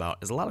questions about,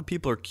 as a lot of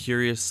people are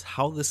curious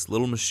how this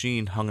little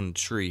machine hung in a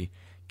tree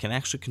can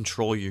actually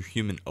control your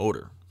human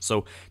odor.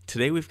 So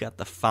today we've got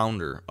the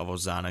founder of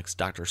Ozonics,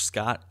 Dr.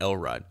 Scott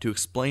Elrod, to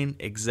explain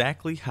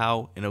exactly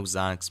how an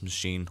Ozonics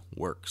machine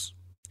works.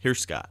 Here's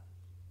Scott.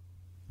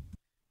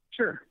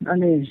 Sure. I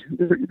mean,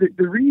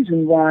 the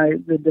reason why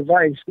the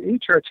device, the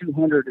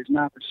HR200, is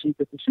not the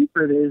secret. The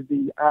secret is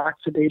the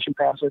oxidation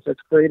process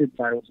that's created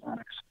by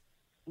Ozonics.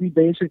 We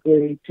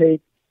basically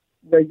take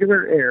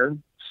regular air,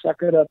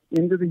 suck it up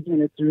into the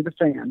unit through the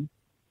fan.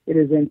 It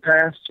is then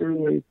passed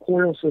through a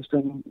coil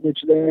system, which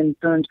then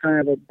turns kind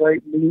of a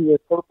bright blue or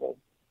purple.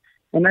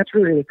 And that's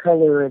really the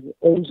color of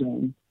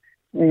ozone.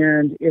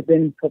 And it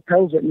then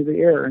propels it into the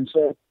air. And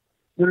so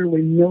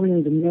literally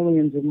millions and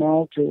millions of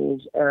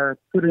molecules are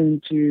put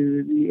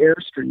into the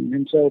airstream.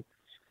 And so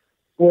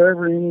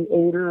wherever any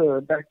odor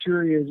or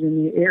bacteria is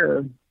in the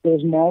air,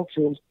 those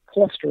molecules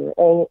cluster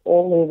all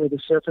over the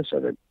surface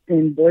of it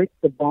and break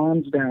the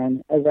bonds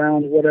down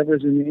around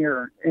whatever's in the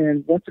air.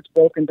 And once it's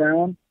broken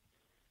down,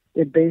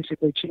 it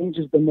basically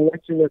changes the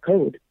molecular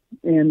code.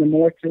 And the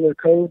molecular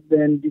code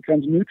then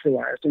becomes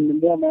neutralized. And the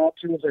more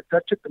molecules that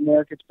touch it, the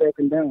more it gets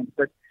broken down.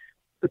 But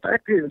the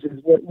fact is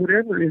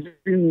whatever is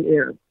in the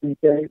air,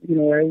 okay, you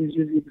know, I always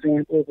use the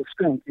example of a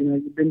skunk. You know,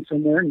 you've been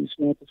somewhere and you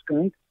smelled a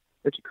skunk,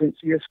 but you couldn't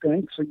see a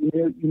skunk, so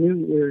you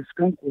knew a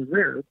skunk was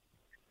there.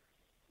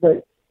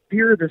 But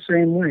deer are the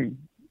same way.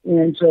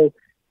 And so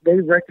they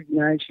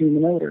recognize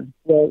human odor.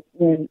 Well,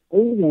 when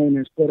ozone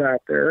is put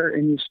out there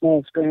and you smell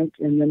a skunk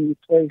and then you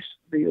place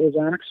the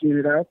ozonics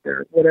unit out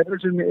there,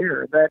 whatever's in the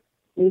air, that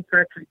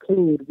olfactory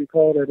code, we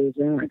call it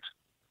ozonics,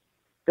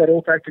 that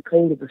olfactory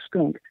code of the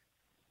skunk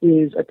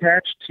is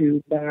attached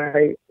to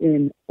by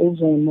an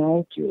ozone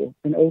molecule,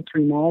 an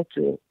O3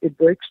 molecule. It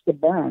breaks the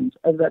bonds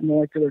of that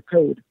molecular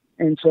code.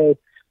 And so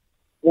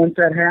once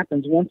that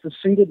happens, once a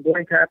single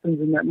break happens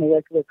in that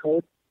molecular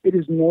code, it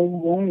is no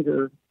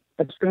longer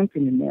a skunk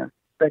anymore.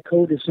 That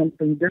code is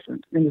something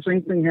different. And the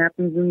same thing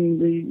happens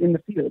in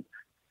the field.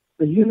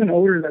 The human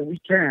odor that we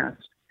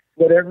cast,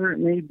 whatever it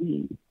may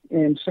be,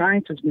 and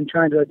science has been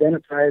trying to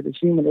identify the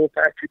human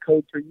olfactory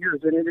code for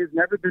years, and it has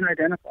never been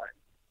identified.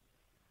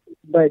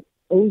 But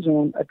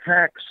ozone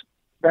attacks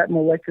that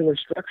molecular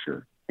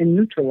structure and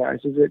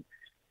neutralizes it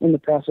in the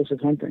process of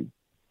hunting.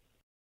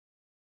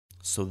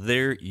 So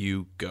there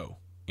you go.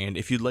 And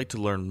if you'd like to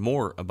learn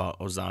more about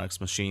Ozonics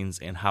machines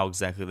and how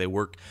exactly they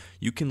work,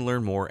 you can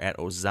learn more at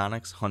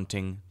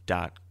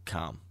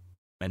ozonicshunting.com.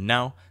 And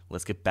now,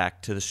 let's get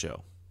back to the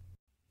show.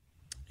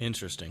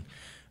 Interesting.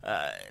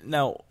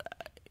 Now,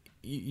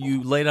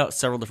 you laid out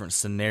several different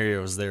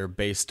scenarios there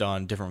based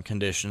on different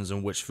conditions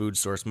and which food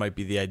source might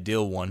be the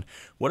ideal one.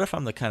 What if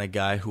I'm the kind of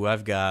guy who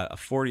I've got a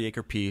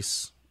 40-acre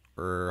piece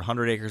or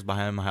 100 acres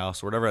behind my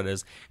house, or whatever it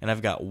is, and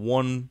I've got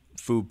one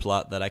food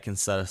plot that I can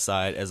set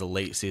aside as a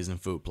late season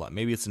food plot.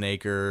 Maybe it's an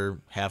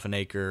acre, half an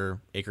acre,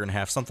 acre and a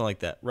half, something like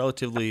that.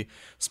 Relatively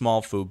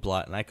small food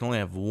plot, and I can only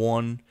have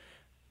one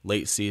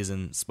late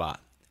season spot.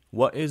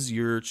 What is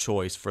your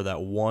choice for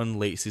that one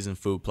late season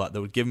food plot that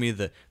would give me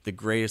the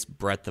greatest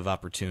breadth of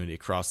opportunity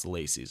across the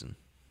late season?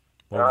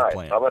 All right,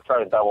 I'm going to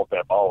try to double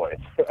dip always.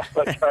 I'm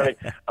going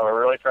to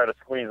really try to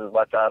squeeze as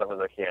much out of it as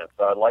I can.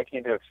 So I'd like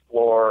you to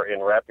explore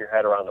and wrap your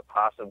head around the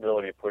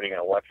possibility of putting an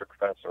electric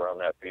fence around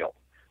that field.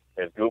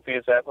 As goofy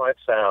as that might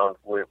sound,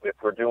 if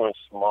we're doing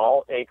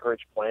small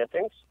acreage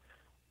plantings,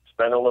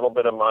 spend a little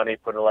bit of money,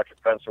 put an electric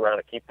fence around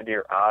it, keep the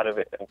deer out of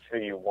it until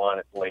you want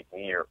it late in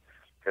the year.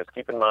 Because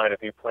keep in mind,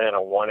 if you plant a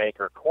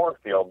 1-acre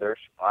cornfield, there's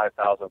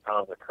 5,000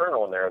 pounds of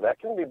kernel in there. That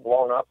can be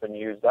blown up and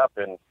used up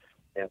in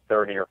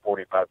 30 or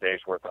 45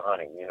 days worth of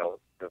hunting. You know,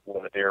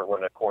 when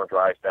the corn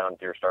dries down,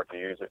 deer start to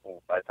use it, and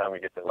by the time we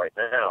get to right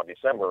now,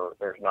 December,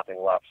 there's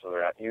nothing left, so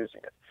they're not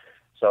using it.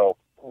 So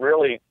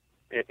really,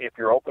 if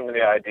you're open to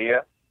the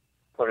idea,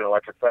 put an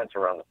electric fence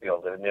around the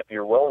field. And if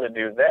you're willing to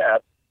do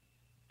that,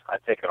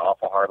 I'd take an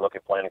awful hard look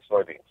at planting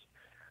soybeans.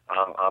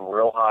 I'm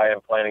real high on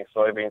planting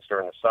soybeans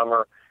during the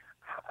summer.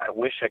 I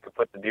wish I could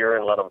put the deer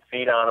in and let them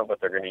feed on them, but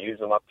they're going to use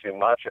them up too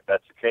much. If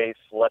that's the case,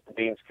 let the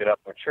beans get up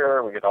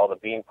mature. We get all the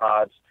bean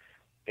pods.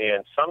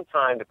 And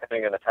sometime,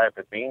 depending on the type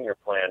of bean you're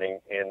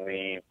planting, in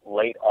the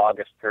late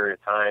August period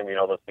of time, you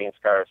know, those beans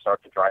start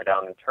to dry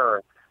down and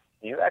turn,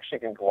 you actually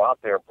can go out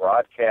there,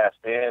 broadcast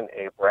in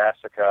a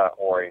brassica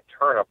or a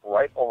turnip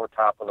right over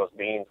top of those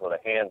beans with a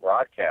hand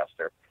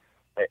broadcaster.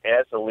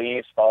 As the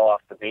leaves fall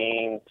off the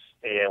beans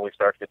and we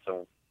start to get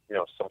some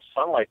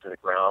sunlight to the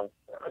ground,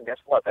 guess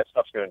what? That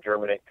stuff's going to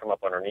germinate and come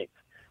up underneath.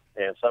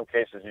 And in some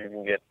cases, you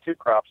can get 2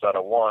 crops out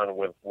of one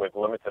with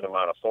limited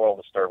amount of soil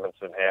disturbance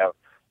and have,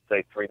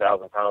 say,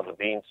 3,000 pounds of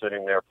beans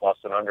sitting there plus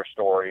an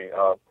understory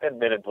of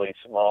admittedly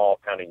small,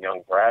 kind of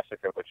young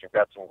brassica, but you've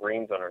got some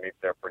greens underneath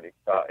there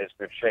is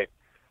good shape.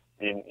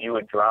 You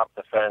would drop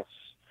the fence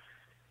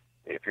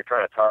if you're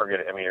trying to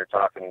target it. I mean, you're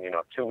talking,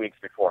 2 weeks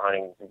before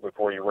hunting,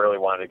 before you really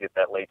want to get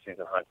that late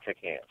season hunt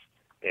kicking in,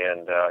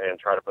 and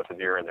try to put the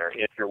deer in there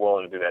if you're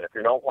willing to do that. If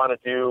you don't want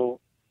to do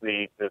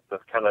the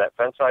kind of that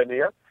fence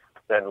idea,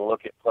 then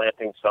look at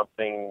planting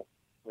something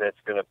that's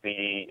going to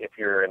be, if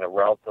you're in a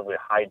relatively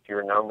high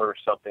deer number,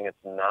 something that's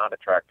not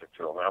attractive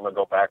to them. And I'm going to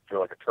go back to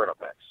like a turnip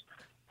mix.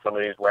 Some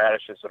of these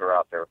radishes that are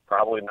out there,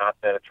 probably not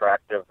that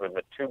attractive in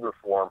the tuber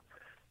form.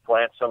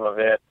 Plant some of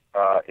it,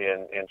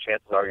 and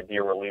chances are your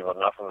deer will leave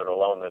enough of it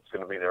alone that's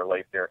going to be there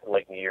late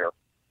in the year.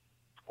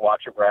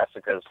 Watch your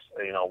brassicas.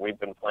 We've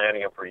been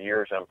planting them for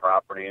years on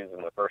properties,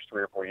 and the first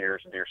 3 or 4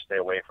 years, deer stay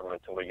away from them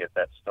until we get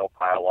that snow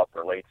pile up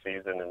or late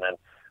season, and then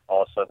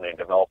all of a sudden they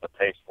develop a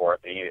taste for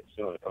it. They eat it as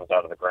soon as it comes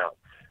out of the ground.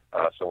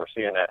 So we're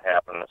seeing that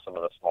happen in some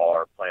of the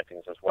smaller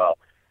plantings as well.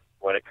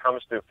 When it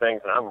comes to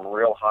things, and I'm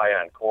real high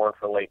on corn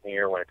for late in the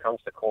year, when it comes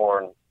to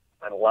corn,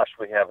 unless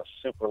we have a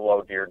super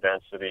low deer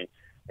density,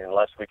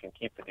 unless we can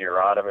keep the deer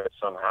out of it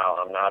somehow.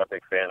 I'm not a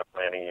big fan of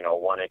planting,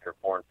 1 acre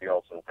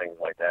cornfields and things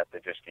like that. They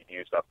just get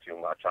used up too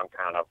much. I'm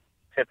kind of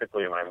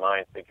typically in my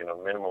mind thinking a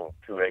minimum of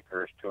 2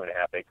 acres, 2.5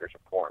 acres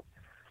of corn.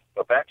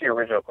 But back to your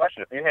original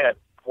question, if you had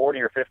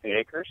 40 or 50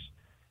 acres,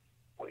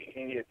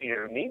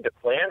 you need to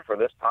plan for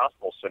this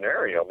possible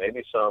scenario.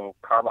 Maybe some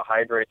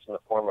carbohydrates in the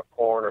form of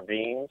corn or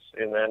beans,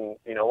 and then,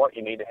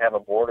 you need to have a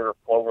border of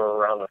clover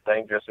around the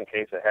thing just in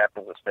case it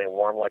happens to stay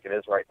warm like it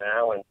is right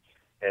now,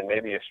 and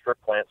maybe you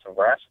strip plant some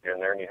brassica in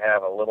there, and you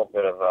have a little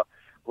bit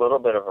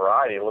of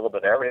variety, a little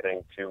bit of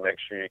everything to make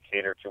sure you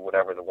cater to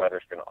whatever the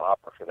weather's going to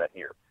offer for that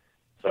year.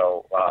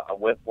 So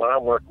when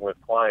I'm working with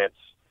clients,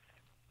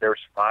 there's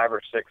 5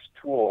 or 6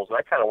 tools.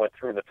 I kind of went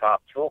through the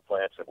top tool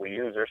plants that we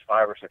use. There's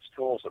 5 or 6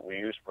 tools that we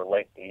use for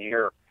late in the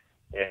year.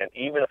 And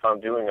even if I'm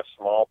doing a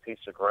small piece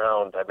of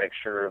ground, I make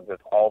sure that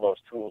all those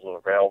tools are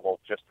available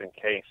just in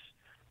case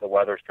the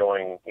weather's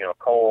going,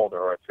 cold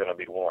or it's going to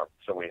be warm.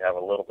 So we have a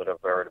little bit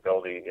of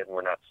variability, and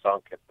we're not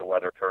sunk if the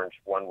weather turns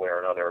one way or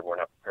another, and we're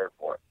not prepared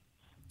for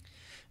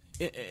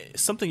it.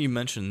 Something you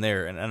mentioned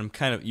there, and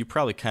you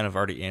probably kind of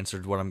already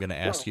answered what I'm going to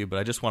ask you, but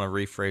I just want to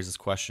rephrase this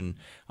question.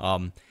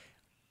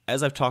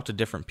 As I've talked to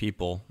different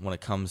people when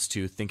it comes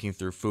to thinking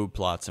through food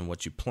plots and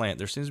what you plant,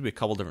 there seems to be a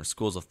couple different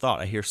schools of thought.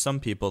 I hear some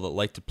people that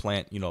like to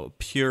plant, a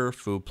pure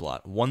food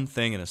plot, one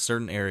thing in a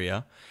certain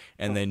area,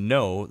 and they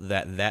know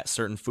that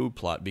certain food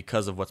plot,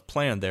 because of what's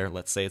planted there,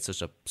 let's say it's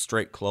just a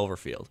straight clover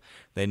field,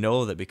 they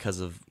know that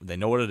they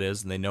know what it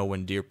is, and they know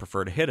when deer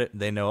prefer to hit it,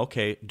 they know,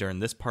 okay, during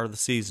this part of the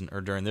season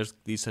or during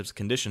these types of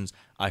conditions,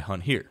 I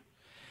hunt here.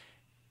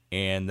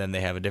 And then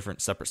they have a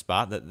different separate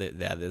spot that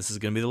this is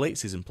going to be the late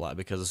season plot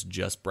because it's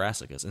just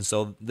brassicas. And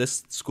so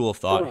this school of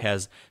thought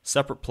has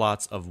separate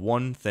plots of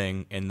one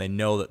thing, and they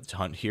know that to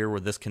hunt here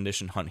with this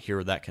condition, hunt here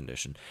with that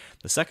condition.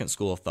 The second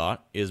school of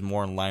thought is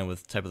more in line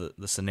with type of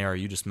the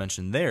scenario you just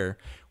mentioned there,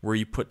 where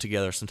you put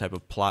together some type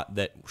of plot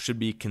that should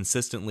be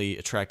consistently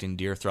attracting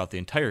deer throughout the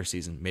entire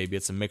season. Maybe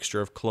it's a mixture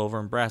of clover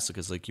and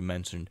brassicas, like you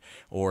mentioned,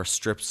 or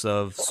strips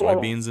of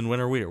soybeans and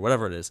winter wheat, or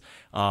whatever it is.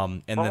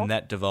 And then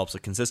that develops a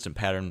consistent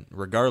pattern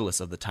regardless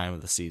of the time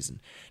of the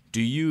season.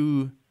 Do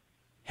you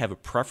have a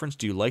preference?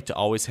 Do you like to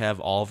always have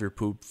all of your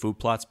food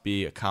plots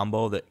be a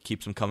combo that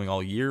keeps them coming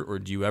all year, or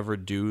do you ever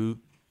do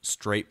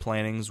straight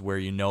plantings where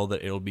you know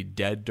that it'll be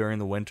dead during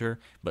the winter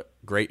but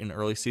great in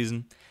early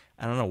season?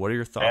 I don't know. What are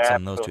your thoughts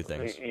on those two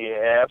things?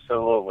 Yeah,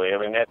 absolutely. I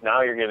mean,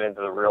 now you're getting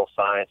into the real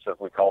science of,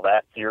 we call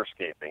that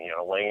deerscaping,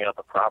 laying out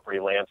the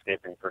property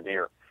landscaping for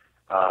deer.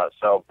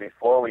 So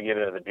before we get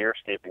into the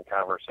deerscaping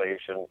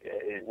conversation,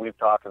 we've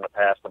talked in the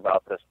past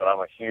about this, but I'm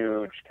a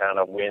huge kind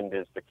of wind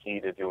is the key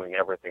to doing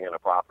everything in a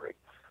property.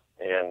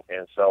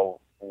 And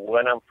so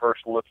when I'm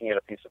first looking at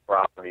a piece of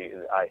property,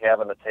 I have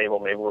on the table,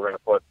 maybe we're going to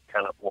put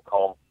kind of, we'll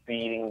call them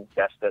feeding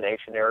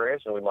destination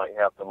areas, and we might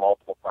have the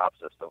multiple crop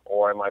system,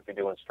 or I might be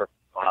doing strip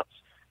plots,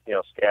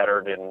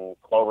 scattered, and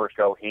clovers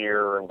go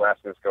here and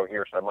brassicas go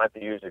here. So I might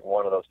be using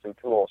one of those 2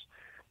 tools.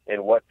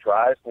 And what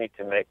drives me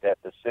to make that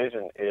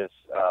decision is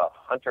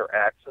hunter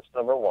access,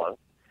 number one.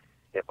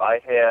 If I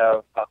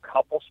have a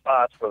couple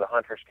spots where the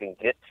hunters can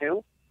get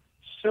to,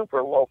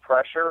 super low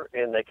pressure,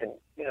 and they can,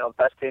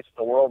 best case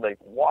in the world, they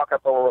walk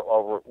up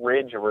over a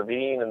ridge, a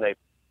ravine, and they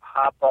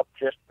pop up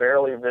just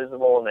barely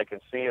visible, and they can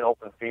see an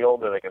open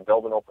field, or they can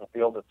build an open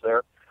field that's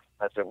there.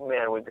 I said,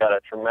 man, we've got a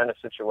tremendous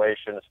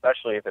situation,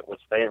 especially if it was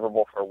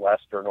favorable for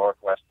west or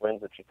northwest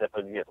winds that you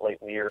typically get late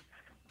in the year.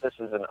 This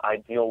is an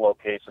ideal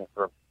location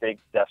for a big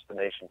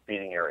destination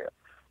feeding area.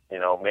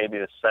 Maybe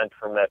the scent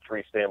from that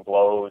tree stand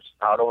blows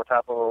out over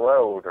top of a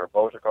road, or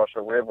blows across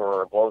a river,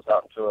 or blows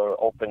out into an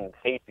open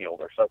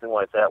hayfield or something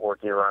like that where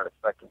deer aren't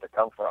expected to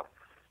come from.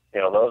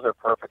 Those are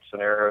perfect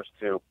scenarios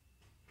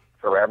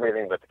for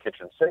everything but the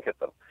kitchen sink at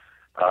them.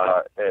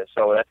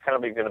 So that's kind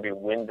of going to be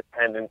wind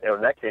dependent, or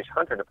in that case,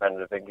 hunter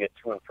dependent if they can get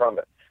to and from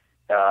it.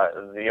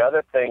 The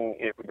other thing,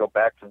 if we go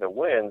back to the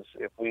winds,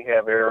 if we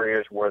have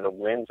areas where the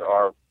winds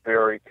are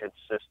very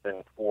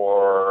consistent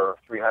for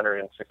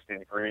 360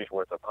 degrees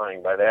worth of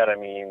hunting, by that I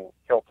mean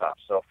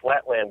hilltops. So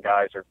flatland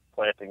guys are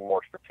planting more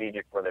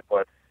strategic, where they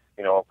put,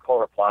 a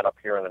clover plot up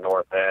here in the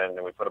north end,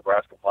 and we put a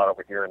brassica plot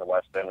over here in the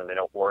west end, and they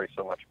don't worry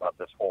so much about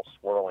this whole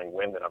swirling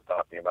wind that I'm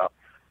talking about.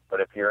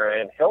 But if you're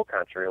in hill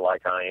country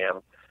like I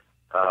am,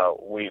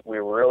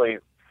 we're really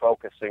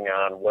focusing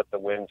on what the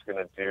wind's going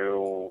to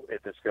do,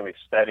 if it's going to be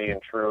steady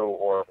and true,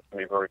 or if it's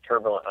going to be very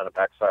turbulent on the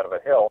backside of a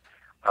hill,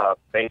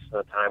 based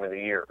on the time of the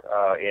year,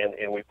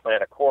 and we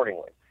plan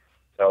accordingly.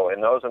 So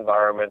in those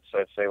environments,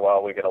 I'd say,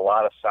 well, we get a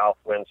lot of south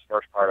winds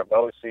first part of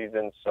bow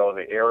season, so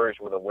the areas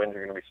where the winds are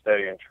going to be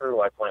steady and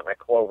true, I plant my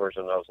clovers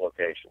in those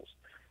locations.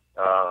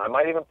 I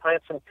might even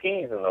plant some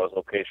peas in those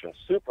locations,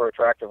 super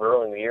attractive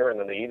early in the year, and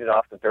then they eat it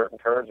off the dirt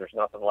and turds, there's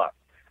nothing left.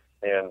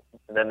 And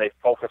then they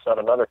focus on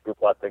another food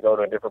plot, they go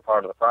to a different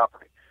part of the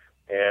property.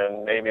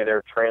 And maybe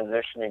they're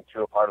transitioning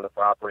to a part of the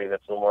property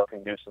that's a little more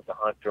conducive to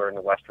hunt during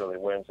the westerly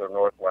winds or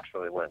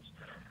northwesterly winds.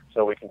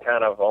 So we can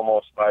kind of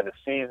almost by the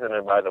season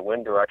and by the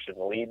wind direction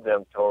lead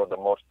them toward the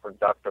most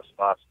productive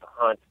spots to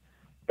hunt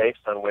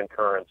based on wind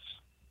currents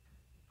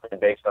and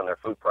based on their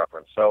food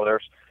preference. So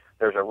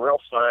there's a real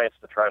science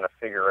to trying to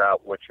figure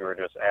out what you were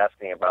just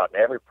asking about.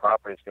 And every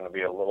property is going to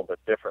be a little bit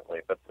different,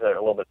 but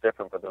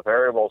the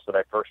variables that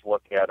I first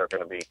look at are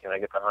going to be, can I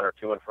get the hunter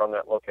to and from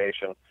that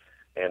location?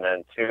 And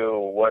then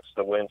 2, what's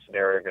the wind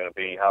scenario going to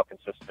be? How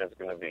consistent is it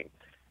going to be?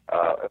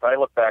 If I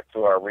look back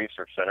to our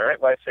research center,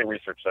 when I say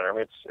research center, I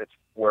mean it's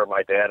where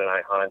my dad and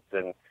I hunt,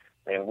 and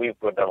we've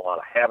done a lot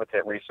of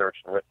habitat research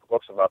and written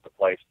books about the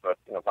place. But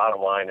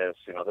bottom line is,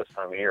 this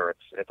time of year,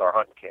 it's our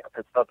hunting camp.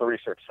 It's not the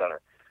research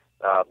center.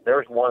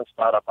 There's one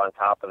spot up on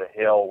top of the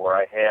hill where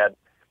I had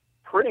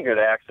pretty good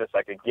access.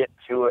 I could get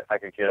to it. I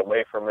could get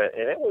away from it.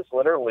 And it was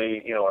literally,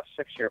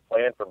 a 6-year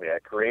plan for me. I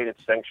created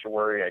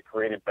sanctuary. I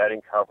created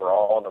bedding cover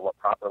all in the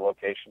proper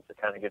locations to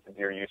kind of get the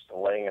deer used to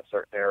laying in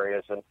certain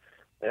areas. And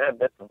I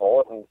bit the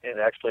bullet and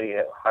actually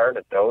hired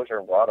a dozer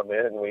and brought them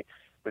in, and we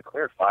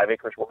cleared 5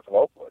 acres worth of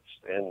oak woods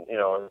and,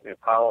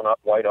 piling up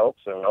white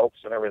oaks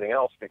and everything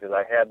else, because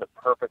I had the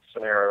perfect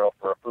scenario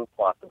for a food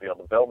plot to be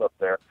able to build up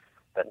there,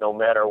 that no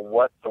matter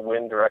what the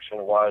wind direction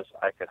was,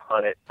 I could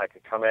hunt it. I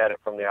could come at it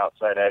from the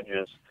outside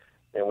edges.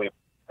 And it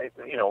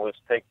was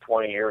take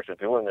 20 years of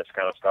doing this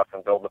kind of stuff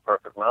and build the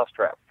perfect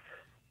mousetrap.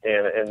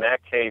 And in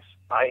that case,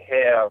 I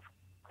have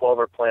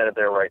clover planted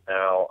there right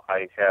now.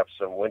 I have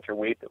some winter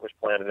wheat that was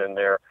planted in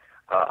there.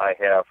 I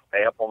have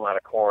ample amount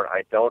of corn.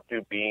 I don't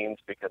do beans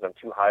because I'm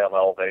too high of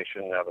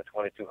elevation. I have a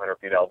 2,200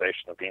 feet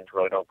elevation. The beans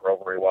really don't grow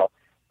very well.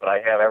 But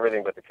I have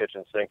everything but the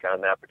kitchen sink on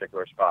that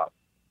particular spot.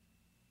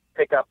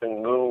 Pick up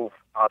and move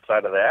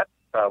outside of that,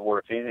 where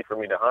it's easy for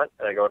me to hunt,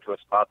 and I go to a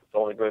spot that's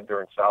only good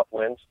during south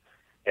winds,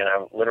 and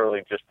I'm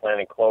literally just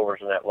planting clovers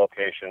in that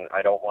location.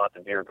 I don't want the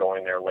deer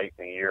going there late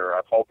in the year.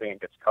 I'm hoping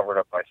it gets covered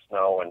up by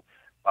snow, and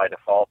by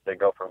default, they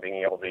go from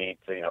being able to eat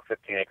to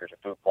 15 acres of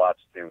food plots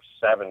to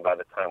 7 by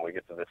the time we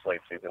get to this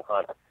late season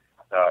hunt.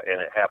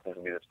 And it happens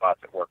to be the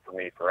spots that work for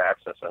me for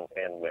access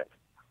and wind.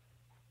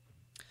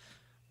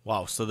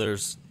 Wow, so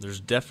there's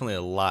definitely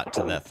a lot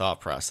to that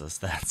thought process.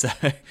 That's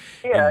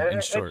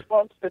in short.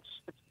 It's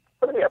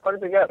put it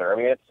together. I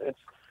mean, it's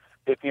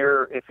if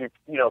you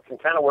can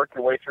kind of work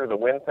your way through the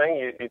wind thing,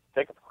 you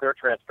take a clear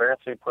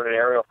transparency, put an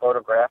aerial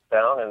photograph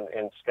down,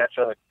 and sketch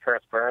on the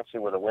transparency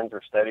where the winds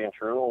are steady and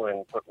true,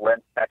 and put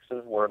red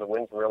X's where the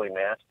wind's really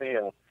nasty,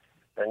 and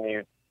then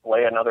you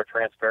lay another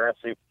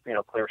transparency,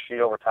 clear sheet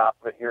over top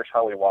of it. Here's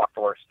how we walk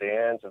to our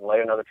stands, and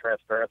lay another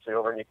transparency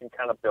over, and you can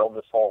kind of build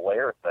this whole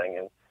layer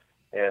thing.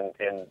 And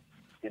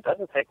it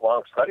doesn't take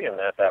long studying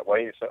that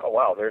way. You say, oh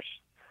wow,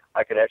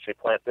 I could actually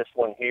plant this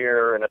one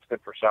here, and that's good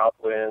for south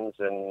winds,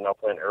 and I'll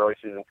plant early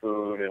season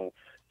food and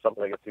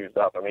something that gets used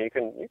up. I mean,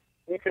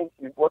 you can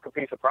work a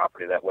piece of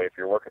property that way if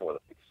you're working with a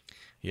piece.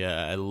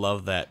 Yeah, I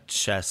love that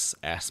chess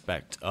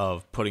aspect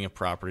of putting a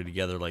property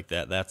together like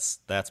that.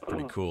 That's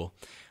pretty cool.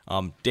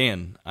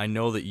 Dan, I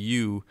know that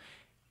you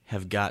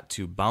have got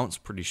to bounce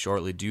pretty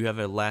shortly. Do you have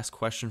a last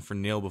question for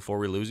Neil before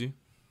we lose you?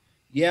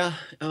 Yeah,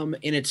 and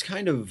it's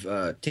kind of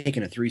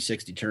taking a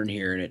 360 turn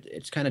here, and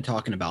it's kind of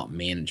talking about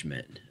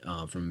management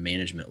from a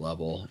management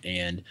level.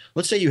 And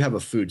let's say you have a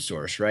food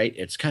source, right?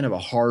 It's kind of a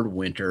hard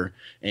winter,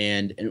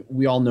 and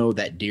we all know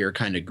that deer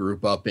kind of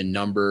group up in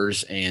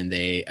numbers, and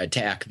they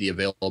attack the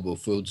available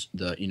foods,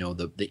 the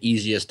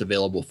easiest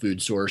available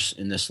food source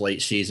in this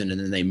late season, and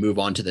then they move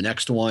on to the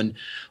next one,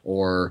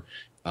 or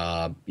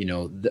or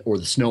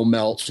the snow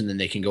melts, and then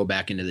they can go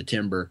back into the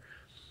timber.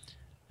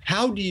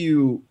 How do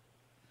you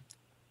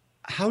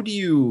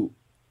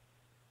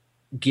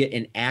get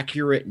an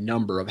accurate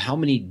number of how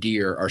many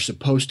deer are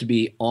supposed to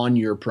be on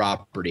your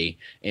property,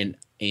 and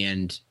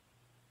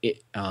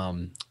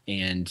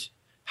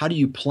how do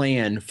you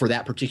plan for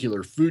that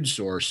particular food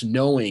source,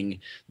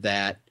 knowing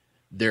that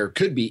there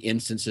could be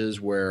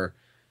instances where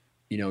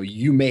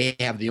you may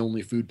have the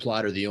only food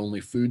plot or the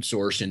only food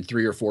source in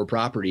 3 or 4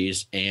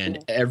 properties,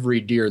 and every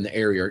deer in the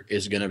area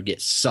is going to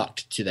get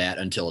sucked to that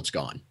until it's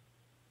gone?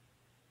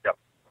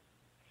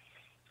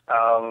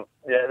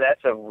 Yeah,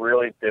 that's a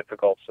really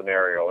difficult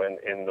scenario,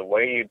 and the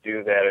way you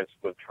do that is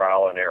with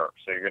trial and error.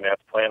 So you're going to have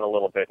to plan a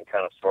little bit and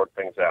kind of sort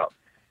things out.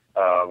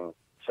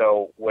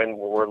 So when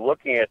we're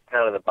looking at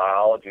kind of the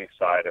biology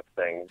side of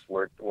things,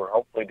 we're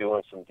hopefully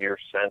doing some deer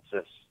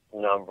census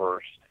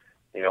numbers,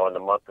 in the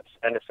month of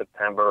end of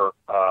September,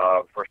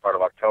 first part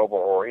of October,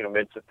 or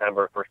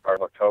mid-September, first part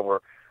of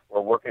October.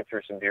 We're working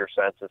through some deer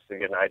census to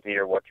get an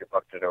idea of what your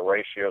buck-to-doe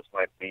ratios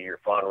might be, your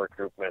fawn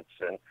recruitments,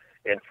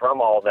 and from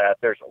all that,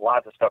 there's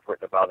lots of stuff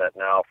written about that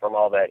now. From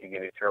all that, you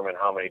can determine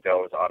how many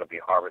does ought to be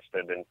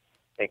harvested and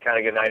kind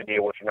of get an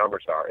idea what your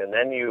numbers are. And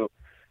then you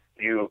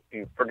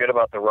forget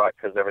about the rut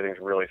because everything's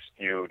really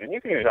skewed. And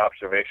you can use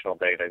observational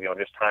data,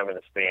 just time in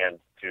the stand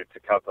to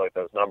calculate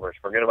those numbers.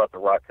 Forget about the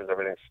rut because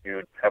everything's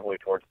skewed heavily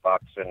towards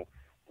bucks and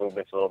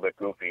movement's a little bit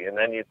goofy. And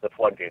then the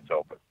floodgates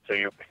open. So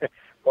you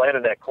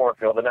planted that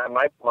cornfield. And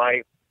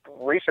my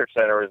research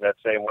center is that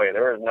same way.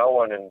 There is no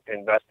one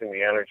investing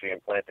the energy in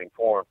planting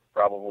corn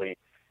for probably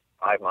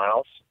 5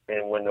 miles.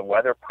 And when the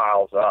weather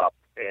piles up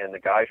and the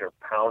guys are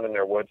pounding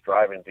their woods,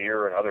 driving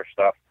deer and other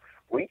stuff,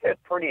 we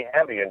hit pretty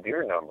heavy in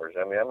deer numbers.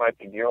 I mean, I might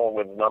be dealing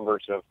with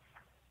numbers of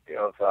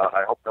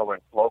I hope no one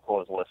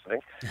local is listening,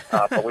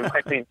 but we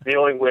might be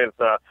dealing with,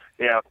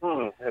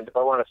 if I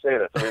want to say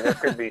this, I mean, there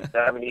could be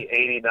 70,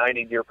 80,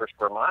 90 deer per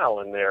square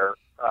mile in there.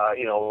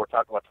 We're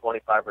talking about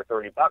 25 or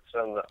 30 bucks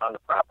on the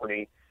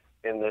property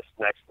in this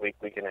next week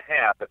and a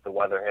half if the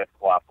weather had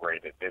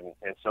cooperated.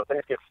 And so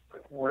things get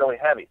really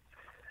heavy.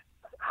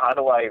 How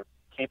do I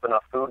keep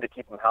enough food to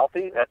keep them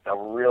healthy? That's a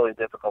really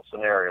difficult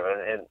scenario.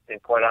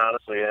 And quite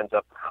honestly, it ends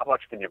up, how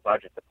much can you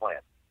budget to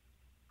plant?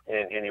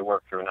 And you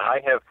work through. Now,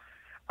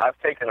 I've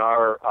taken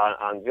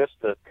on just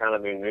the kind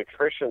of the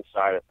nutrition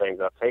side of things,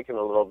 I've taken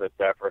a little bit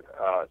different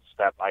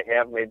step. I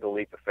have made the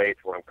leap of faith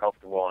where I'm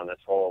comfortable on this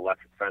whole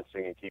electric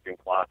fencing and keeping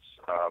plots,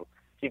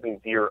 keeping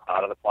deer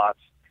out of the plots.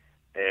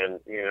 And,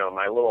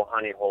 my little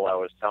honey hole I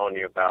was telling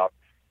you about,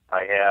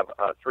 I have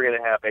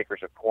 3.5 acres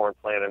of corn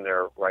planted in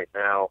there right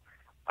now.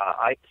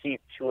 I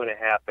keep 2.5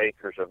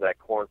 acres of that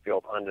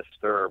cornfield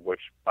undisturbed, which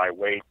by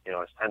weight, is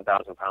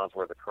 10,000 pounds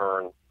worth of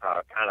corn.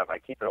 I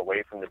keep it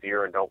away from the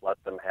deer and don't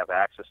let them have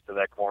access to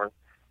that corn.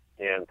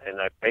 And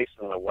based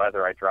on the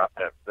weather, I drop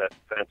that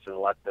fence and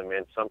let them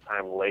in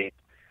sometime late.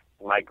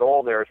 My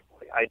goal there is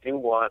I do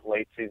want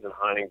late season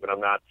hunting, but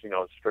I'm not,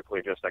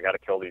 strictly just I got to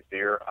kill these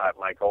deer.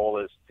 My goal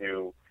is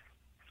to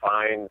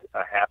find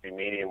a happy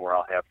medium where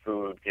I'll have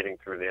food getting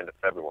through the end of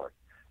February,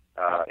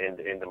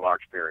 in the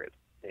March period.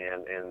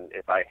 And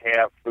if I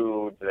have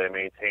food that I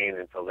maintain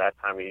until that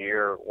time of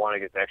year, I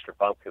get the extra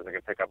bump because I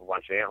can pick up a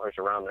bunch of antlers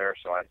around there,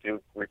 so I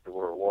do reap the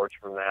rewards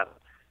from that.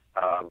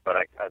 But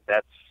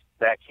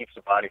that keeps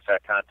the body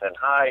fat content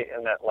high,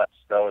 and that lets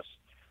those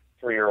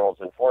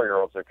 3-year-olds and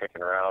 4-year-olds that are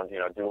kicking around,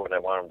 do what I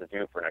want them to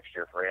do for next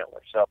year for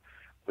antlers. So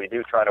we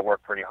do try to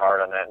work pretty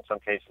hard on that. In some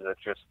cases,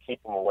 it's just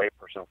keep them away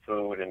for some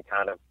food and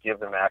kind of give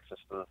them access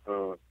to the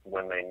food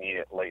when they need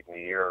it late in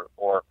the year.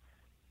 Or,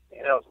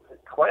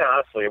 quite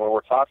honestly, when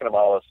we're talking about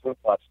all this food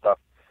plot stuff,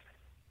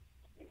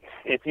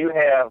 if you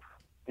have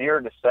deer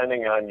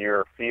descending on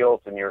your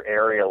fields in your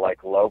area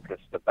like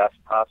locusts, the best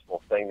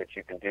possible thing that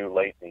you can do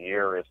late in the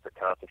year is to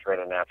concentrate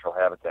on natural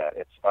habitat.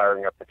 It's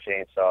firing up the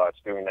chainsaw, it's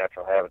doing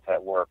natural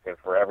habitat work, and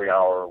for every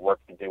hour of work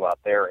you do out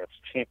there, it's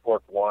cheap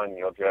work. One,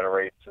 you'll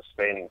generate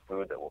sustaining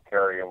food that will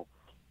carry them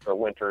for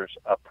winters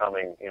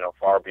upcoming,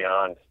 far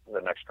beyond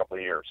the next couple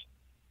of years.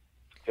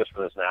 Just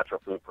for this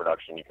natural food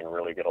production, you can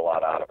really get a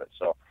lot out of it.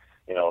 So,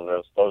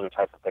 those are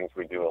types of things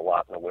we do a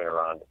lot in the winter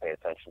on to pay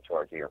attention to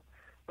our deer.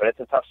 But it's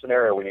a tough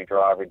scenario when you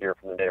draw every deer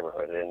from the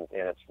neighborhood, and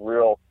it's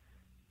real,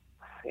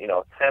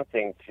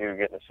 tempting to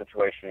get in a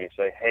situation where you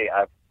say, hey,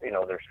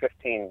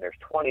 there's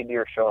 20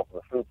 deer showing up in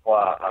the food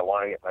plot. I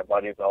want to get my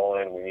buddies all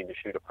in. We need to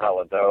shoot a pile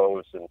of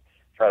does and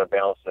try to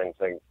balance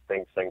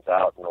things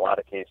out. In a lot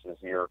of cases,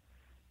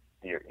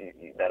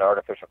 that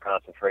artificial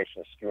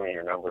concentration is skewing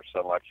your numbers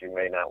so much you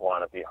may not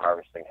want to be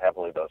harvesting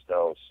heavily those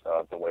does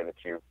the way that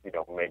you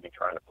may be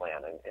trying to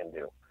plan and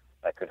do.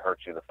 That could hurt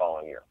you the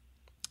following year.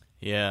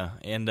 Yeah,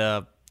 and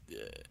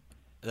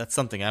that's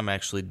something I'm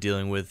actually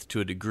dealing with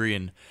to a degree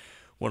in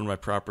one of my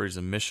properties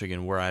in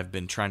Michigan, where I've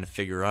been trying to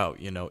figure out,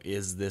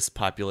 is this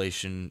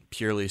population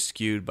purely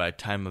skewed by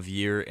time of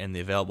year and the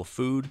available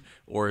food,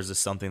 or is this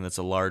something that's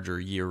a larger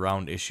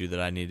year-round issue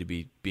that I need to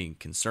be being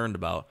concerned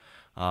about?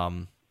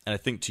 And I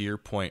think to your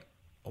point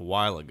a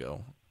while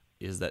ago,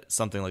 is that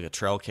something like a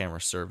trail camera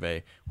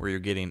survey where you're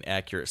getting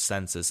accurate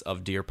census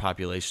of deer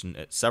population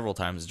at several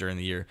times during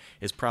the year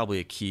is probably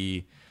a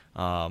key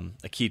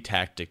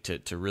tactic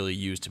to really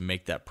use to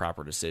make that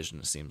proper decision,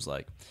 it seems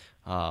like.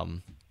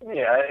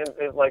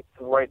 Like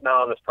right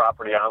now on this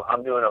property,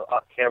 I'm doing a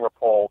camera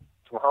poll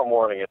tomorrow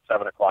morning at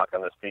 7 o'clock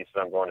on this piece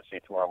that I'm going to see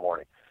tomorrow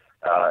morning.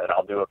 And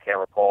I'll do a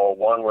camera poll.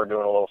 One, we're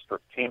doing a little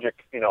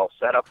strategic,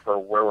 setup for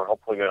where we're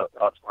hopefully going to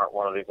outsmart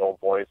one of these old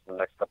boys in the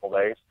next couple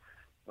of days.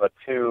 But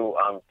two,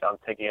 I'm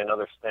taking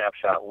another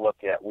snapshot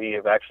look at, we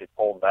have actually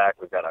pulled back.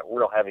 We've got a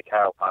real heavy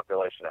cow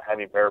population, a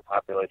heavy bear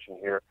population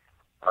here.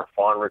 Our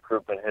fawn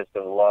recruitment has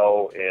been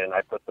low, and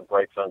I put the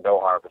brakes on doe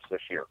harvest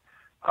this year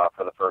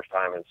for the first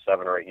time in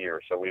 7 or 8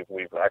 years. So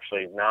we've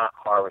actually not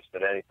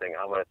harvested anything.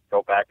 I'm going to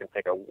go back and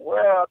take a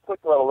quick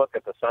little look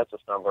at the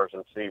census numbers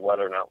and see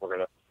whether or not we're going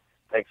to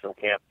take some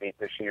camp meat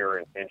this year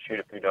and shoot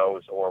a few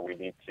does, or we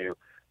need to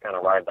kind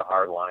of ride the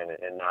hard line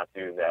and not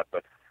do that.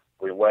 But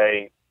we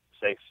weigh,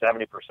 say,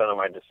 70% of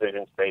my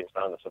decisions based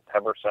on the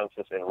September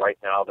census, and right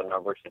now the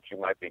numbers that you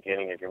might be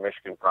getting at your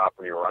Michigan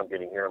property or I'm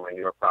getting here on my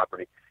New York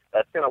property,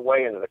 that's going to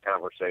weigh into the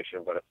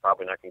conversation, but it's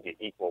probably not going to get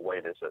equal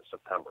weight as of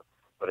September.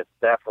 But it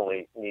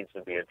definitely needs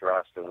to be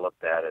addressed and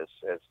looked at as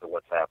to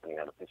what's happening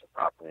on a piece of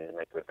property to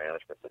make good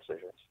management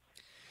decisions.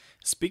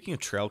 Speaking of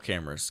trail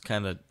cameras,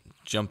 kind of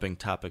jumping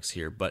topics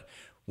here, but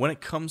when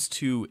it comes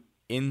to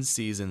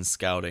in-season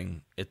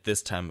scouting at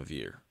this time of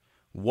year,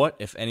 what,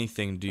 if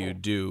anything, do you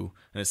do?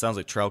 And it sounds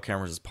like trail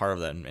cameras is part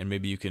of that, and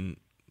maybe you can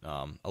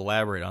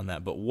elaborate on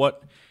that, but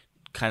what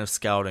kind of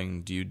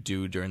scouting do you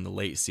do during the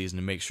late season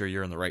to make sure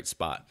you're in the right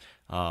spot,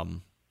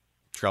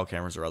 trail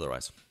cameras or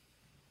otherwise?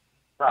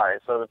 All right,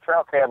 so the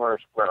trail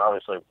cameras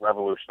obviously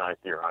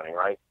revolutionized deer hunting,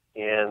 right?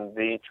 And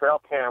the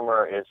trail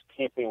camera is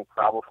keeping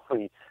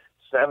probably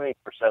 70%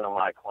 of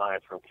my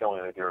clients from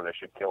killing a deer they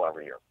should kill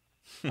every year,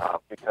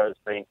 because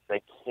they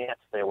can't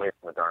stay away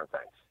from the darn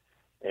things.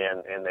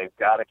 And they've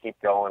got to keep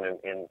going.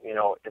 And you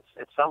know, it's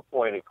at some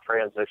point it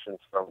transitions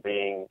from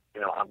being,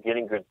 you know, I'm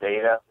getting good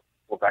data.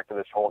 Go back to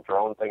this whole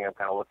drone thing. I'm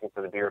kind of looking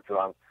for the deer too.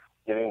 I'm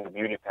getting the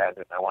beauty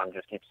pageant. I want to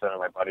just keep sending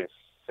my buddies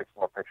 6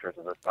 more pictures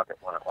of this buck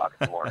at 1 o'clock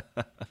in the morning.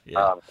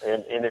 Yeah.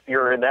 And if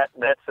you're in that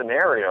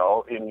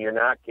scenario and you're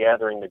not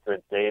gathering the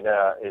good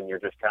data and you're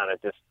just kind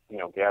of you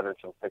know, gathering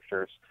some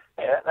pictures,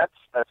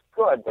 that's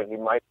good, but you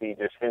might be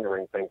just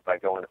hindering things by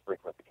going to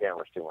frequent the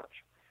cameras too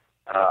much.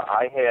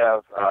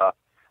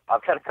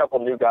 I've got a couple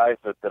new guys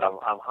that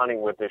I'm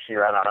hunting with this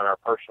year on our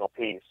personal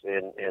piece,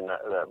 and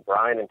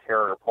Brian and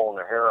Tara are pulling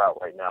their hair out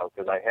right now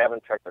because I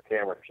haven't checked their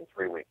cameras in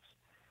 3 weeks.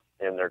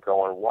 And they're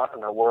going, what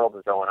in the world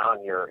is going on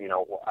here? You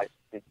know,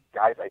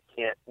 guys, I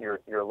can't. You're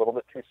a little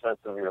bit too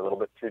sensitive. You're a little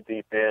bit too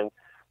deep in.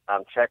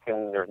 I'm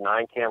checking. There's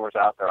 9 cameras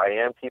out there. I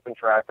am keeping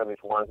track of these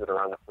ones that are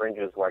on the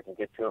fringes where I can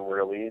get to them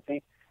real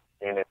easy.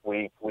 And if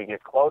we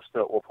get close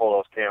to it, we'll pull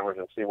those cameras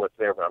and see what's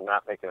there. But I'm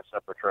not making a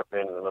separate trip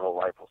in the middle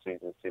of rifle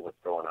season to see what's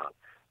going on.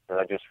 And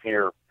I just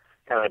fear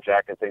kind of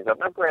jacking things up.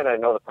 Now, granted, I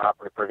know the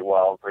property pretty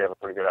well and have a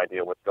pretty good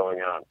idea what's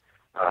going on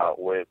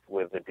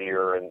with the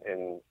deer,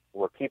 and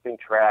we're keeping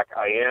track.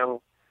 I am,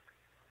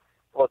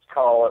 let's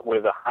call it,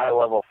 with a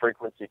high-level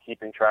frequency,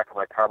 keeping track of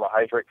my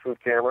carbohydrate food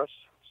cameras.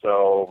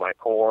 So my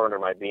corn or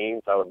my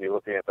beans, I would be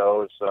looking at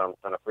those on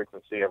a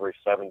frequency every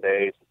 7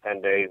 days,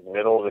 10 days,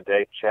 middle of the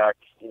day check,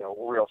 you know,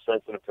 real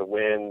sensitive to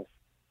wind,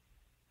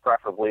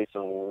 preferably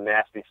some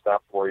nasty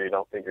stuff where you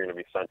don't think you're going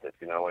to be scented,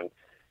 you know, and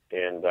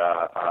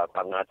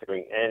I'm not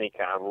doing any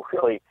kind. I'm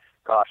really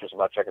cautious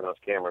about checking those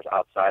cameras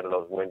outside of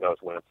those windows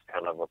when it's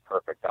kind of a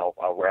perfect.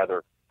 I'll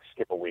rather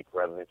skip a week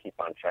rather than keep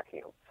on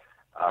checking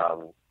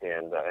them,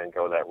 and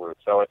go that route.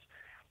 So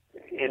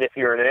and if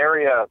you're in an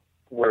area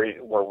where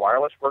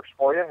wireless works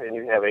for you and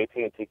you have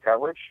AT&T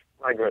coverage,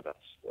 my goodness,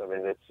 I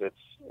mean, it's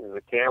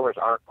the cameras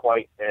aren't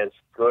quite as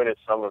good as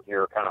some of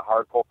your kind of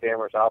hardcore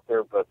cameras out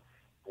there, but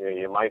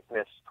you might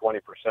miss 20%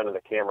 of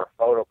the camera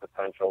photo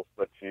potentials,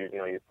 but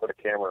you put a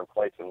camera in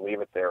place and leave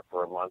it there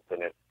for a month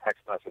and it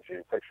text messages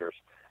you pictures.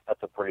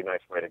 That's a pretty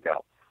nice way to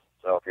go.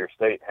 So if your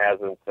state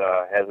hasn't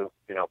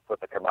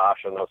put the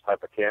kibosh on those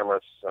type of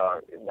cameras,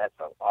 that's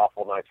an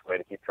awful nice way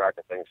to keep track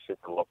of things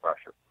super low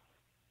pressure.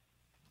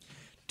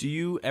 Do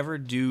you ever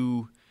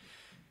do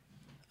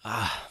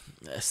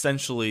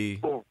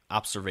essentially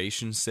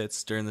observation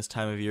sits during this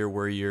time of year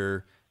where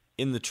you're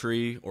in the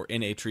tree or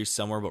in a tree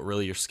somewhere, but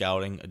really you're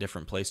scouting a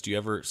different place? Do you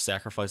ever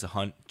sacrifice a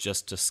hunt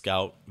just to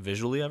scout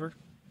visually ever?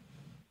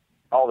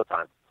 All the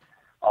time.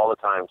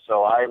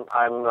 So I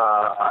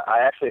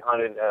actually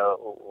hunted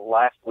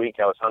last week.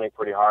 I was hunting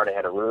pretty hard. I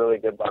had a really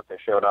good buck that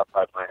showed up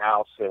at my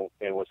house and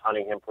was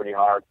hunting him pretty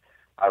hard.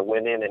 I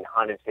went in and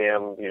hunted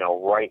him,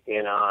 right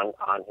in on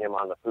him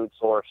on the food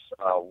source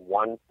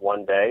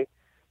one day,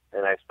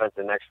 and I spent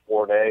the next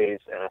 4 days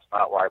in a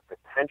spot where I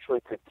potentially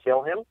could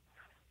kill him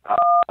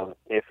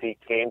if he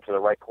came to the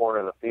right corner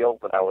of the field,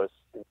 but I was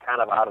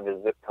kind of out of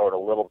his zip code a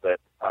little bit.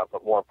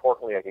 But more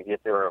importantly, I could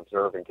get there and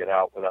observe and get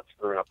out without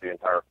screwing up the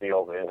entire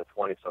field and the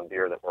 20-some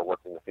deer that were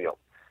working the field.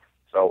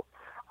 So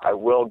I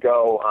will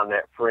go on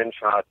that fringe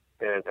hunt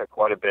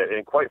quite a bit.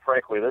 And quite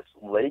frankly, this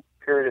late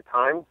period of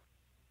time,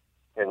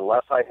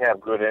 unless I have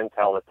good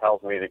intel that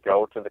tells me to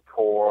go to the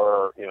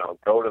core,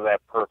 go to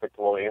that perfect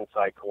little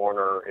inside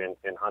corner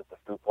and hunt the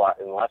food plot,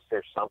 unless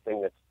there's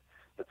something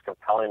that's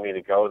compelling me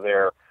to go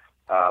there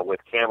with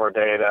camera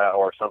data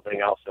or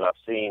something else that I've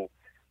seen,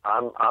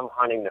 I'm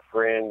hunting the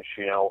fringe,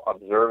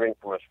 observing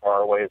from as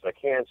far away as I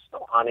can,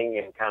 still hunting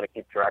and kind of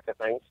keep track of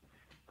things.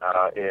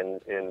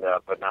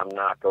 But I'm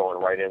not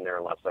going right in there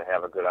unless I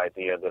have a good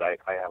idea that I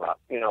have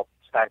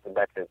stacked the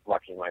deck as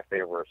much in my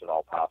favor as at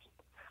all possible.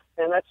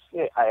 And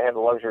I have the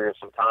luxury of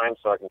some time,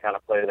 so I can kind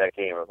of play that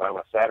game. If I'm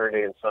a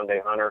Saturday and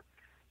Sunday hunter,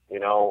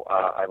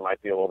 I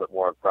might be a little bit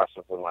more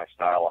aggressive with my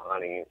style of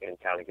hunting and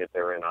kind of get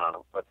there in on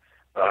them. But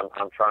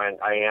I'm trying.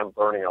 I am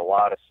burning a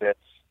lot of sits,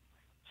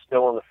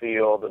 still in the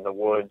field, in the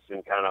woods,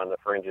 and kind of on the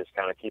fringes,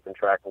 kind of keeping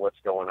track of what's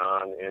going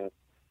on. And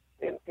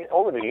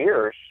over the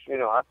years,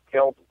 I've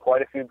killed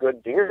quite a few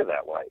good deer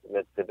that way.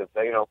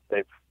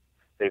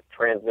 They've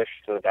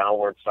transitioned to the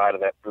downward side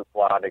of that fruit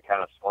plot. They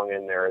kind of swung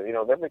in there.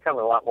 They're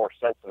becoming a lot more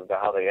sensitive to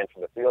how they enter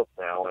the fields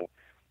now. And,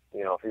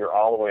 if you're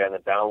all the way on the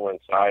downwind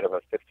side of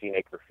a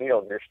 15-acre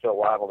field, you're still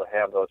liable to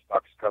have those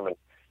bucks coming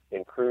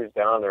and cruise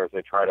down there as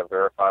they try to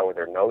verify with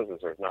their noses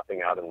there's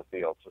nothing out in the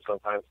field. So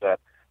sometimes that,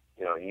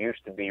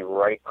 used to be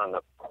right on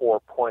the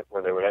core point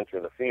where they would enter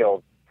the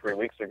field 3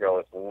 weeks ago.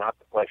 It's not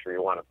the place where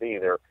you want to be.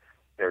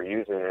 They're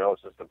using their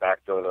noses to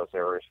backdoor those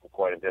areas from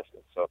quite a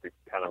distance. So if you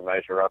kind of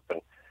measure up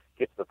and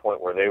get to the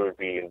point where they would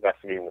be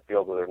investigating the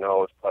field with their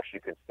nose, plus you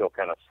could still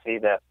kind of see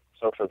that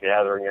social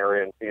gathering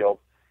area in field,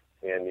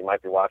 and you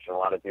might be watching a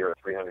lot of deer at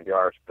 300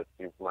 yards, but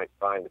you might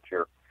find that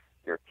you're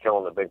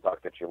killing the big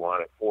buck that you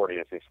want at 40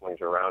 as he swings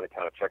around and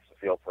kind of checks the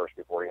field first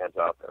before he heads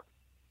out there.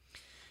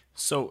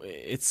 So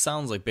it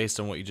sounds like, based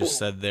on what you just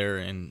said there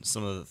and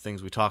some of the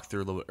things we talked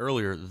through a little bit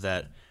earlier,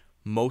 that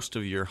most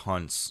of your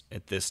hunts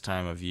at this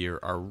time of year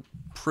are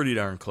pretty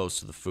darn close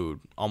to the food,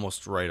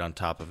 almost right on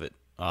top of it.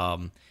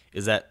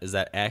 Is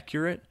that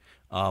accurate,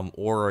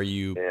 or are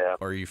you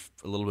a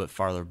little bit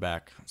farther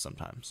back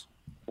sometimes?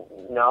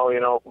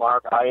 No,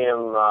 Mark, I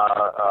am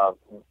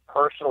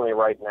personally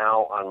right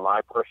now on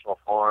my personal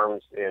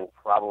farms, and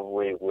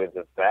probably with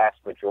the vast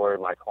majority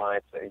of my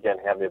clients, again,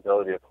 have the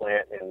ability to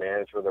plant and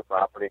manage with their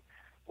property.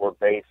 We're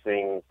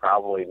basing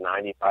probably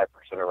 95%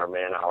 of our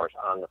man hours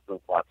on the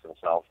food plots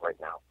themselves right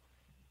now,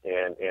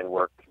 and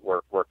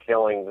we're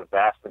killing the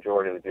vast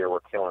majority of the deer. We're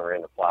killing are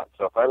in the plot.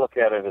 So if I look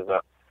at it as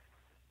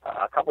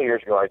a couple of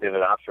years ago, I did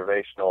an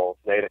observational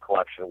data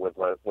collection with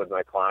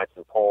my clients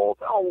and polled.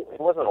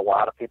 It wasn't a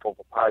lot of people,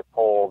 but probably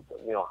polled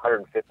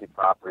 150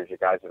 properties. You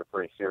guys that are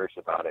pretty serious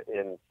about it.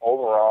 And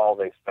overall,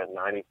 they spent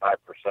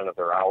 95% of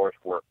their hours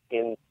were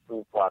in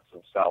food plots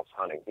themselves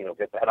hunting.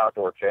 Get that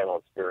outdoor channel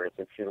experience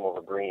and shoot them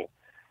over green.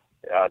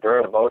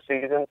 During the bow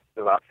season,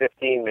 about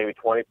 15, maybe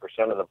 20%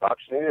 of the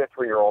bucks, maybe the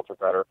 3-year-olds or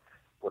better,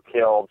 were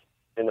killed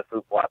in the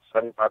food plots.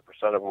 75%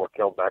 of them were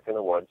killed back in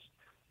the woods.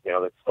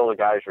 That's still the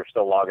guys who are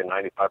still logging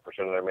 95%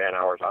 of their man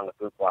hours on the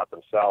food plot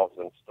themselves,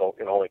 and still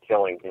only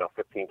killing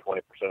 15,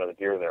 20% of the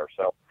deer there.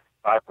 So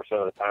 5%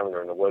 of the time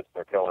they're in the woods,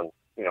 they're killing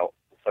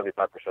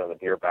 75% of the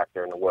deer back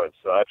there in the woods.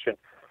 So that should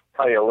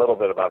tell you a little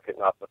bit about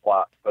getting off the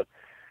plot. But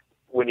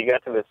when you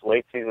get to this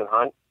late season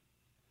hunt,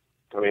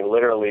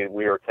 literally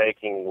we are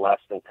taking less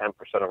than 10%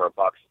 of our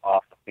bucks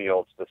off the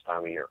fields this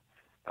time of year.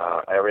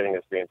 Everything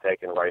is being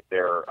taken right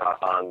there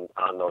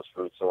on those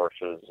food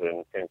sources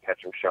and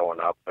catch them showing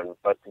up.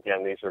 But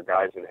again, these are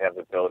guys that have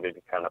the ability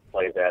to kind of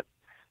play that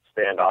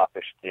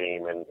standoffish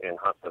game and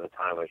hunt for the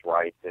time is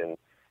right and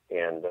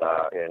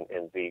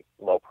be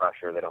low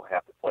pressure. They don't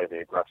have to play the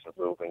aggressive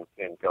move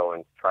and go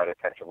and try to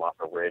catch them off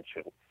a ridge.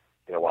 And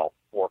while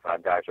 4 or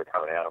 5 guys are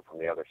coming at them from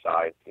the other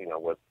side,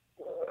 with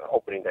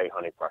opening day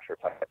hunting pressure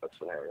type of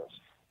scenarios.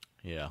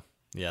 Yeah,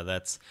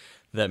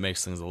 that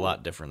makes things a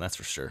lot different. That's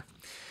for sure.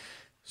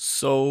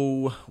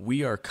 So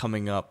we are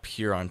coming up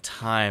here on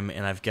time,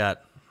 and I've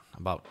got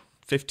about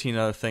 15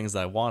 other things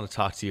that I want to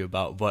talk to you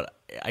about, but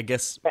I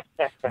guess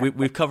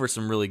we've covered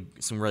some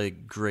really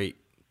great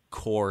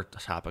core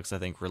topics, I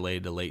think,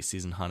 related to late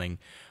season hunting.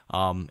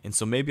 And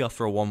so maybe I'll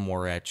throw one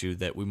more at you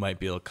that we might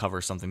be able to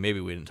cover something maybe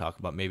we didn't talk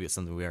about, maybe it's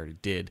something we already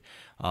did.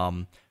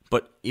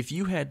 But if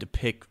you had to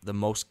pick the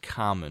most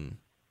common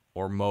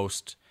or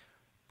most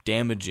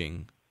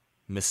damaging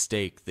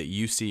mistake that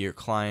you see your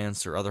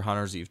clients or other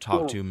hunters that you've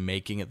talked to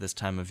making at this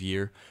time of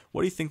year,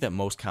 what do you think that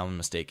most common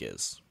mistake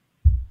is?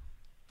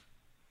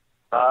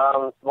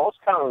 Most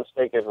common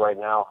mistake is right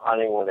now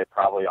hunting when they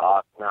probably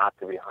ought not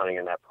to be hunting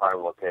in that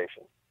prime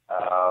location.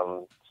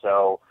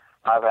 So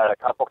I've had a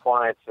couple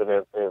clients that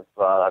have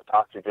I've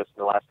talked to just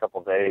in the last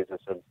couple of days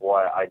that said, boy,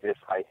 I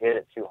hit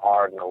it too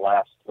hard in the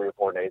last 3 or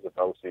 4 days of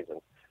bow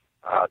season,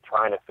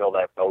 trying to fill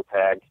that bow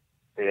tag.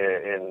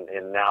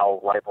 And now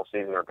rifle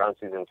season or gun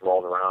season's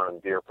rolled around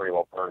and deer pretty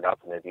well burned up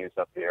and they've used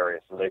up the area.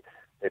 So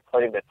they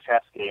played the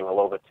chess game a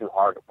little bit too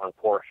hard to one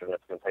portion.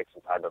 It's going to take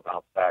some time to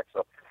bounce back.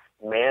 So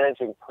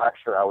managing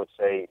pressure, I would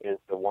say, is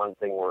the one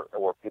thing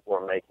where people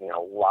are making a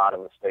lot of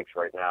mistakes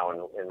right now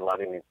and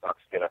letting these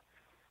bucks get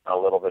a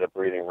little bit of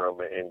breathing room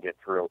and get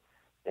through.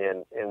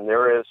 And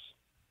there is,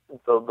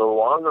 the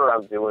longer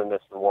I'm doing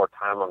this, the more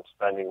time I'm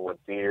spending with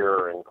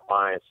deer and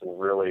clients and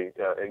really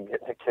getting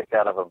a kick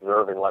out of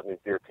observing, letting these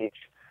deer teach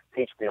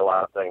me a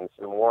lot of things.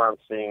 The more I'm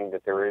seeing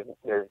that there's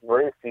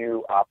very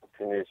few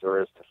opportunities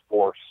there is to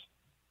force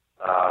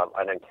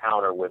an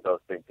encounter with those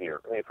big deer.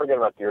 Forget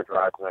about deer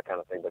drives and that kind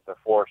of thing, but to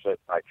force it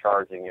by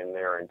charging in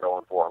there and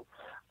going for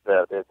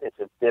them. It's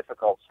a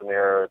difficult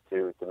scenario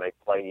to make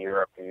play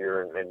year after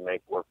year and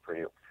make work for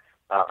you.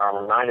 I'm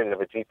reminded of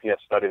a GPS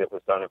study that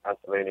was done in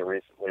Pennsylvania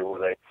recently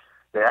where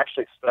they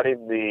actually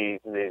studied they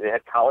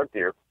had collared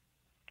deer,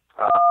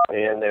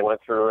 and they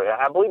went through,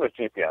 I believe it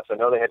was GPS. I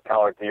know they had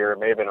collared deer. It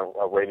may have been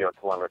a radio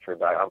telemetry,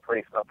 but I'm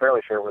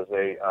fairly sure it was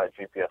a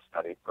GPS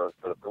study for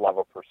the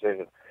level of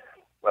precision.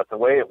 But the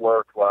way it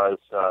worked was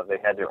they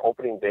had their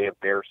opening day of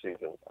bear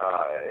season.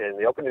 And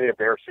the opening day of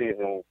bear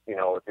season,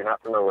 if you're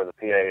not familiar with the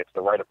PA, it's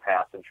the rite of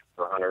passage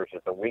for hunters.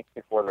 It's a week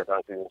before their gun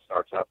season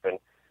starts up, and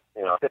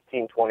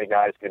 15, 20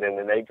 guys get in,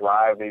 and they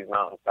drive these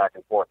mountains back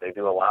and forth. They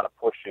do a lot of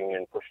pushing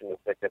the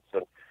thickets,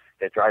 and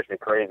it drives me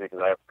crazy because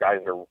I have guys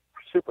that are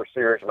super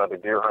serious about their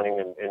deer hunting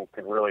and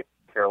could really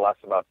care less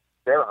about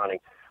bear hunting.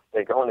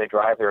 They go and they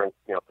drive there in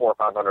 400 or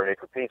 500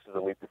 acre pieces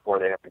a week before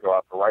they have to go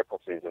out for rifle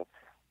season.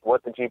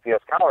 What the GPS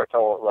collar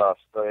told us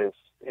is,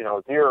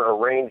 deer are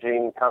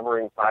ranging,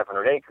 covering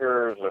 500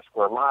 acres, a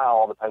square mile,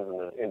 all depends on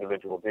the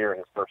individual deer and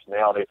his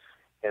personality.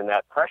 And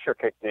that pressure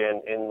kicked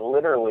in, and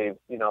literally,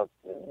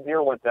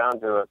 deer went down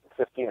to a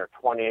 15 or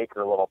 20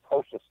 acre little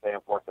postage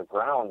stamp worth of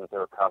ground that they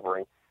were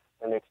covering,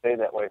 and they stayed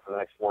that way for the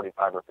next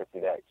 45 or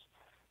 50 days.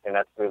 And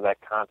that's through that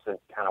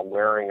constant kind of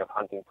wearing of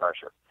hunting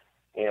pressure.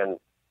 And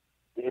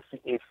if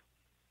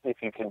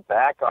you can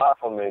back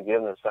off them and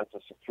give them a sense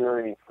of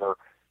security for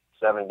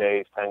 7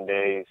 days, 10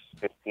 days,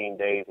 15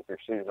 days, if your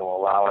season will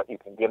allow it. You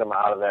can get them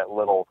out of that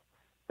little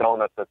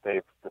donut that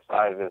they've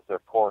decided is their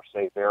core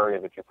safe area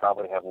that you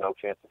probably have no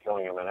chance of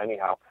killing them in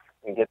anyhow,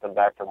 and get them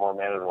back to a more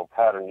manageable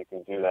pattern. You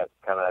can do that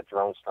kind of that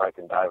drone strike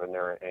and dive in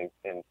there and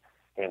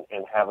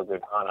have a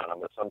good hunt on them.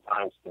 But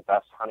sometimes the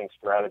best hunting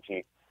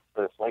strategy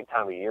for this late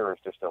time of year is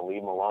just to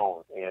leave them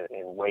alone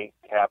and wait,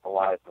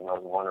 capitalize on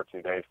those 1 or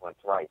 2 days when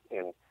it's right.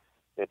 And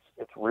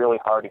it's really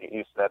hard to get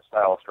used to that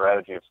style of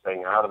strategy of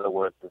staying out of the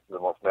woods. This is the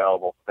most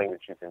valuable thing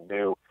that you can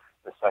do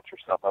to set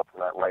yourself up for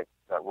that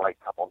right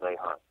couple-day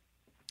hunt.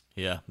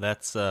 Yeah,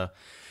 that's a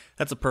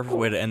perfect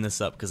way to end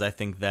this up, because I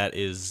think that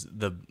is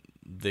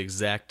the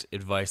exact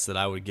advice that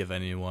I would give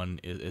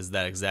anyone is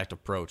that exact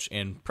approach.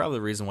 And probably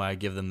the reason why I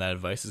give them that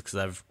advice is because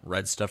I've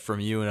read stuff from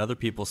you and other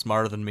people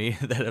smarter than me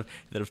that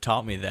have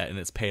taught me that, and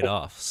it's paid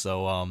off.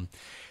 So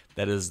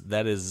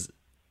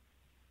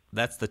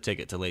that's the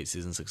ticket to late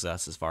season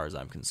success as far as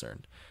I'm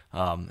concerned.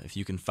 If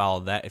you can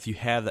follow that, if you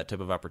have that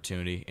type of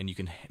opportunity and you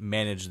can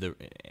manage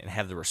and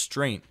have the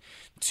restraint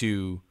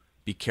to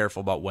be careful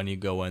about when you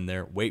go in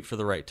there, wait for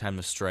the right time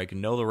to strike,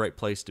 know the right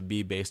place to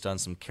be based on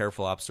some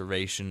careful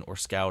observation or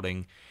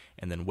scouting,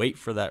 and then wait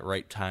for that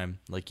right time.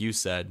 Like you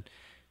said,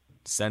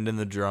 send in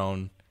the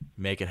drone,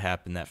 make it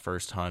happen that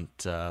first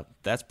hunt.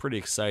 That's pretty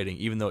exciting,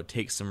 even though it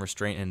takes some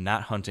restraint and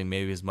not hunting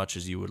maybe as much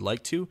as you would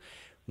like to.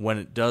 When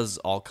it does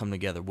all come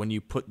together, when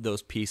you put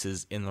those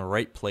pieces in the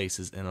right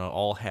places and it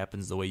all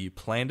happens the way you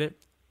planned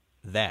it,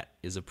 that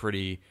is a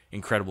pretty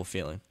incredible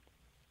feeling.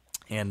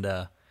 And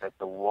it's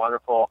a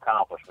wonderful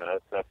accomplishment.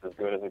 That's as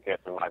good as it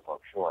gets in my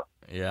book, sure.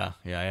 Yeah,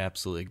 I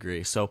absolutely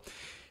agree. So,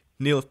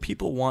 Neil, if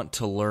people want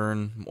to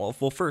learn, well,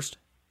 first,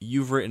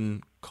 you've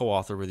written,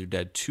 co-author with your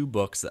dad, 2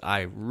 books that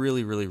I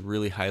really, really,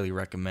 really highly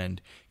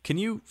recommend. Can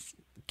you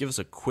give us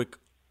a quick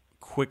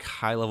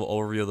high-level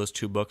overview of those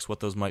 2 books,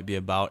 what those might be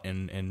about,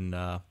 and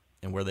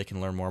where they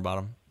can learn more about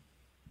them?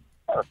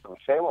 There's some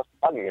shameless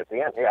plugging at the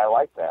end. Hey, I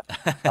like that.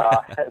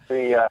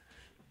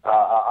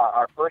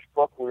 Our first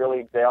book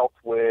really dealt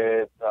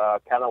with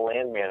kind of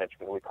land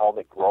management. We called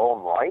it Grow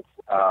 'em Right.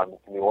 You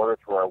can order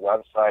through our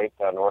website,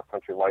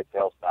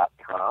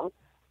 northcountrywhitetails.com.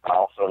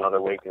 Also,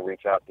 another way you can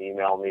reach out to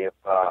email me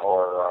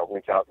or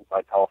reach out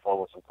by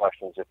telephone with some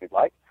questions if you'd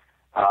like.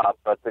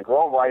 But the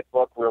Grow 'em Right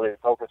book really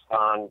focused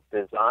on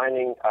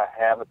designing a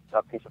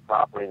piece of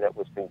property that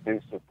was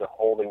conducive to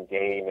holding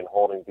game and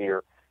holding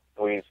deer.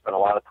 We spent a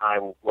lot of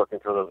time working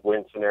through those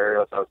wind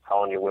scenarios I was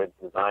telling you, with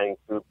designing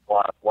food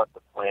plots, what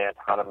to plant,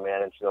 how to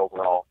manage the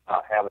overall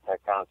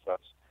habitat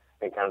concepts,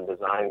 and kind of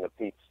designing the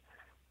piece.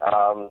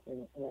 5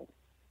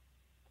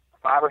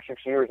 or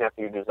 6 years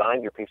after you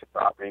designed your piece of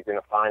property, you're going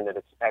to find that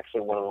it's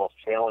actually one of the most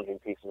challenging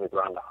pieces of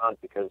ground to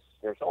hunt, because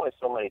there's only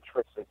so many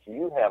tricks that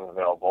you have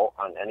available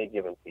on any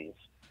given piece,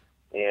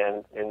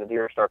 and the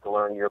deer start to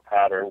learn your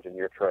patterns and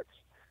your tricks.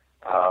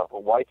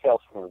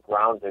 Whitetails from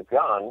Ground to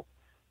Gun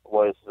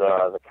was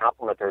the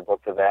complementary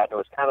book to that. It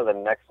was kind of the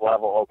next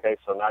level. Okay,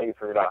 so now you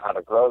figured out how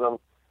to grow them.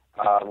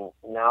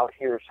 Now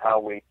here's how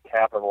we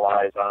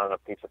capitalize on a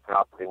piece of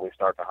property and we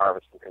start to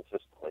harvest them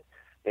consistently.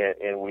 And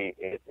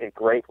at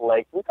Great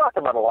Lake, we talked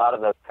about a lot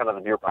of the kind of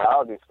the deer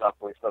biology stuff.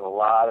 We spent a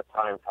lot of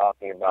time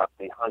talking about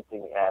the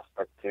hunting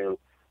aspect to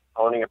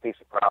owning a piece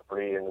of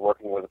property and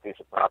working with a piece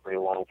of property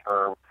long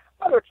term,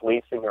 whether it's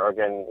leasing or,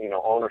 again,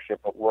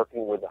 ownership, but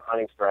working with the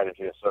hunting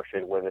strategy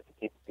associated with it to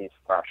keep the piece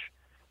fresh.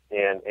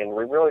 And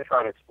we really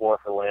try to explore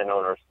for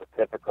landowners the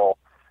typical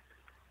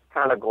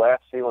kind of glass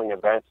ceiling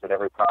events that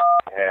every property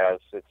has.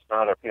 It's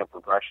not a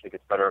progression. It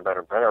gets better and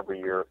better and better every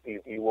year.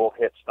 You will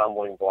hit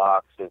stumbling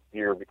blocks as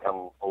deer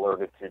become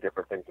alerted to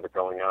different things that are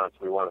going on. So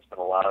we want to spend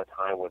a lot of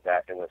time with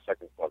that in the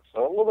second book.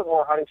 So a little bit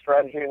more hunting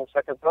strategy in the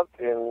second book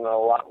and a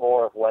lot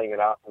more of laying it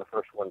out in the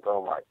first one,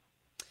 Grow 'em Right.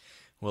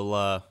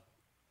 Well,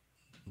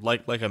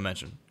 like I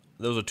mentioned,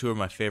 those are 2 of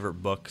my favorite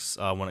books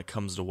when it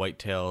comes to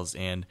whitetails,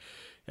 and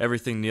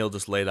everything Neil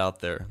just laid out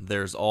there.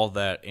 There's all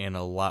that and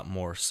a lot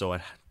more. So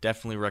I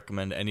definitely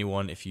recommend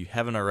anyone, if you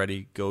haven't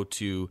already, go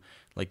to,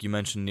 like you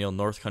mentioned, Neil,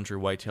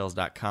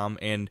 northcountrywhitetails.com.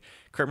 And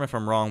correct me if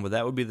I'm wrong, but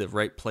that would be the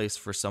right place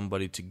for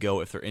somebody to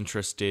go if they're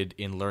interested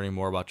in learning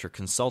more about your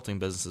consulting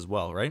business as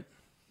well, right?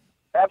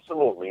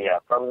 Absolutely, yeah.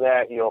 From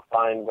that, you'll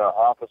find the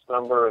office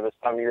number. This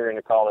time of year, you're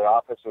going to call the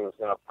office, and it's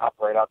going to pop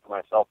right out to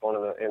my cell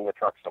phone in the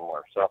truck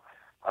somewhere. So,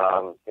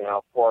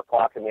 4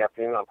 o'clock in the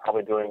afternoon, I'm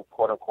probably doing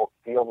quote-unquote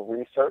field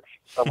research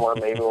somewhere,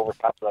 maybe over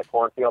top of that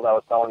cornfield I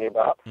was telling you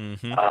about.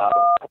 Mm-hmm.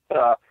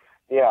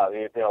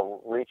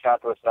 Reach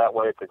out to us that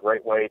way. It's a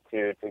great way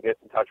to get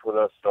in touch with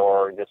us,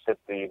 or just hit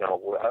a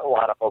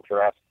lot of folks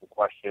are asking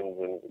questions,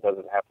 and it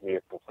doesn't have to be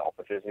a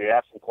consultant. If you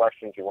ask some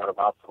questions, you want to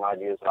bounce some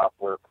ideas off,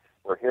 we're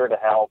here to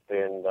help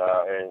and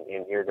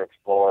here to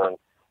explore and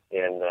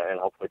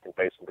hopefully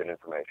convey some good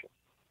information.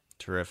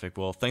 Terrific.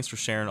 Well, thanks for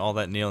sharing all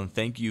that, Neil, and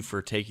thank you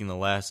for taking the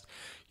last,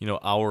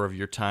 hour of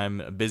your time,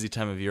 a busy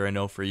time of year, I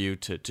know, for you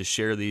to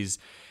share these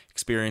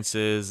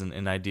experiences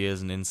and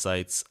ideas and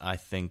insights. I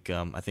think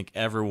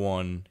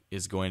everyone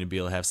is going to be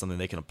able to have something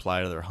they can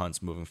apply to their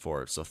hunts moving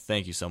forward. So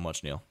thank you so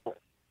much, Neil.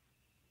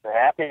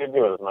 happy to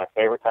do it. It's my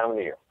favorite time of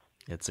the year.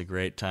 It's a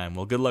great time.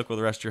 Well, good luck with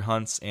the rest of your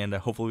hunts, and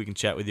hopefully we can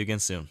chat with you again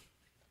soon.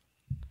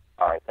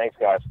 All right. Thanks,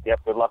 guys. Yep.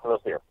 Good luck with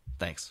those deer.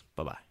 Thanks.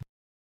 Bye-bye.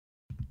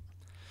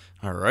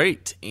 All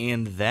right,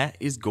 and that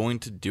is going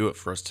to do it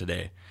for us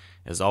today.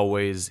 As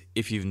always,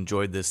 if you've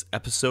enjoyed this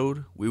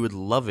episode, we would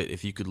love it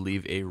if you could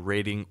leave a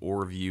rating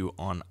or review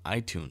on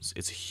iTunes.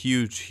 It's a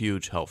huge,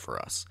 huge help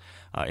for us.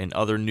 In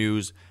other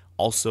news,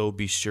 also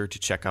be sure to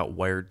check out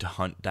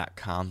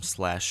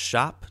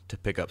wiredtohunt.com/shop to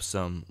pick up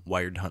some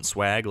Wired to Hunt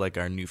swag like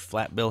our new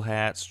flat bill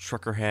hats,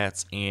 trucker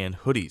hats, and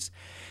hoodies.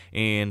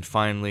 And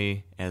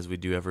finally, as we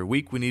do every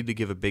week, we need to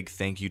give a big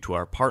thank you to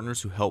our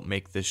partners who help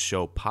make this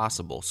show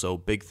possible. So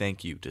big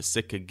thank you to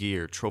Sitka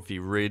Gear, Trophy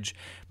Ridge,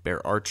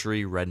 Bear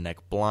Archery, Redneck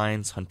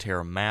Blinds,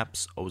 Huntera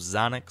Maps,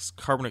 Ozonics,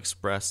 Carbon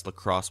Express,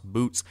 Lacrosse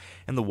Boots,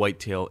 and the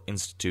Whitetail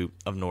Institute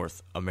of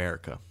North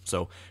America.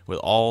 So with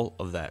all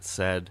of that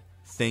said,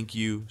 thank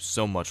you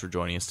so much for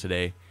joining us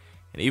today.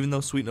 And even though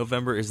Sweet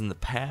November is in the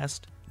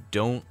past,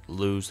 don't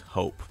lose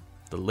hope.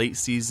 The late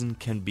season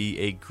can be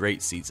a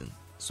great season.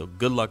 So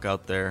good luck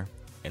out there,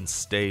 and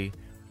stay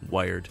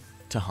wired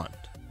to hunt.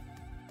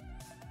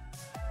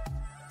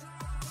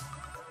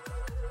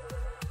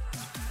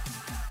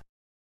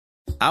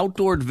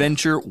 Outdoor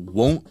adventure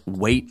won't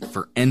wait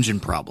for engine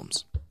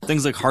problems.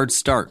 Things like hard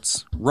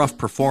starts, rough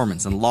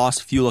performance, and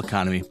lost fuel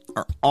economy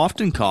are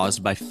often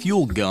caused by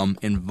fuel gum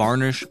and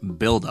varnish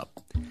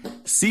buildup.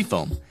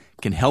 Seafoam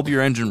can help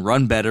your engine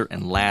run better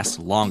and last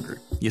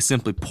longer. You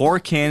simply pour a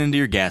can into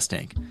your gas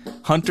tank.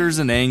 Hunters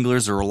and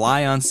anglers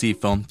rely on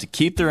Seafoam to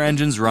keep their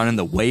engines running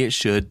the way it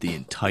should the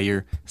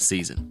entire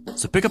season.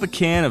 So pick up a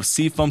can of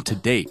Seafoam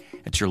today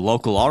at your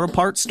local auto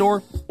parts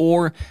store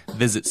or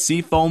visit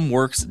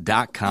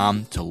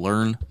seafoamworks.com to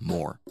learn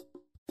more.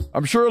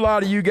 I'm sure a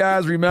lot of you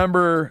guys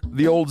remember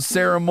the old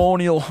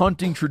ceremonial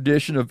hunting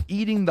tradition of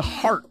eating the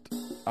heart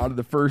out of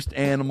the first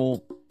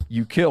animal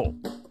you kill.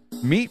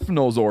 Meat from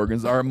those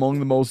organs are among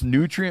the most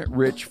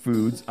nutrient-rich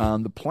foods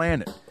on the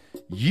planet.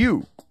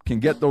 You can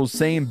get those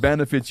same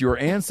benefits your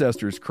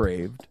ancestors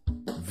craved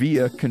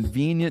via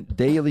convenient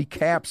daily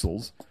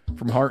capsules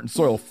from Heart and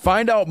Soil.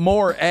 Find out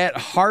more at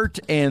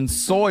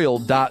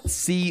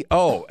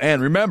heartandsoil.co.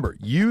 And remember,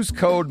 use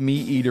code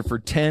MeatEater for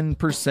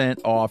 10%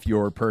 off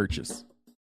your purchase.